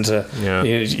mass, and to,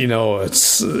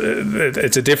 it's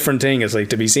a different thing. It's like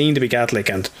to be seen to be Catholic,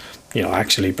 and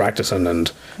actually practicing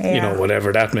and Yeah.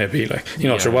 whatever that may be. Like,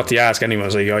 sure, what do you ask anyone?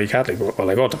 It's like, oh, you Catholic? Well,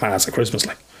 I go to mass at Christmas,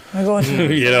 like. My God.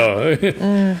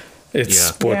 It's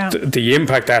Yeah. but Yeah. the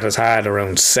impact that has had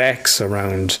around sex,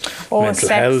 around mental sex.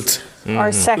 health,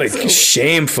 Or sex. like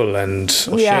shameful and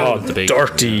Yeah. The big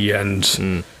dirty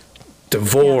and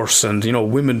divorce and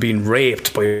women being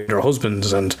raped by their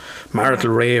husbands and marital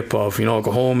rape of go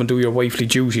home and do your wifely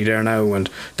duty there now and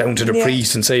down to the Yeah.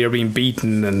 priest and say you're being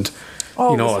beaten and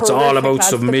Oh, it was it's all horrific, about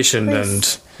lads. The submission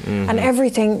priest and and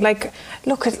everything. Like,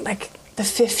 look at like the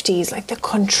 50s, like the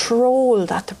control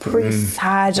that the priests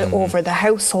had over the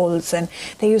households, and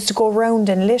they used to go around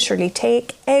and literally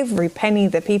take every penny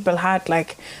that people had.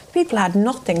 Like, people had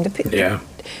nothing.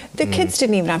 The kids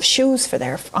didn't even have shoes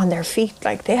on their feet.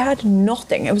 Like, they had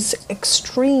nothing. It was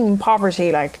extreme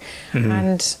poverty. Like,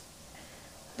 and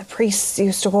the priests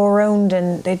used to go around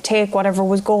and they'd take whatever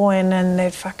was going and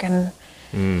they'd fucking.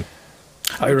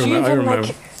 I remember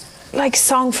Like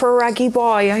Song for a Raggy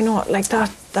Boy, I know, like that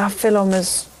film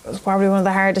was probably one of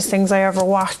the hardest things I ever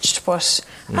watched, but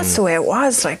that's the way it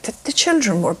was. Like, the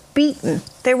children were beaten.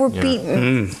 They were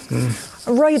beaten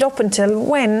right up until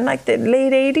when? Like the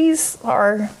late 80s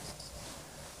or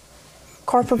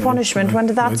corporal punishment? When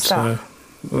did that stop?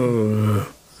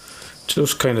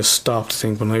 Just kind of stopped, I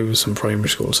think, when I was in primary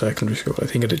school, secondary school. I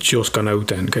think it had just gone out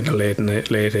then, kind of late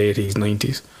 80s,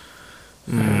 90s.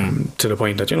 To the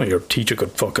point that your teacher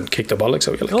could fucking kick the bollocks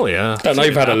out of you. Like. Oh yeah. And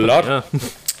I've had a lot. Yeah.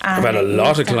 I've had a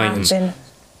lot of And it clients, used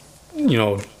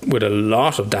to with a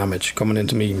lot of damage coming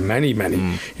into me many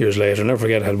years later. I'll never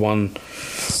forget, I had one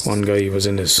guy who was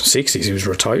in his 60s. He was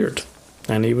retired,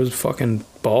 and he was fucking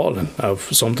bawling of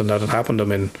something that had happened to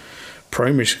him in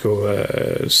primary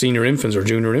school, senior infants or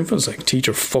junior infants. Like,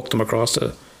 teacher fucked him across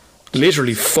the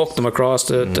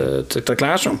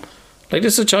classroom. Like,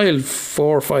 this is a child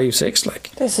 4, 5, 6,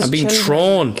 like, This is and being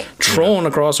children. thrown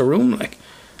across a room, like,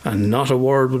 and not a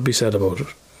word would be said about it.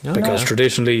 Because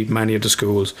traditionally, many of the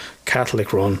schools,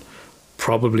 Catholic run,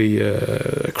 probably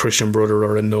a Christian brother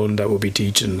or a nun that would be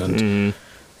teaching, and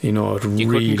You really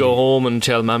couldn't go home and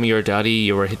tell mommy or daddy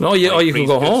you were hit. Oh yeah, by you could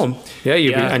go priest. home. Yeah,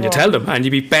 and you tell them, and you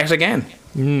be bet again.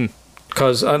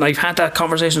 Because and I've had that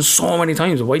conversation so many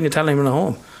times. Why didn't you tell them at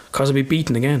home? Because I'd be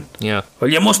beaten again. Yeah.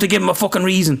 Well, you must have given him a fucking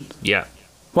reason. Yeah.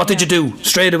 What did you do?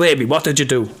 Straight away, what did you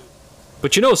do?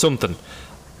 But you know something?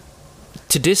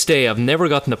 To this day, I've never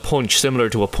gotten a punch similar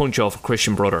to a punch off a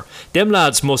Christian brother. Them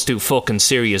lads must do fucking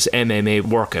serious MMA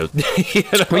workout.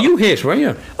 Were you hit, were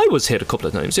you? I was hit a couple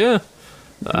of times, yeah.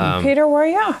 Peter, where are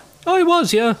you? Oh, I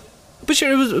was, yeah. But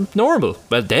sure, it was normal.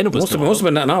 Well, then it was Must have normal.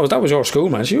 been that. No, that was your school,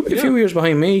 man. So you'd be a few years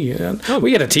behind me.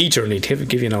 We had a teacher, and he'd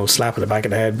give you a slap in the back of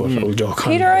the head, but old joke.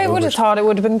 Peter, I would have thought it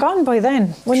would have been gone by then.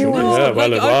 When you were Yeah,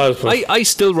 well, it was. But I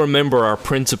still remember our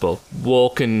principal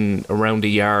walking around the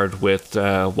yard with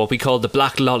what we called the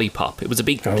black lollipop. It was a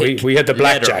big thick we had the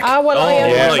blackjack. leather. I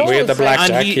had yeah, one of we had the those, blackjack.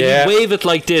 And he'd yeah. wave it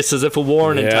like this as if a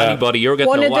warning to Yeah. anybody. You're getting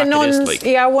One a of the whack of nuns, this.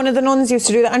 Like. one of the nuns used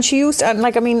to do that, and she used to, and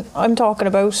like, I mean, I'm talking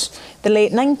about the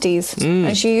late 90s,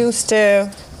 and she used to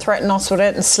threaten us with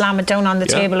it and slam it down on the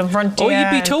table in front of you. You'd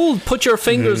be and- told, put your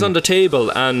fingers on the table,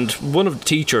 and one of the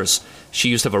teachers, she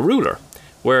used to have a ruler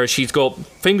where she'd go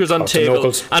fingers on the Off the table,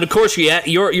 knuckles. and of course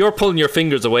you're pulling your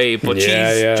fingers away, but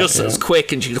Yeah, she's just as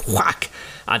quick, and she'd whack,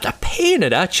 and a pain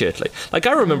of that shit. Like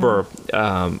I remember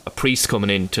a priest coming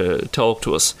in to talk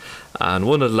to us, and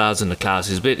one of the lads in the class,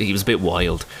 he was a bit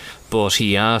wild, but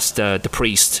he asked the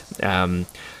priest,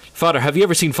 Father, have you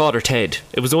ever seen Father Ted?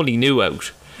 It was only new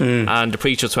out. And the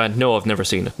priest just went, no, I've never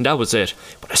seen it. And that was it.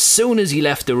 But as soon as he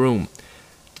left the room,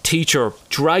 the teacher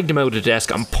dragged him out of the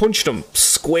desk and punched him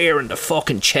square in the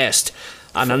fucking chest.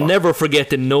 And I'll never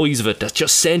forget the noise of it that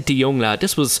just sent the young lad.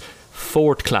 This was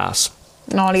 4th class.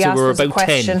 And all he So asked we were was a about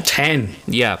question. 10.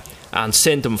 Yeah. And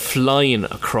sent him flying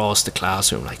across the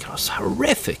classroom. Like, it was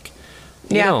horrific.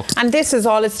 You Yeah, know? and this is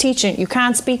all it's teaching. You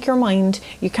can't speak your mind.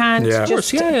 You can't Yeah. Of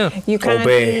just. course, yeah. You can't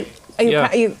Obey.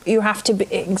 You have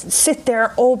to sit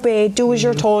there, obey, do as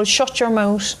you're told, shut your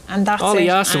mouth, and that's All it. he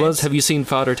asked And was, it's have you seen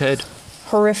Father Ted?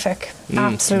 horrific,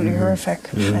 absolutely horrific.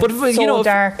 But, It's you so know,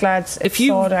 dark, lads. It's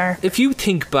so dark. If you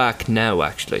think back now,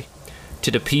 actually,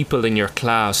 to the people in your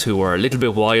class who were a little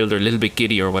bit wild or a little bit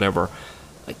giddy or whatever,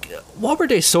 like, what were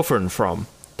they suffering from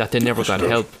that they never got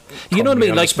help? You know what I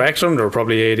mean? On Like, the spectrum, they were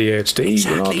probably ADHD.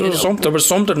 Exactly, There was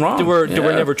something wrong. they were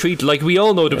never treated. Like, we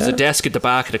all know there was a desk at the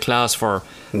back of the class for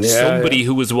somebody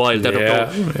who was wild. That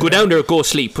would go down there, go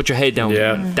sleep, put your head down.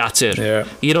 Yeah. That's it. Yeah.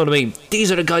 You know what I mean?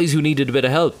 These are the guys who needed a bit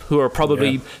of help, who are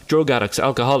probably drug addicts,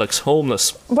 alcoholics,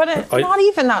 homeless. But not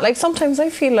even that. Like, sometimes I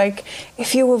feel like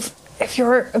if you have if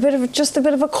you're just a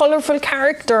bit of a colourful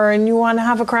character and you want to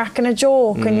have a crack and a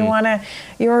joke and you want to,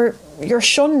 you're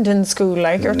shunned in school,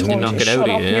 like you're told knock to it shut out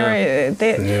up. of you, yeah.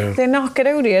 They knock it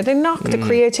out of you. They knock the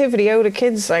creativity out of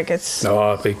kids. Like it's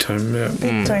Oh, big time, yeah.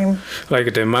 big time.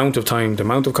 Like the amount of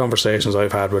conversations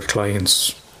I've had with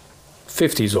clients,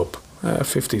 50s up,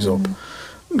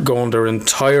 going their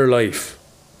entire life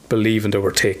believing they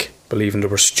were thick, believing they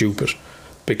were stupid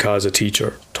because a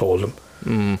teacher told them.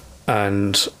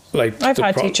 And like I've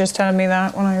had teachers tell me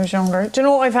that when I was younger. Do you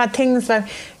know, I've had things that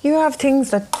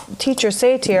teachers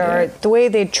say to you, or the way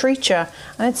they treat you,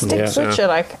 and it sticks with you.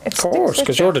 Like, it of course,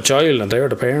 because you're the child and they're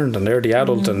the parent and they're the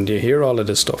adult, and you hear all of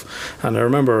this stuff. And I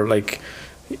remember, like,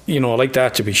 you know, like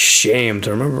that, to be shamed.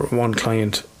 I remember one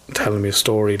client telling me a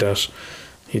story that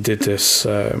he did this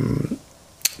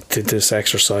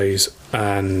exercise,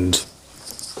 and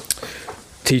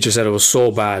teacher said it was so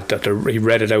bad that he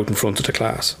read it out in front of the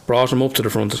class, brought him up to the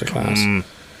front of the class,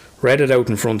 read it out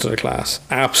in front of the class,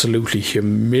 absolutely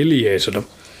humiliated him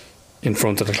in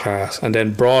front of the class, and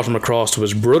then brought him across to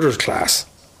his brother's class,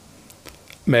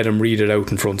 made him read it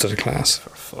out in front of the class.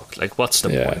 Fuck, like, what's the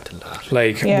point in that?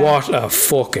 Like, what a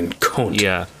fucking cunt.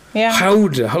 Yeah. Yeah. Who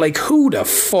the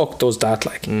fuck does that,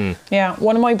 like? Yeah,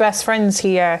 one of my best friends,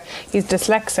 he's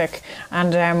dyslexic,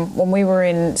 and when we were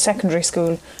in secondary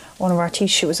school, one of our teachers,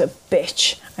 she was a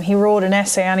bitch, and he wrote an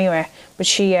essay anyway, but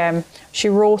she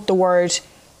wrote the word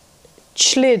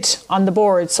chlid on the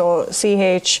board, so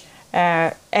CHLID,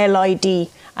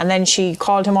 and then she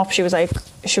called him up. She was like,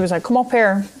 come up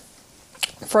here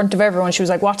in front of everyone. She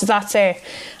was like, what does that say?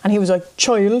 And he was like,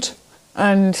 child.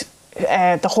 And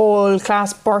the whole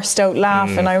class burst out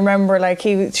laughing. I remember, like,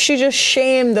 she just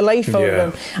shamed the life out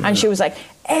of him, and she was like,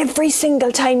 every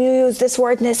single time you use this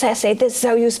word in this essay, this is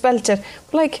how you spelt it.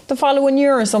 But like the following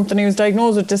year or something, he was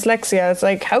diagnosed with dyslexia. It's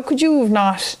like, how could you have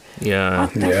not? Yeah.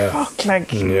 What the fuck?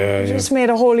 Like, Yeah, you just made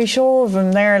a holy show of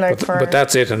him there. Like, but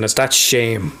that's it, and it's that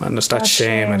shame, and it's that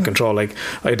shame and control. Like,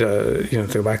 I'd to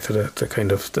go back to the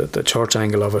kind of the church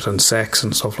angle of it and sex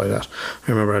and stuff like that.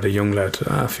 I remember I had a young lad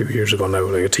a few years ago now,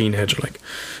 like a teenager,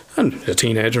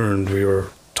 and we were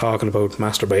talking about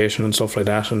masturbation and stuff like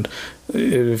that, and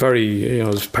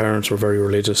his parents were very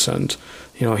religious, and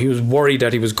he was worried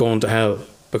that he was going to hell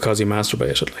because he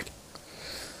masturbated, like.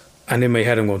 And in my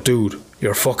head I'm going, dude,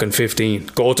 you're fucking 15,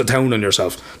 go to town on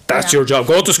yourself. That's your job.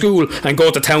 Go to school and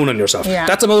go to town on yourself.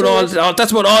 That's about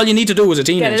all you need to do as a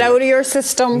teenager. Get it out of your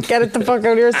system. Get it the fuck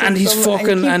out of your system. And he's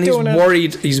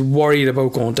he's worried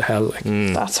about going to hell, like.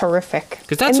 That's horrific.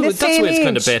 Because that's the way it's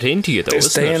kind of bet into you, though,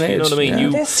 isn't it? You know what I mean?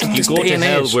 You go to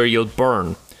hell where you'll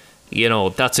burn. You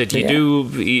know, that's it.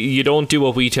 You don't do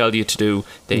what we tell you to do,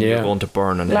 then you're going to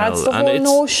burn in hell. That's the whole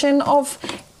notion of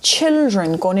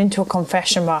children going into a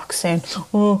confession box saying,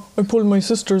 oh, I pulled my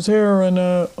sister's hair and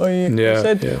I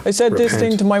said this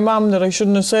thing to my mum that I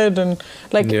shouldn't have said, and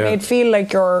it made feel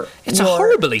like it's a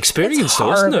horrible experience,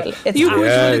 though, isn't it? It's you go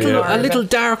into a little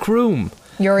dark room.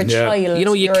 You're a child. You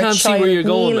know, you can't see where you're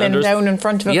going. Kneeling down in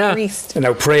front of a priest. And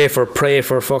now pray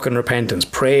for fucking repentance.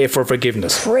 Pray for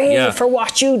forgiveness. Pray for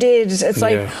what you did. It's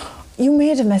like, you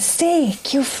made a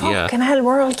mistake. You fucking hell,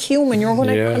 we're all human. You're going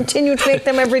to continue to make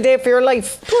them every day for your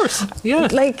life. Of course, yeah.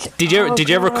 Like, did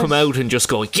you ever come out and just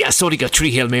go, yes, only got 3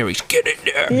 Hail Marys, get in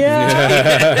there.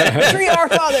 Yeah. 3 Our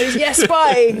Fathers, yes,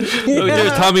 bye. Look,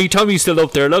 there's Tommy's still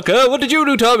up there. Look, what did you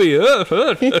do, Tommy?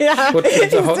 He's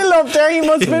still up there. He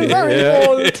must have been very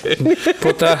old.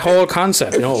 But that whole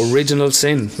concept, original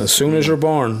sin. As soon as you're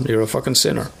born, you're a fucking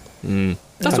sinner.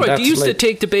 That's right. They used to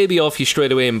take the baby off you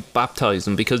straight away and baptise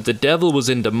him, because the devil was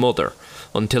in the mother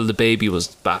until the baby was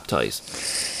baptised.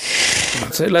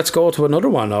 That's it. Let's go to another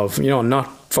one of,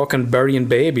 not fucking burying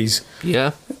babies.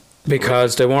 Yeah.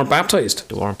 Because they weren't baptised.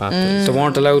 They weren't baptised. They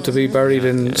weren't allowed to be buried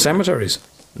in cemeteries.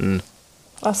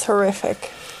 That's horrific.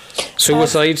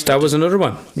 Suicides, that was another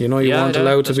one. You weren't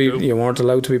allowed to be. True. You weren't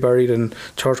allowed to be buried in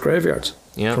church graveyards.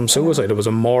 Yeah. From suicide, it was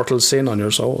a mortal sin on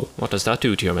your soul. What does that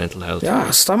do to your mental health?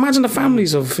 Yeah, imagine the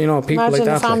families of people like that. Imagine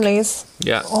the families. Like.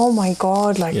 Yeah. Oh my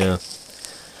God! Like. Yeah.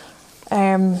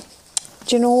 Do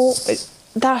you know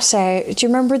that? Do you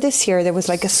remember this year there was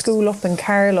like a school up in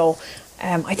Carlow?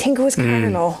 I think it was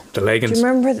Carlow. The Leggins. Do you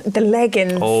remember the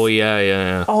Leggins? Oh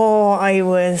yeah. Oh, I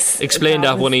was. Explain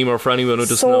that one more for anyone who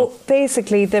doesn't know. So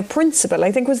basically, the principal,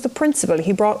 I think it was the principal,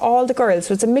 he brought all the girls.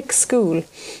 So it's a mixed school,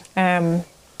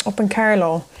 up in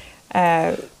Carlow.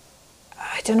 I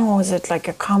don't know, is it like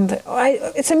a convent?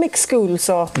 It's a mixed school,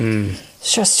 so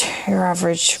it's just your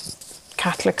average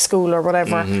Catholic school or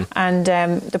whatever. And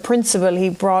the principal, he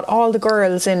brought all the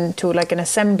girls into like an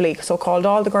assembly, so called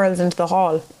all the girls into the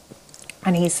hall.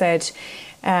 And he said,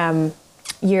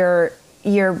 you're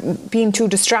you're being too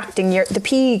distracting. The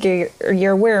PE gear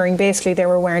you're wearing, basically they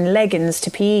were wearing leggings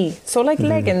to PE. So like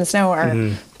leggings now are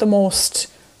the most,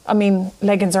 I mean,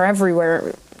 leggings are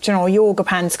everywhere. You know, yoga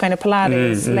pants, kind of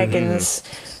Pilates, leggings.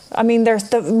 I mean, they're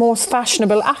the most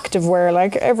fashionable activewear.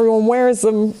 Like, everyone wears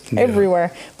them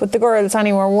everywhere. But the girls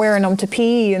anyway were wearing them to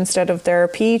PE instead of their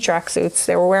PE tracksuits.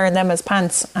 They were wearing them as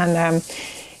pants. And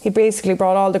he basically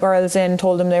brought all the girls in,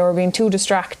 told them they were being too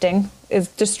distracting.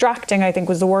 Distracting, I think,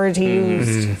 was the word he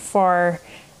used for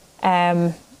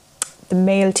the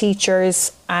male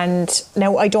teachers. And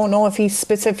now I don't know if he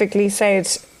specifically said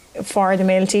for the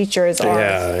male teachers. Or,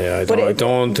 I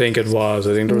don't think it was.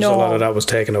 I think there was a lot of that was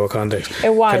taken out of context.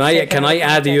 It was. Can I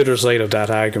add the other side of that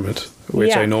argument,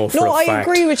 which I know for a fact? No, I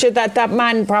agree with you that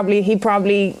man probably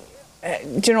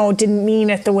didn't mean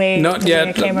it the way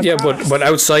it came across. But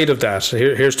outside of that,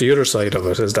 here's the other side of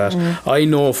it, is that I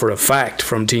know for a fact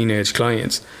from teenage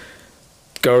clients,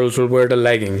 girls will wear the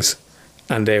leggings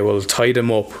and they will tie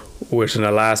them up with an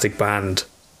elastic band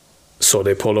so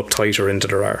they pull up tighter into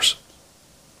their arse.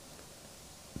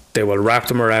 They will wrap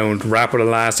an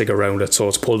elastic around it so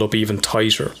it's pulled up even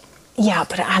tighter. Yeah,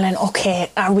 but Alan,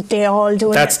 okay, are they all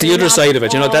doing that's that? The other side of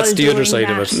it, that's the other side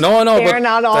of it. No, they're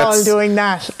not all doing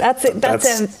that. That's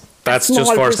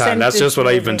just firsthand. That's just what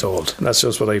I've been told. That's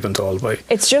just what I've been told by.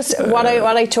 It's just what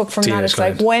I took from that. It's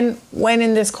like, when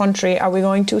in this country are we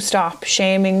going to stop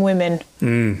shaming women?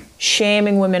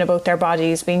 Shaming women about their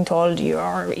bodies, being told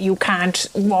you can't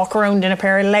walk around in a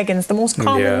pair of leggings, the most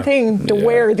common thing to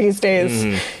wear these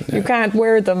days. You can't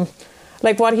wear them.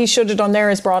 Like, what he should have done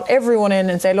there is brought everyone in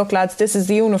and say, look lads, this is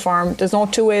the uniform, there's no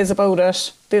two ways about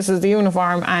it, this is the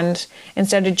uniform. And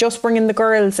instead of just bringing the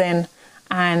girls in,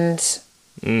 and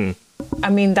I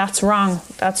mean, that's wrong.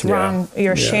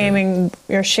 You're shaming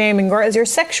girls, you're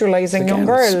sexualizing young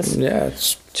girls. Do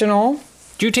you know?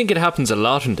 Do you think it happens a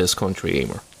lot in this country,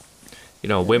 Emer? You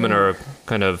know, women are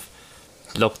kind of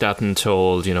looked at and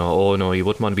told, oh no, you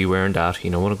wouldn't want to be wearing that, you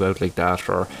don't want to go out like that,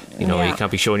 or you can't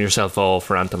be showing yourself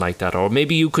off or anything like that, or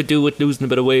maybe you could do with losing a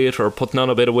bit of weight or putting on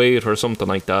a bit of weight or something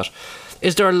like that.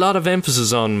 Is there a lot of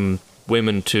emphasis on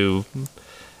women to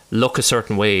look a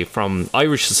certain way from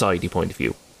Irish society point of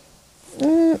view?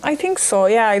 I think so,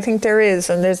 yeah, I think there is.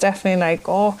 And there's definitely like,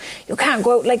 oh, you can't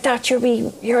go out like that,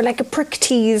 you're like a prick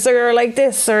tease, or you're like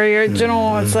this, or you're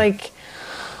it's like,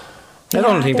 I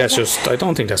don't think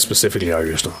that's specifically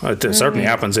Irish, though. It certainly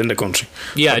happens in the country.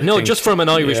 Yeah, just from an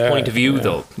Irish point of view,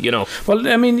 though, Well,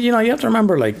 I mean, you have to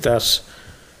remember, like, that,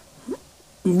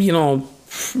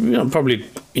 probably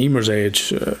Emer's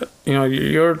age,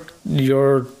 you're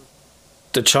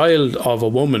the child of a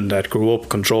woman that grew up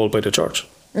controlled by the church.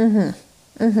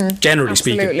 Generally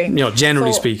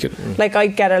speaking, speaking. Like, I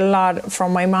get a lot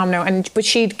from my mom now, but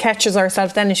she catches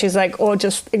herself then, and she's like, "Oh,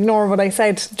 just ignore what I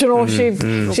said."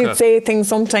 She'd say things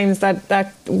sometimes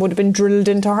that would have been drilled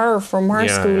into her from her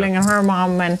schooling and her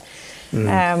mom, and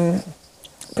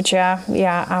but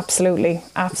absolutely.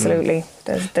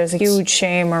 There's a huge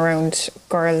shame around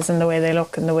girls and the way they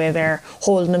look and the way they're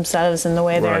holding themselves and the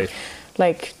way they're.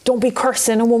 Like, don't be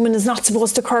cursing, a woman is not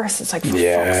supposed to curse. It's like, for fuck's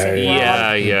sake, we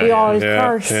all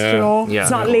curse, it's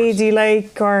not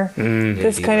ladylike, or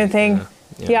this kind of thing.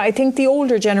 I think the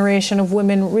older generation of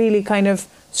women really kind of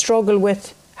struggle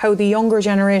with how the younger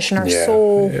generation are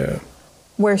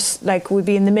we're like, we'd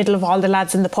be in the middle of all the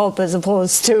lads in the pub as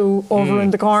opposed to over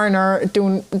in the corner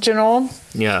doing,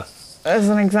 as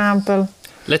an example.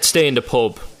 Let's stay in the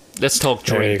pub. Let's talk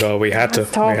drink. There you go. We had to. We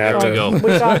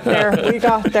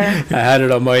got there. I had it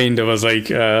on mind. It was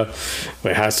like, it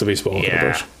has to be spoken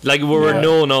about. Like, we're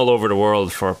known all over the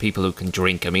world for people who can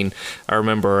drink. I mean, I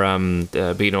remember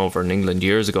being over in England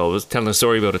years ago. I was telling a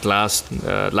story about it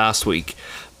last week.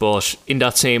 But in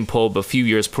that same pub a few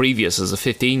years previous, as a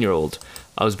 15-year-old,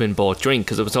 I was being bought drink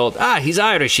because I was told, he's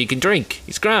Irish, he can drink,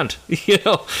 he's grand,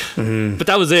 But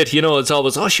that was it, it's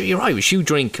always, oh sure, you're Irish, you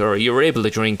drink, or you're able to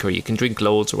drink, or you can drink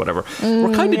loads or whatever.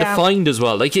 We're kind of defined as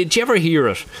well. Like, did you ever hear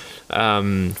it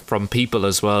from people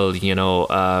as well,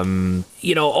 oh,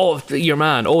 your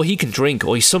man, oh, he can drink,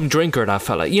 oh, he's some drinker, that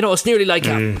fella. It's nearly like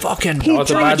a fucking he'll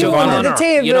drink you under the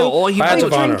table. He'll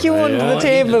drink you under the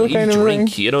table, kind of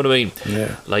drink, thing. you know what I mean?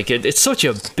 Yeah. Like, it's such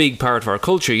a big part of our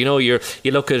culture. You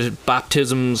look at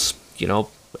baptisms,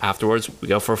 afterwards we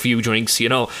go for a few drinks,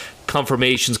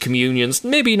 confirmations, communions,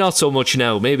 maybe not so much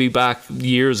now, maybe back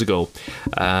years ago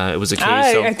it was a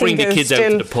case of bring the kids out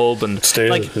to the pub, and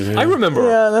I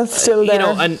remember that's still there,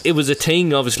 and it was a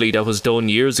thing obviously that was done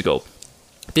years ago.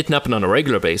 Didn't happen on a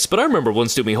regular basis, but I remember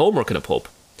once doing my homework in a pub,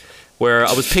 where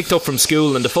I was picked up from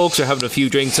school and the folks are having a few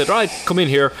drinks, said, right, come in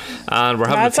here and we're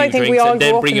having That's, a I few think we drinks all and grew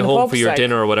then up bring in you the home pubs, for your like,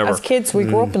 dinner or whatever. As kids, we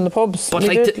grew up in the pubs. But We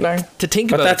like did, like. to think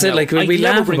But about that's it, it, now, like, we I'd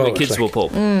never laugh bring my about it, kids to a like.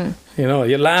 pub. You know,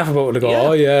 you laugh about it and go, Yeah.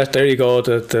 oh yeah, there you go,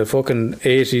 the fucking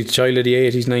 80s, child of the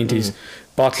 80s, 90s,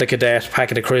 bottle of Cadet,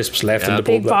 packet of crisps left Yeah. in the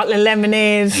Big pub. like. bottle of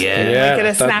lemonade. Yeah. Yeah, Like at a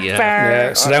that- snack yeah. bar.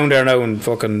 Yeah, sit down there now and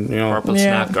fucking, you know, Purple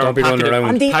Yeah. snack. Or Don't be packet running of- around.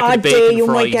 On the packet of odd bacon day, you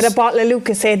might fries. get a bottle of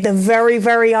Lucasade. The very,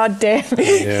 very odd day,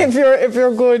 if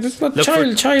you're good. But Look,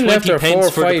 for child left 20 there pence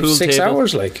 4, for the 5, pool 6 table.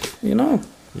 hours, like, you know.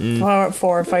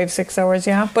 4, 5, 6 hours,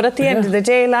 yeah. But at the end Yeah. of the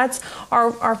day, lads,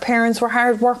 our parents were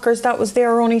hard workers. That was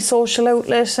their only social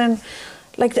outlet, and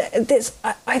like this,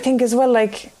 I think as well.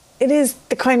 Like it is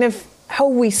the kind of how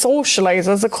we socialise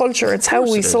as a culture. It's how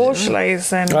course we it is, yeah.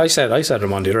 socialise, and I said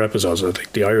them on the other episodes. I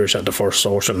think the Irish had the first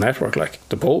social network, like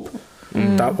the pub.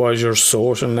 That was your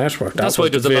social network. That That's why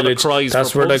was the there's a lot of village. cries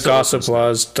That's for where the pubs gossip open.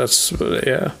 was. That's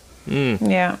yeah.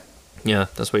 yeah. Yeah,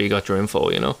 that's where you got your info,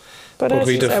 you know. But, But as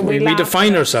we, you said, we laugh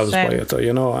define at ourselves by it, though,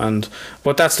 you know. And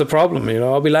but that's the problem, you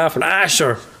know. I'll be laughing.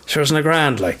 Sure, isn't a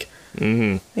grand, like.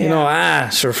 You know,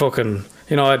 sure, fucking.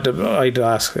 You know, I'd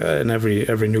ask in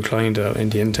every new client in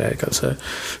the intake, I'd say,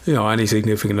 you know, any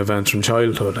significant events from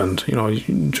childhood, and you know,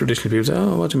 traditionally people say,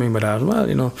 oh, what do you mean by that? Well,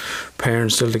 you know,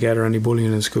 parents still together, any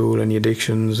bullying in school, any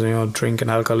addictions, you know, drinking,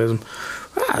 alcoholism.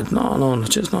 No, it's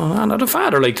just no. And the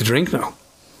father like to drink now.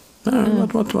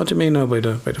 What do you mean now by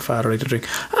the father like to drink?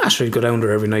 Sure, he'd go down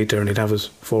there every night there and he'd have his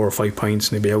 4 or 5 pints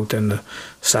and he'd be out then the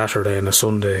Saturday and the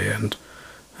Sunday and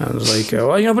it was like,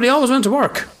 well, you know, but he always went to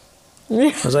work.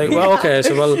 I was like, well, okay,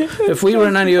 so well, if we were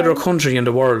in any other country in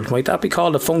the world, might that be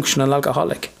called a functional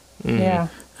alcoholic? Yeah.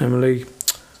 I'm like,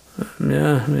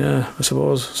 yeah, I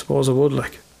suppose it would,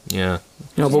 like. Yeah.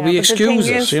 You know, but Yeah, we but the excuse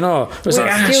thing it, is, you know. It's we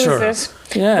like, excuse sure. it.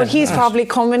 Yeah, But he's probably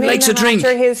coming in likes a and drink.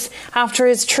 after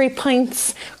his 3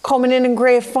 pints, coming in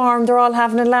great form. They're all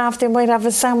having a laugh. They might have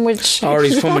a sandwich. Or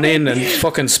he's coming in and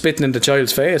fucking spitting in the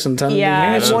child's face and telling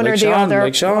Yeah, him, one or the Sean, other,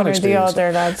 like Sean one or the experienced.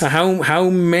 other, lads. And how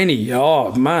many?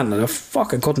 Oh man, I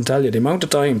fucking couldn't tell you the amount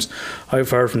of times I've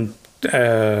heard from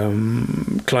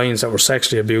clients that were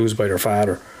sexually abused by their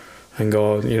father, and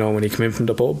go, you know, when he came in from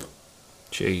the pub,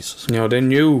 Jesus. you know, they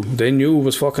knew it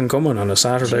was fucking coming on a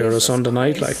Saturday or a Jesus Sunday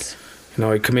night, like, Christ. you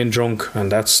know, he'd come in drunk,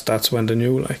 and that's when they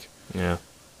knew, like. Yeah.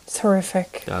 It's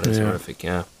horrific. That is Yeah. horrific,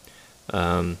 yeah.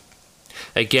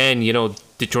 Again, you know,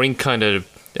 the drink kind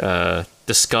of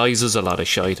disguises a lot of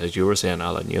shite, as you were saying,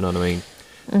 Alan, you know what I mean?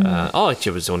 It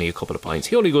was only a couple of pints.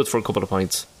 He only goes for a couple of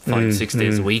pints 5, 6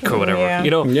 days a week or whatever. Yeah. You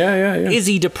know, Yeah. is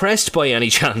he depressed by any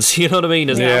chance? You know what I mean?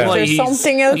 Is Yeah. that why There's he's,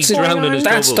 something else he's going drowning on. his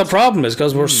That's the troubles? problem, is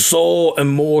because we're so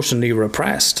emotionally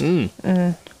repressed.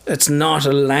 It's not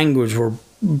a language we're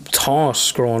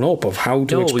taught growing up of how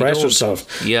to No, we express don't.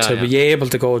 yourself. Yeah, to yeah. be able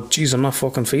to go, geez, I'm not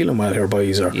fucking feeling well here,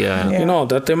 boys. Or, Yeah. Yeah. you know,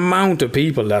 that the amount of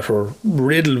people that were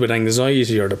riddled with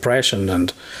anxiety or depression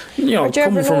and, you know, But you ever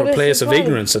coming from a notice place as of well-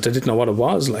 ignorance that they didn't know what it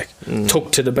was, like,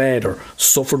 took to the bed or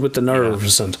suffered with the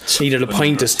nerves and needed a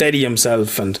pint to steady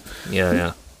himself and...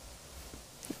 Yeah.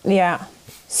 Yeah.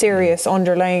 Serious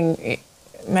underlying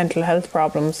mental health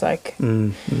problems, like.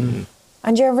 And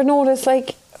you ever notice,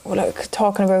 like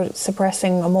talking about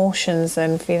suppressing emotions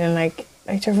and feeling like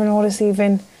do you ever notice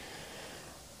even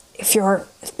if you're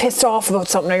pissed off about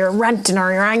something or you're ranting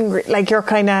or you're angry, like you're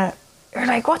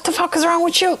like, what the fuck is wrong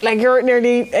with you? Like you're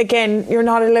nearly, again, you're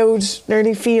not allowed to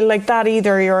nearly feel like that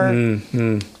either. You're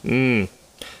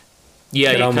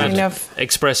Yeah, you on can't with it.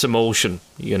 express emotion,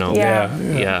 you know. Yeah.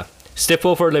 Yeah. Step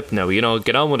over a lip now, you know,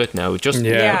 get on with it now. Just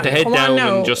Yeah. put the head Come on down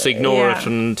now. and just ignore Yeah. it,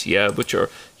 and but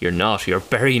you're not. You're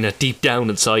burying it deep down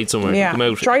inside somewhere. yeah. Come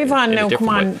out Drive on in a now, come different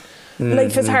on. way.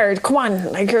 Life is hard. Come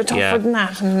on, like you're tougher Yeah. than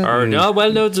that. And Or no,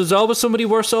 well, no, there's always somebody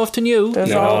worse off than you. there's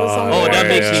No. always something. Oh, that Yeah,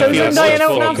 makes yeah. me Children feel dying so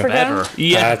out in fucking Africa. better.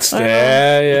 Yeah, That's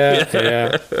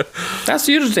yeah. That's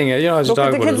the other thing, you know, as you Look at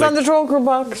talk the about it, kids like, on the Troker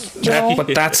box. You know?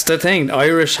 but that's the thing.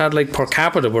 Irish had like per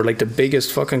capita were like the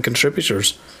biggest fucking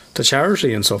contributors to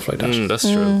charity and stuff like that. that's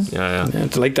true. Yeah. Yeah,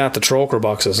 it's like that. The Troker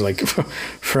boxes, like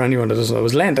for anyone that doesn't know, it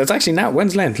was Lent. It's actually now.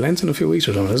 When's Lent? Lent's in a few weeks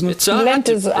or something, isn't it? It's Lent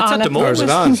is it's on at the at the Or is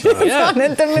moment. it on? Yeah. And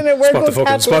at the minute, where Spot the goes fucking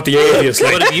Catholic? spot the atheist.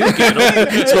 Like, What have you given up?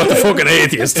 it's what the fucking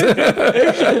atheist.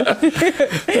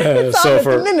 It's so on at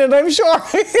for the minute, I'm sure.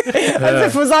 As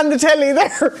if it was on the telly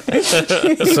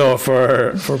there. so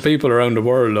for people around the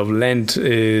world, of Lent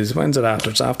is, when's it after?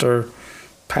 It's after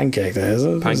Pancake Day, is it?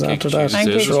 Is it Pancake after that? Tuesday.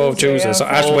 Pancake Shrove Tuesday, Tuesday. yeah. So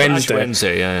Ash Oh, Wednesday. Ash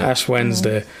Wednesday, yeah. Ash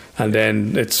Wednesday, and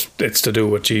then it's to do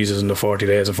with Jesus and the 40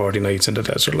 days and 40 nights in the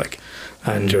desert, like,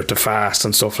 and you're to fast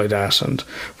and stuff like that. And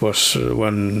but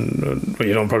when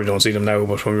you probably don't see them now,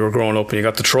 but when we were growing up, and you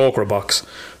got the Troker box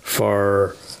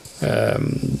for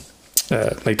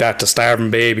like that, to starving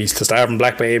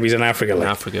black babies in Africa, like. In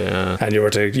Africa, yeah. And you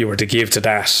were to give to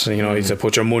that, you know, you to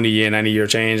put your money in, any of your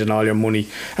change and all your money,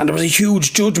 and there was a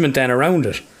huge judgment then around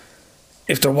it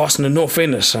if there wasn't enough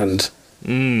in it, and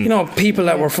you know, people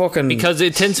that were fucking, because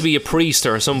it tends to be a priest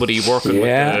or somebody working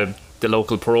with the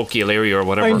local parochial area or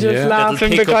whatever. I'm just that'll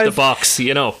laughing pick up because the box,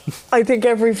 you know. I think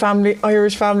every family,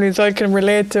 Irish families, I can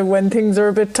relate to when things are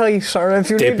a bit tight, or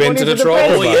if you Dip need money into for the the bread.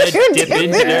 troll Oh yeah, dip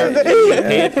into there,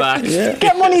 pay it back.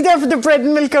 Get money there for the bread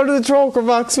and milk out of the troker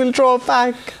box. We'll throw it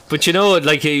back. But you know,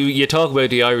 like you talk about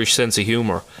the Irish sense of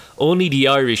humour. Only the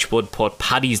Irish would put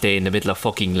Paddy's Day in the middle of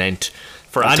fucking Lent.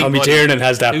 For Tommy anybody Tiernan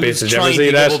has that bit. who's Did you ever trying see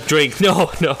to that? give up drink. No.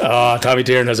 Oh, Tommy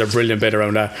Tiernan has a brilliant bit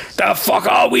around that.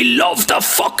 We love to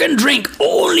fucking drink.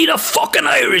 Only the fucking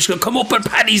Irish can come up at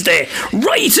Paddy's Day,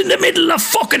 right in the middle of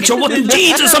fucking show. Wouldn't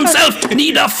Jesus himself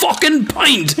need a fucking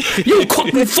pint? You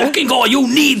couldn't fucking go. You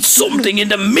need something in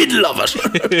the middle of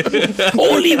it.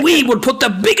 Only we would put the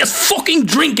biggest fucking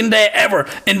drinking day ever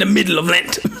in the middle of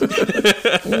Lent.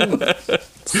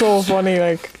 So funny,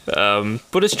 like.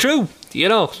 But it's true, you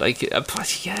know. Like,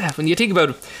 when you think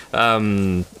about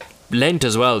Lent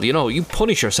as well, you know, you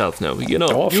punish yourself now. You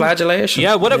know, flagellation.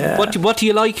 Yeah, whatever. What do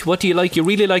you like? What do you like? You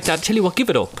really like that? Tell you what, give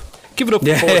it up. Give it up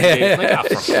before the day. Like,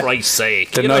 for Christ's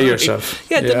sake. Deny yourself.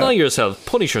 Deny yourself.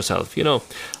 Punish yourself, you know.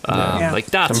 Like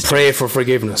that. And pray for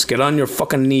forgiveness. Get on your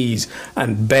fucking knees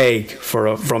and beg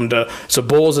from the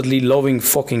supposedly loving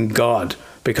fucking God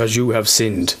because you have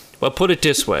sinned. Well, put it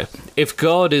this way. If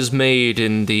God is made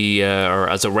in the or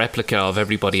as a replica of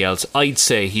everybody else, I'd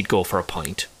say he'd go for a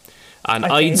pint. And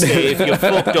I'd say if you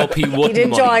fucked up, he wouldn't He'd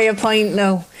enjoy mind. a pint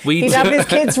now. We'd- He'd have his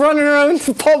kids running around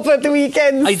the pub at the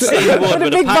weekends. I'd say he would, with a with a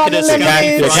big packet bottle of of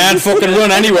cigars. You can't fucking run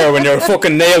anywhere when you're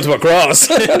fucking nailed to a cross.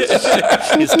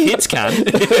 His kids can.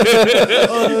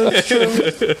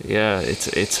 Yeah,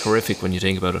 it's horrific when you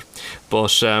think about it.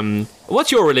 But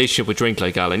what's your relationship with drink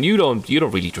like, Alan? You don't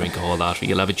really drink a whole lot. Or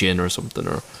you'll have a gin or something,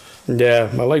 or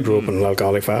Yeah, well, I grew up with an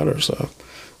alcoholic father, so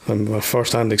I'm a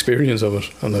first-hand experience of it,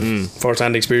 and a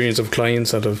first-hand experience of clients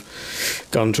that have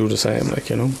gone through the same. Like,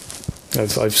 you know,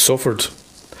 I've suffered,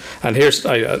 and here's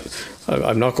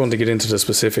I'm not going to get into the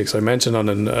specifics. I mentioned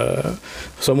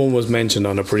someone was mentioned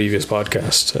on a previous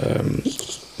podcast,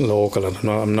 local, and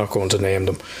I'm not going to name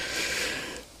them.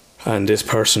 And this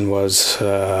person was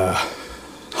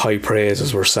high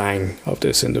praises were sang of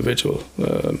this individual.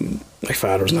 My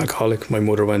father's an alcoholic. My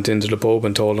mother went into the pub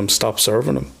and told him stop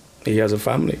serving him. He has a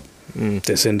family.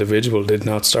 This individual did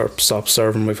not stop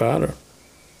serving my father.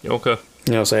 okay.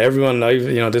 You know, so everyone,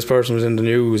 this person was in the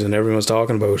news and everyone's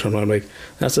talking about him. And I'm like,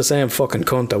 that's the same fucking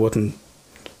cunt that wouldn't,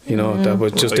 that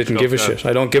was just didn't give a shit.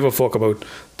 I don't give a fuck about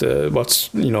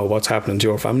what's happening to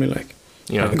your family. Like,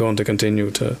 Yeah. I'm going to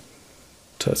continue to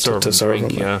serve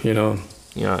drink, him. yeah. Like, you know.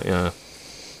 Yeah.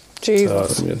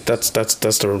 Jesus.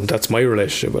 That's my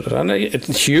relationship with it, and it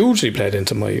hugely played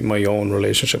into my own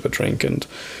relationship with drink, and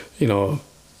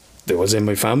it was in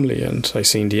my family, and I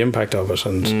seen the impact of it,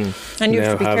 and And you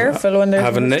have to be careful when there's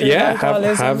alcoholism. You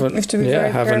have to be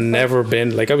very careful. Never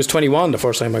been, like, I was 21 the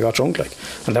first time I got drunk, like,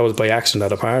 and that was by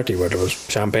accident at a party where there was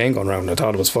champagne going around, and I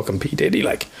thought it was fucking P. Diddy,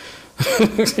 like. I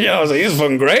was like, this is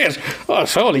fucking great. Oh,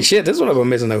 holy shit, this is what I've been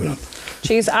missing out on.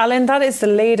 Jeez, Alan, that is the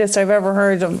latest I've ever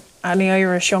heard of any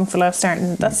Irish young fella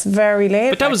starting. That's very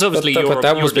late. But that was obviously But your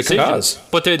that was decision. because-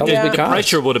 But the because-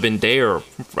 pressure would have been there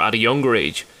at a younger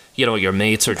age. You know, your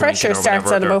mates are Pressure drinking or starts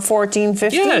whatever. at about 14,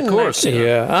 15. Yeah, of course.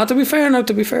 Yeah. To be fair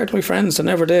to my friends, I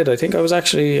never did. I think I was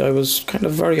kind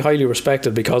of very highly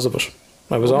respected because of it.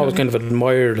 I was always kind of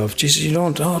admired of, Jesus, you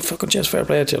don't, fucking just fair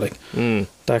play to you, like,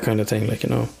 that kind of thing, like, you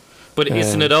know. But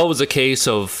isn't it always a case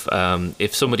of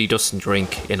if somebody doesn't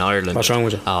drink in Ireland? What's wrong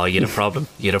with you? Oh, you had a problem.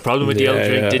 You had a problem with the old Yeah,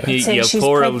 drink, yeah. didn't you? Saying You she's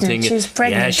poor old pregnant. thing. She's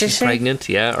pregnant, Yeah, is she's she? pregnant.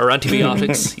 Yeah, or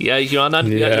antibiotics. Yeah, you have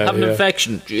an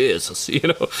infection. Jesus, you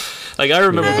know. Like, I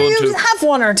remember going You to. could have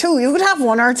one or two. You could have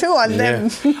one or two on them.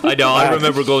 I know. I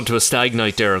remember going to a stag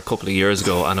night there a couple of years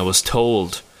ago, and I was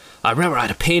told. I remember I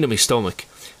had a pain in my stomach,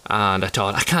 and I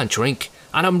thought, I can't drink,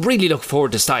 and I'm really looking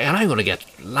forward to stag, and I'm going to get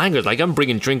languid. Like, I'm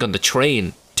bringing drink on the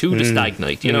train to the stag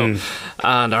night, you know.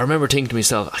 And I remember thinking to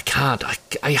myself,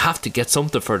 I have to get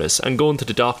something for this, and going to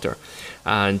the doctor,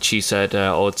 and she said,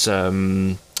 it's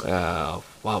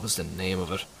what was the name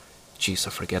of it? Jeez,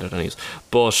 I forget it anyways.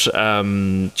 But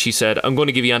she said, I'm going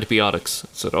to give you antibiotics. I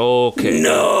said, okay.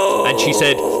 No! And she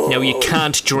said, now you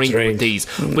can't drink with these.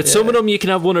 With some of them you can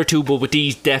have one or two, but with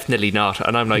these definitely not.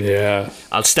 And I'm like,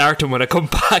 I'll start them when I come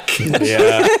back.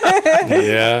 Yeah, like,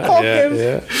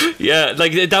 Yeah,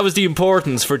 like, that was the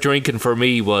importance for drinking for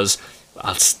me was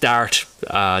I'll start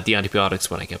the antibiotics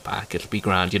when I get back. It'll be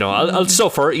grand, you know. I'll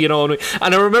suffer, you know.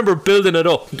 And I remember building it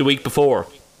up the week before.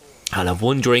 I'll have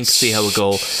one drink, see how it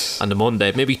go on the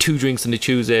Monday, maybe 2 drinks on the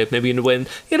Tuesday, maybe in the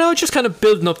Wednesday, you know, just kind of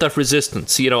building up that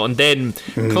resistance, you know. And then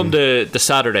come the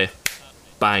Saturday,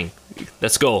 bang,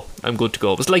 let's go, I'm good to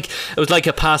go. It was like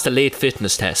I passed a late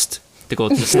fitness test to go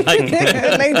to the site. Like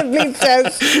the bleep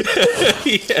test.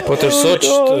 Yeah. But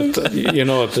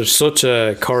there's there's such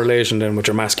a correlation then with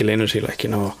your masculinity, like, you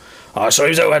know. Oh, so I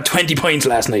was out at 20 pints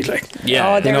last night, like.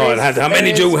 Yeah. You know, how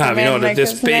many do you have? You know, like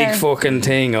this big fucking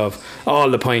thing of all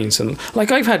the pints. And, like,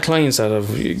 I've had clients that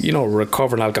have, you know,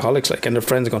 recovering alcoholics, like, and their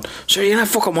friends are going, sure, you can have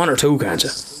fucking 1 or 2, can't you?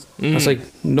 I was like,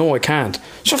 no, I can't.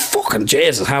 So fucking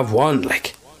Jesus, have 1,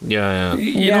 like. Yeah.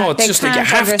 You know, it's just like, you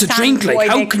have to drink, like,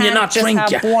 how can you not drink?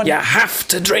 You have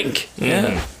to drink.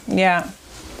 Yeah.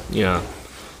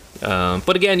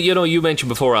 But again, you know, you mentioned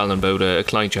before, Alan, about a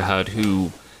client you had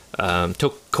who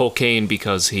took cocaine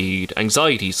because he'd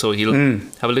anxiety, so he'll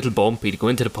have a little bump, he'd go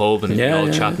into the pub and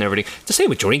all chat and everything. It's the same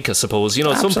with drink, I suppose. You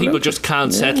know, some people just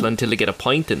can't settle until they get a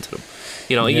pint into them.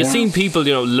 You know, you've seen people,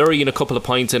 you know, lurrying a couple of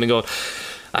pints in and go,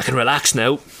 I can relax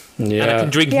now. And I can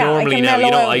drink normally now.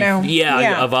 You know, I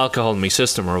have alcohol in my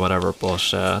system or whatever.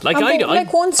 But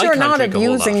once you're not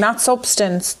abusing that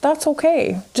substance, that's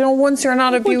okay. Do you know, once you're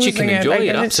not abusing you can enjoy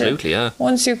it, absolutely. Yeah.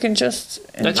 Once you can just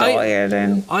enjoy it,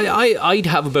 and I'd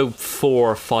have about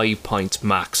 4 or 5 pints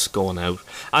max going out,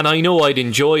 and I know I'd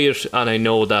enjoy it, and I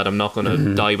know that I'm not going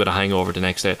to die with a hangover the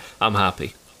next day. I'm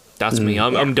happy. That's me.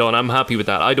 I'm done. I'm happy with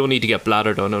that. I don't need to get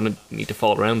bladdered on. I don't need to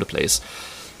fall around the place.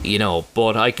 You know,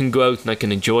 but I can go out and I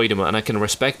can enjoy them and I can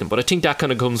respect them. But I think that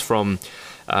kind of comes from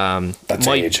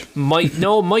age.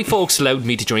 My folks allowed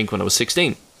me to drink when I was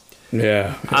 16.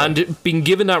 Yeah. And being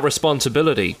given that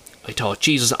responsibility, I thought,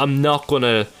 Jesus, I'm not going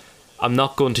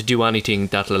to do anything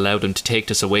that'll allow them to take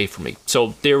this away from me.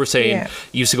 So they were saying,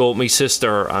 used to go with my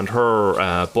sister and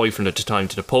her boyfriend at the time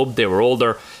to the pub. They were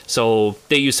older, so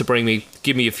they used to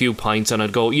give me a few pints, and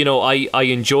I'd go, you know, I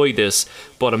enjoy this,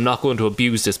 but I'm not going to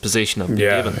abuse this position I'm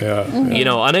given. You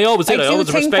know, and I always did. I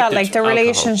always respected that, like, the alcohol.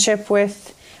 relationship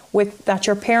with that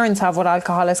your parents have with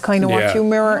alcohol is kind of what you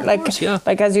mirror.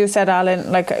 Like as you said,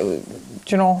 Alan, like,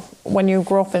 you know, when you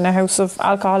grow up in a house of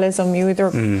alcoholism, you either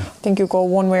I think you go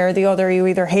one way or the other. You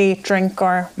either hate drink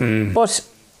or but,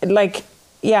 like,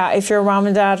 if your mom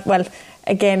and dad, well,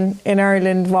 again, in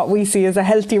Ireland, what we see is a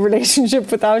healthy relationship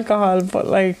with alcohol, but,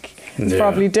 like, it's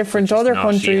probably different to other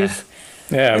countries.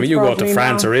 Yeah, when you go to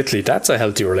France or Italy, that's a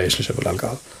healthy relationship with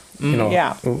alcohol. You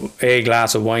know, a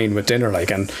glass of wine with dinner, like,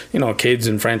 and, you know, kids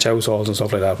in French households and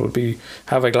stuff like that would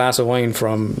have a glass of wine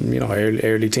from, you know,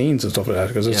 early teens and stuff like that,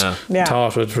 because it's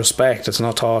taught with respect. It's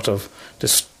not thought of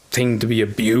this thing to be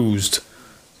abused.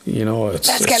 You know, it's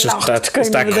just that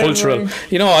cultural.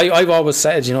 You know, I've always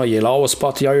said, you know, you'll always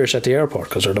spot the Irish at the airport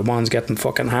because they're the ones getting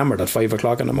fucking hammered at 5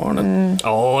 o'clock in the morning.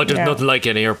 Oh, there's nothing like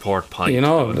an airport pint. You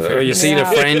know, you see the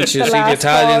French, you see the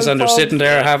Italians, and they're sitting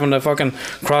there having a fucking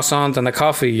croissant and a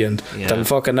coffee, and the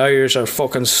fucking Irish are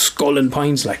fucking sculling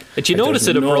pints, like. But you notice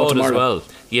it abroad as well.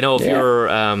 You know, if you're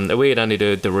away at any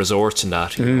of the resorts and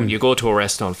that, you go to a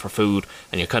restaurant for food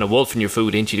and you're kind of wolfing your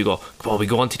food into, you go, come on, we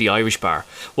go on to the Irish bar.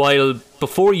 While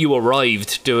before you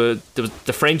arrived, the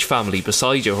French family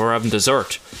beside you who are having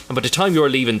dessert. And by the time you're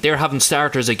leaving, they're having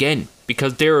starters again,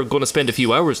 because they're going to spend a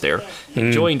few hours there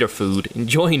enjoying their food,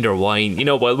 enjoying their wine, you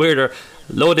know, while we're there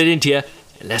loaded into you.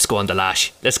 Let's go on the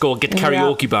lash. Let's go get the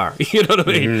karaoke bar. You know what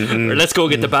I mean? Or let's go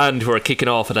get the band who are kicking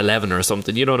off at 11 or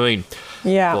something. You know what I mean?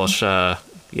 Yeah. But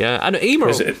and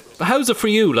Emer, how's it for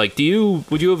you? Like,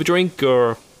 would you have a drink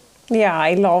or? Yeah,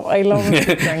 I love a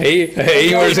drink.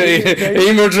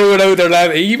 Emer threw it out there,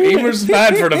 lad. Emer's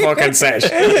mad for the fucking sesh.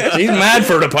 He's mad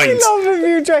for the pints. I love a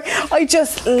few drink. I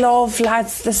just love,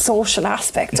 lads, the social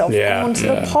aspect of going to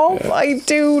the pub. I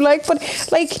do, like, but,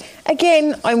 like,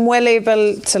 again, I'm well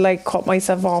able to, like, cut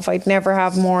myself off. I'd never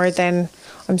have more than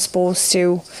I'm supposed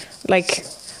to. Like,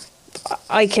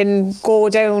 I can go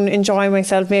down, enjoy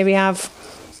myself, maybe have,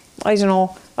 I don't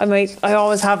know, I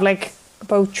always have, like,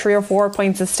 about 3 or 4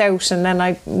 pints of stout, and then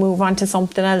I move on to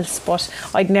something else. But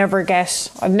I've never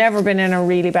been in a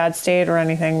really bad state or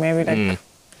anything. Maybe, like,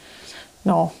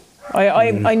 no,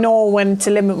 I know when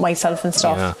to limit myself and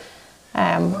stuff.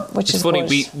 Which is funny.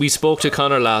 good. We spoke to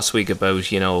Connor last week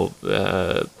about, you know,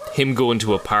 him going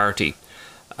to a party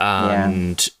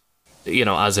and you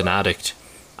know, as an addict,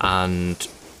 and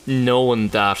knowing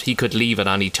that he could leave at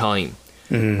any time.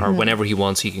 Or whenever he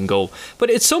wants, he can go. But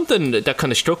it's something that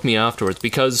kind of struck me afterwards,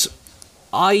 because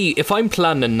if I'm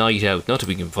planning a night out, not that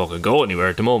we can fucking go anywhere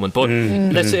at the moment, but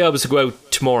let's say I was to go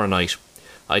out tomorrow night,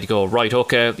 I'd go, right,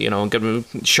 okay, you know, get my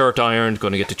shirt ironed,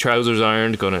 going to get the trousers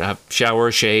ironed, going to have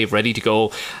shower, shave, ready to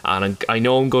go, and I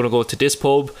know I'm going to go to this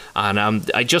pub, and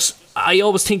I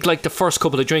always think like the first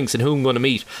couple of drinks and who I'm going to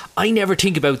meet. I never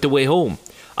think about the way home.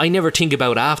 I never think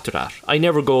about after that. I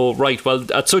never go, right, well,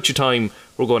 at such a time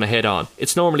we're going to head on.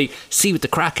 It's normally see what the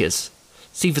crack is.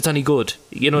 See if it's any good.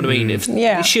 You know what I mean? If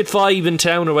Yeah. shit 5 in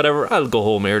town or whatever, I'll go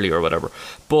home early or whatever.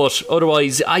 But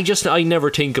otherwise, I never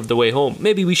think of the way home.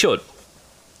 Maybe we should.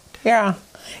 Yeah.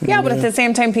 Yeah, but at the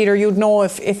same time, Peter, you'd know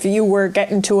if you were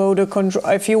getting too out of control,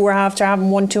 if you were after having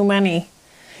one too many.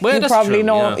 Well, You'd that's probably true,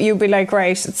 know, yeah. you'd be like,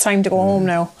 right, it's time to go home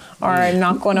now, or I'm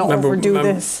not going to overdo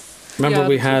this. Remember Yeah,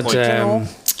 we that's had a point.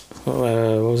 what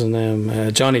was his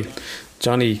name?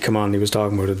 Johnny come on, he was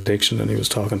talking about addiction, and he was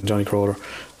talking to Johnny Crowder,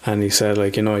 and he said,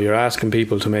 like, you know, you're asking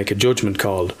people to make a judgment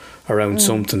call around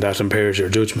something that impairs your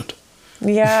judgment.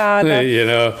 Yeah, You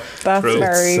know, that's True.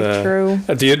 very true.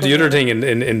 The other thing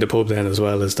in the pub then as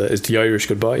well is the Irish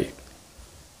goodbye,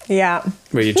 Yeah.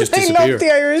 where you just I disappear. love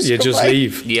the Irish you just goodbye.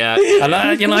 leave. Yeah. And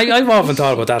I've often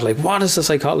thought about that. Like, what is the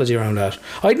psychology around that?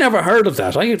 I'd never heard of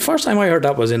that. First time I heard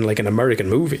that was in like an American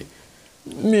movie.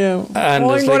 Yeah. And I'm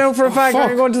it's going like, out for a oh, fag, fuck.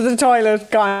 I'm going to the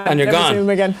toilet, gone. And you're Never gone see them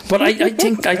again. But I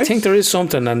think there is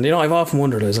something, and you know, I've often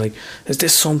wondered, is like, is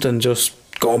this something just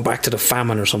going back to the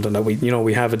famine or something that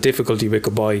we have a difficulty with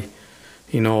goodbye,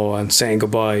 you know, and saying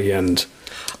goodbye, and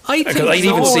I think I'd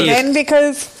even so. see it. Then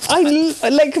because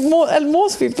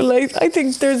most people, I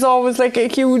think there's always like a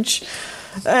huge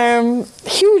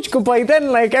goodbye.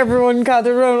 Then like everyone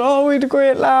gathered around. Oh, we had a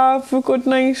great laugh, a good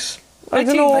night. I don't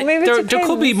think, know. like, Maybe there it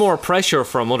could be depends. more pressure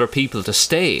from other people to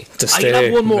stay. To I stay,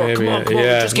 have one more. maybe, Come on.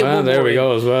 yeah. Just get Well, one there more. we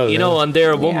go as well, You yeah. know, and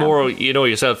there one Yeah. more. You know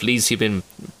yourself. At least you've been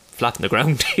flat on the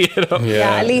ground. You know.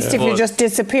 Yeah, at least if you But- just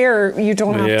disappear, you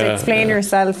don't have to Yeah, explain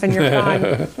yourself, and you're gone.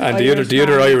 and the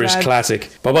other Irish classic.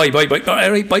 Bye. All right, bye. Yeah. Bye.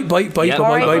 All right, Bye. go Bye. on, Bye. so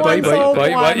Bye.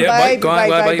 go on, Bye. Yeah. bye, Bye. Go on. bye,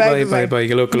 Bye. bye, Bye. bye.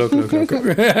 Bye. Look.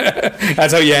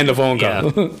 That's how you end a phone Yeah.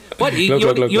 call. What? You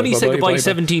only said bye, goodbye bye.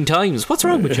 17 times. What's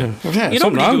wrong with you? Yeah, You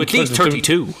something normally do wrong. at least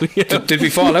 32. Did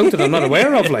we fall out that I'm not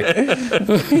aware of? Like,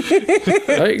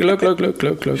 right, look. Bye.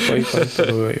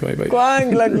 Go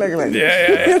on, look.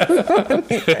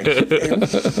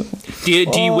 Do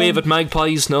you wave at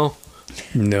magpies? No.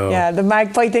 No. Yeah, the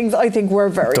magpie things, I think we're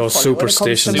very Those funny when it comes to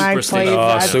superstitions. magpies. Oh,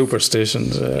 lads.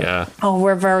 superstitions. Yeah. Oh,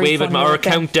 we're very Wave at funny or a with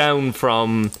them. countdown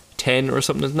from 10 or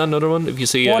something. Isn't that another one? If you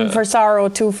see 1 for sorrow,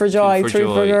 2 for joy, for 3 for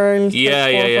joy. girls, Yeah,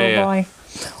 4 yeah, for yeah. boy.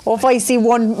 Or if I see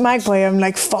one magpie, I'm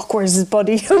like, fuck, where's his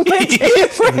buddy? I'm like,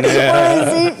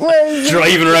 where is he?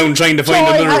 Driving around trying to find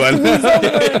Joy another has to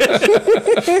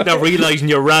one. be somewhere. now realising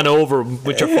you ran over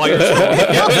with your fire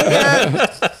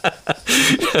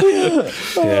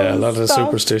Yeah, a lot of Stop.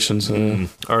 superstitions.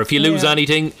 Or if you lose Yeah.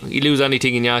 anything, and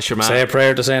you ask your man. Say a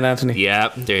prayer to Saint Anthony. Yeah,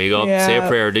 there you go. Yeah. Say a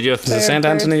prayer, did you? Is it Saint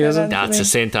Anthony? Is it? That's a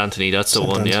Saint Anthony. That's the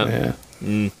one. Yeah.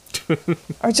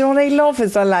 Or do you know what I love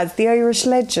as well, lads? The Irish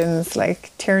legends,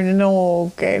 like Tiernan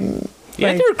Og and... Yeah,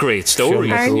 like, they're great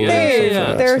stories. aren't cool. they?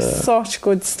 Yeah. They're such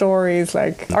good stories,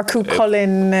 like or Cú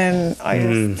Cullen and I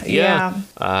just Yeah.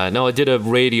 No, I did a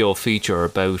radio feature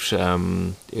about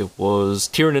it was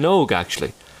Tiernan Og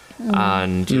actually.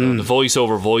 And you know the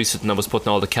voiceover voice it, and I was putting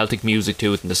all the Celtic music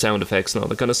to it and the sound effects and all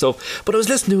that kind of stuff. But I was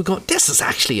listening to it going, this is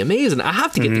actually amazing. I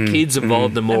have to get the kids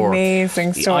involved in more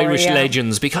Amazing the story, Irish yeah.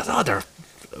 legends because they're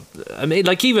I mean,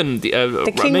 like even The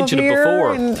I King mentioned of it Lear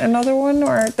before. and another one,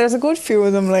 or there's a good few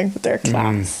of them, like but they're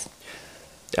class.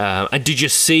 And did you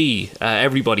see?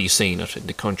 Everybody's seen it in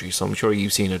the country, so I'm sure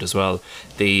you've seen it as well.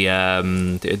 The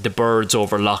birds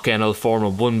over Lough Ennell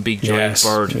forming one big giant Yes.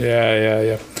 bird.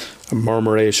 Yeah. A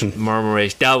murmuration.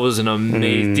 Murmuration. That was an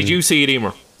amazing. Did you see it,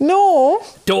 Emer? No,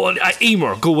 Don't,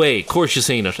 Emer, go away. Of course you've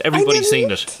seen it. Everybody's seen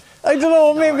it. I don't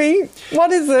know. Maybe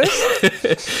what is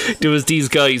it? There was these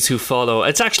guys who follow.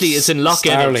 It's in Lough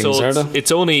Ennell, Starlings, so are it's, they?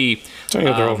 it's only. Don't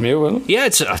you drove me, will it? Yeah,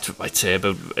 it's I'd say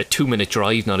about a 2-minute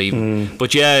drive, not even.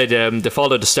 But yeah, they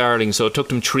followed the starlings, so it took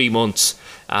them 3 months.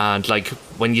 And like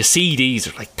when you see these,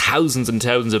 there's like thousands and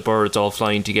thousands of birds all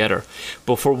flying together.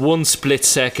 But for one split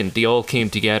second, they all came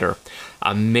together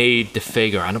and made the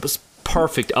figure, and it was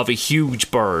perfect of a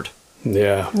huge bird.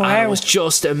 Yeah. And it Wow. was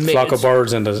just amazing. Flock of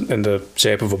birds in the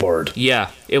shape of a bird.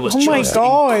 Yeah, it was Oh just my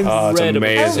God. Oh, it's incredible.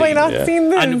 How have I amazing. not Yeah. seen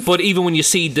this? And but even when you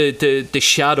see the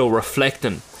shadow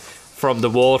reflecting from the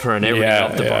water and everything Yeah,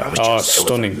 up the yeah. bar, it was Oh, just,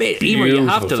 stunning. It was amazing. Emer, you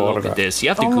have to Beautiful look at photograph. this. You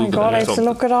have to oh my Google God, it I or have to something.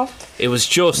 look it up. It was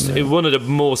just one of the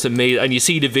most amazing, and you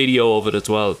see the video of it as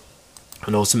well.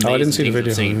 I know some I amazing didn't see the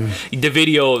things video. I've seen. The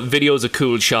video is a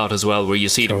cool shot as well, where you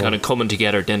see them kind of coming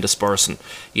together, then dispersing,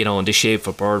 you know, in the shape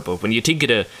of a bird. But when you think of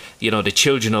the, you know, the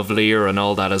children of Lear and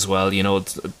all that as well, you know,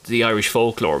 the Irish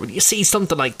folklore, when you see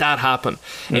something like that happen,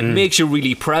 it makes you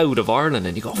really proud of Ireland,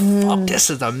 and you go, fuck, this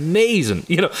is amazing.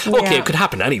 You know, okay, it could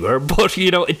happen anywhere, but, you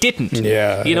know, it didn't.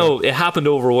 Yeah, You know, it happened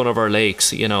over one of our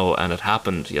lakes, you know, and it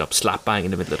happened, you know, slap bang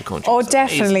in the middle of the country. Oh, It's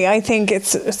amazing. definitely. I think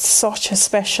it's such a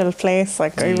special place.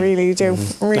 Like, I really do.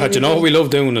 Really Do you know do. what we love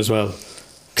doing as well?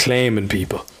 Claiming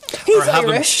people. He's Or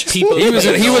having Irish. people-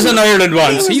 He was in Ireland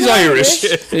once. He's Irish.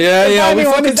 Yeah, yeah. We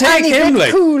Anyone fucking is take any him bit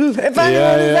like. cool. If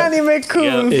anyone is yeah. any bit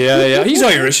cool. Yeah. He's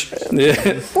Irish.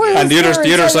 Yeah. Where's And the other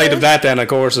Irish? side of that, then, of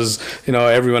course, is, you know,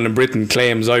 everyone in Britain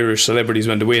claims Irish celebrities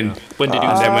when they win. When they do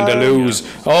and then when they lose,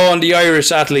 and the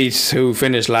Irish athletes who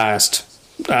finished last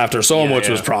after so much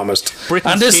was promised.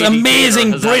 Britain's And this Katie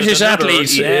amazing Taylor has added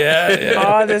British another- athlete. yeah.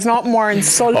 Yeah. Oh, there's not more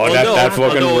insulting. Oh, that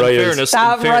fucking although in riles. fairness,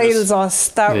 That in fairness, riles us.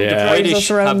 That Yeah. riles British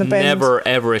us around have the bend. never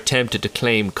ever attempted to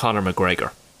claim Conor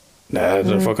McGregor. Nah,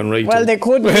 they're fucking right. Well, they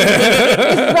could.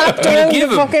 Wrapped around give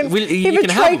the him. fucking. We'll- you He have a can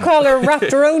have him. tricolor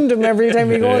wrapped around him every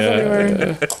time he goes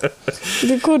anywhere.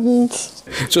 They couldn't.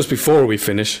 Just before we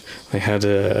finish, I had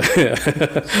a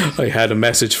I had a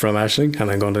message from Aisling,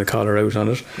 and I'm going to call her out on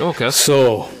it. Okay.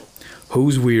 So,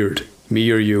 who's weird,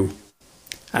 me or you?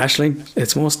 Aisling,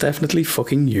 it's most definitely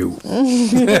fucking you.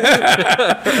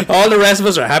 All the rest of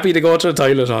us are happy to go to the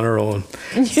toilet on our own.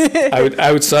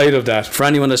 Outside of that, for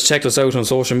anyone that's checked us out on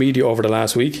social media over the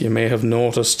last week, you may have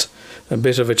noticed a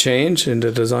bit of a change in the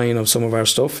design of some of our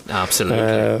stuff.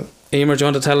 Absolutely. Emer, do you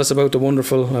want to tell us about the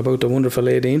wonderful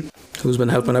Aideen, who's been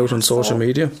helping out on social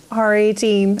media?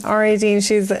 R18,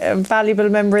 she's a valuable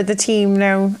member of the team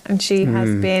now, and she has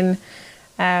been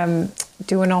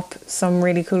doing up some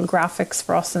really cool graphics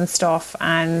for us and stuff,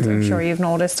 and I'm sure you've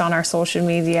noticed on our social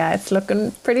media it's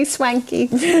looking pretty swanky.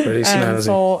 Pretty snazzy.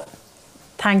 So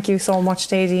thank you so much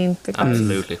to Aideen, because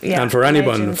Absolutely. yeah, And for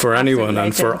anyone, legend,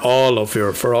 and for legend. all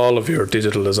of your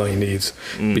digital design needs,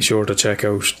 be sure to check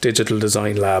out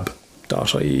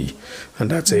digitaldesignlab.ie, and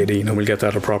that's Aideen, and we'll get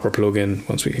that a proper plug in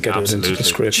once we get it into the Absolutely.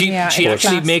 script. She Yeah, actually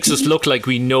class. makes us look like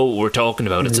we know what we're talking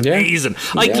about. It's Yeah. amazing.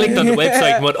 I clicked on the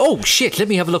website and went, oh shit, let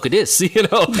me have a look at this. You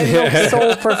know. It looks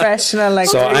so professional. Like,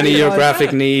 So really any of your does.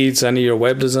 graphic needs, any of your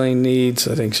web design needs,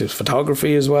 I think she's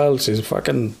photography as well. She's Wow.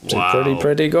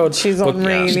 pretty good. She's But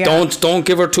unreal, yeah. Don't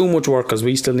give her too much work, because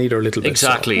we still need her a little bit.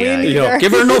 Exactly. We Yeah. need- You know,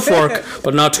 give her enough work,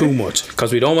 but not too much,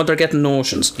 because we don't want her getting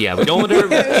notions. Yeah, we don't want her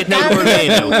getting out of her lane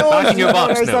now. Back in your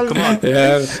box now. Come on.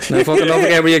 Yeah, now fucking don't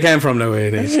forget where you came from now,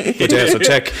 Aideen. But yeah,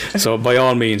 so by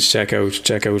all means check out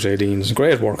Aideen's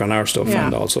great work on our stuff, Yeah.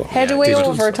 and also Head away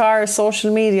digital over stuff. to our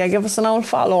social media, give us an old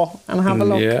follow and have a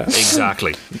look. Yeah.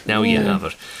 Exactly. Now you have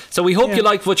it. So we hope you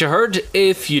liked what you heard.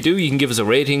 If you do, you can give us a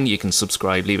rating, you can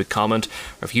subscribe, leave a comment,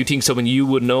 or if you think someone you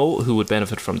would know who would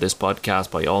benefit from this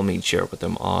podcast, by all means share it with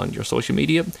them on your social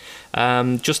media.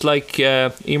 Just like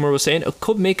Emer was saying, it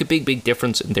could make a big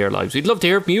difference in their lives. We'd love to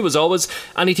hear from you as always.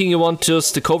 Anything you want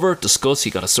us to cover, discuss,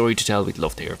 you got a story to tell, we'd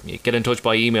love to hear from you. Get in touch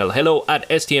by email,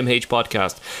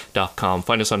 hello@stmhpodcast.com.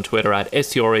 Find us on Twitter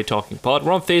 @STRATalkingPod.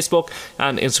 We're on Facebook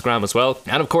and Instagram as well.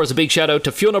 And of course, a big shout out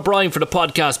to Fiona Bryan for the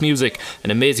podcast music,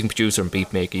 an amazing producer and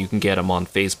beat maker. You can get him on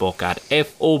Facebook at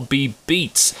FOB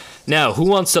Beats. Now, who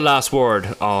wants the last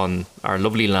word on our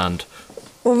lovely land?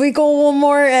 Will we go one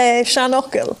more,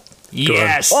 Shanukil?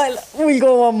 Yes. Well, we'll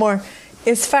go one more.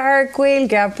 Is far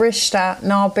Gaelga Brista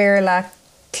ná Berla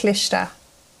Clista?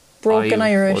 Broken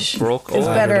Irish broke- is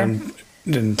oh, better.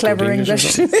 Than Clever good English. or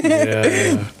something.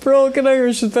 Yeah. Broken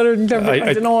Irish is better than clever. I-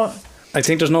 I don't know. I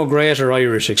think there's no greater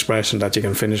Irish expression that you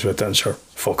can finish with than sure,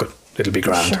 fuck it, it'll be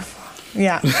grand. Sure.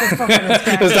 Yeah. Sure, fucking it's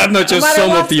grand. Does that not No just matter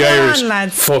sum up what's the going Irish? on,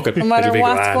 lads. Fuck it, No matter it'll be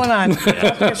what's grand. going on.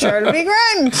 Fucking sure, it'll be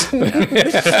grand.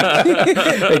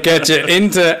 It gets you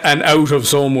into and out of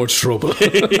so much trouble.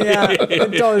 Yeah,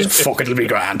 it does. Fuck it, it'll be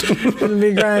grand. It'll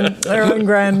be grand. They're on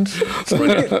grand. See you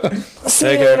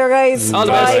Take care. later, guys. All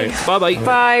the Bye. best. Bye-bye.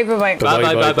 Bye. Bye. Bye.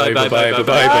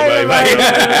 Bye.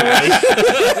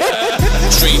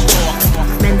 Street talk,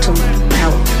 Mental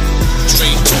health.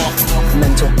 street talk,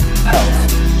 Mental health.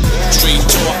 street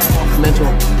talk.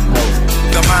 Mental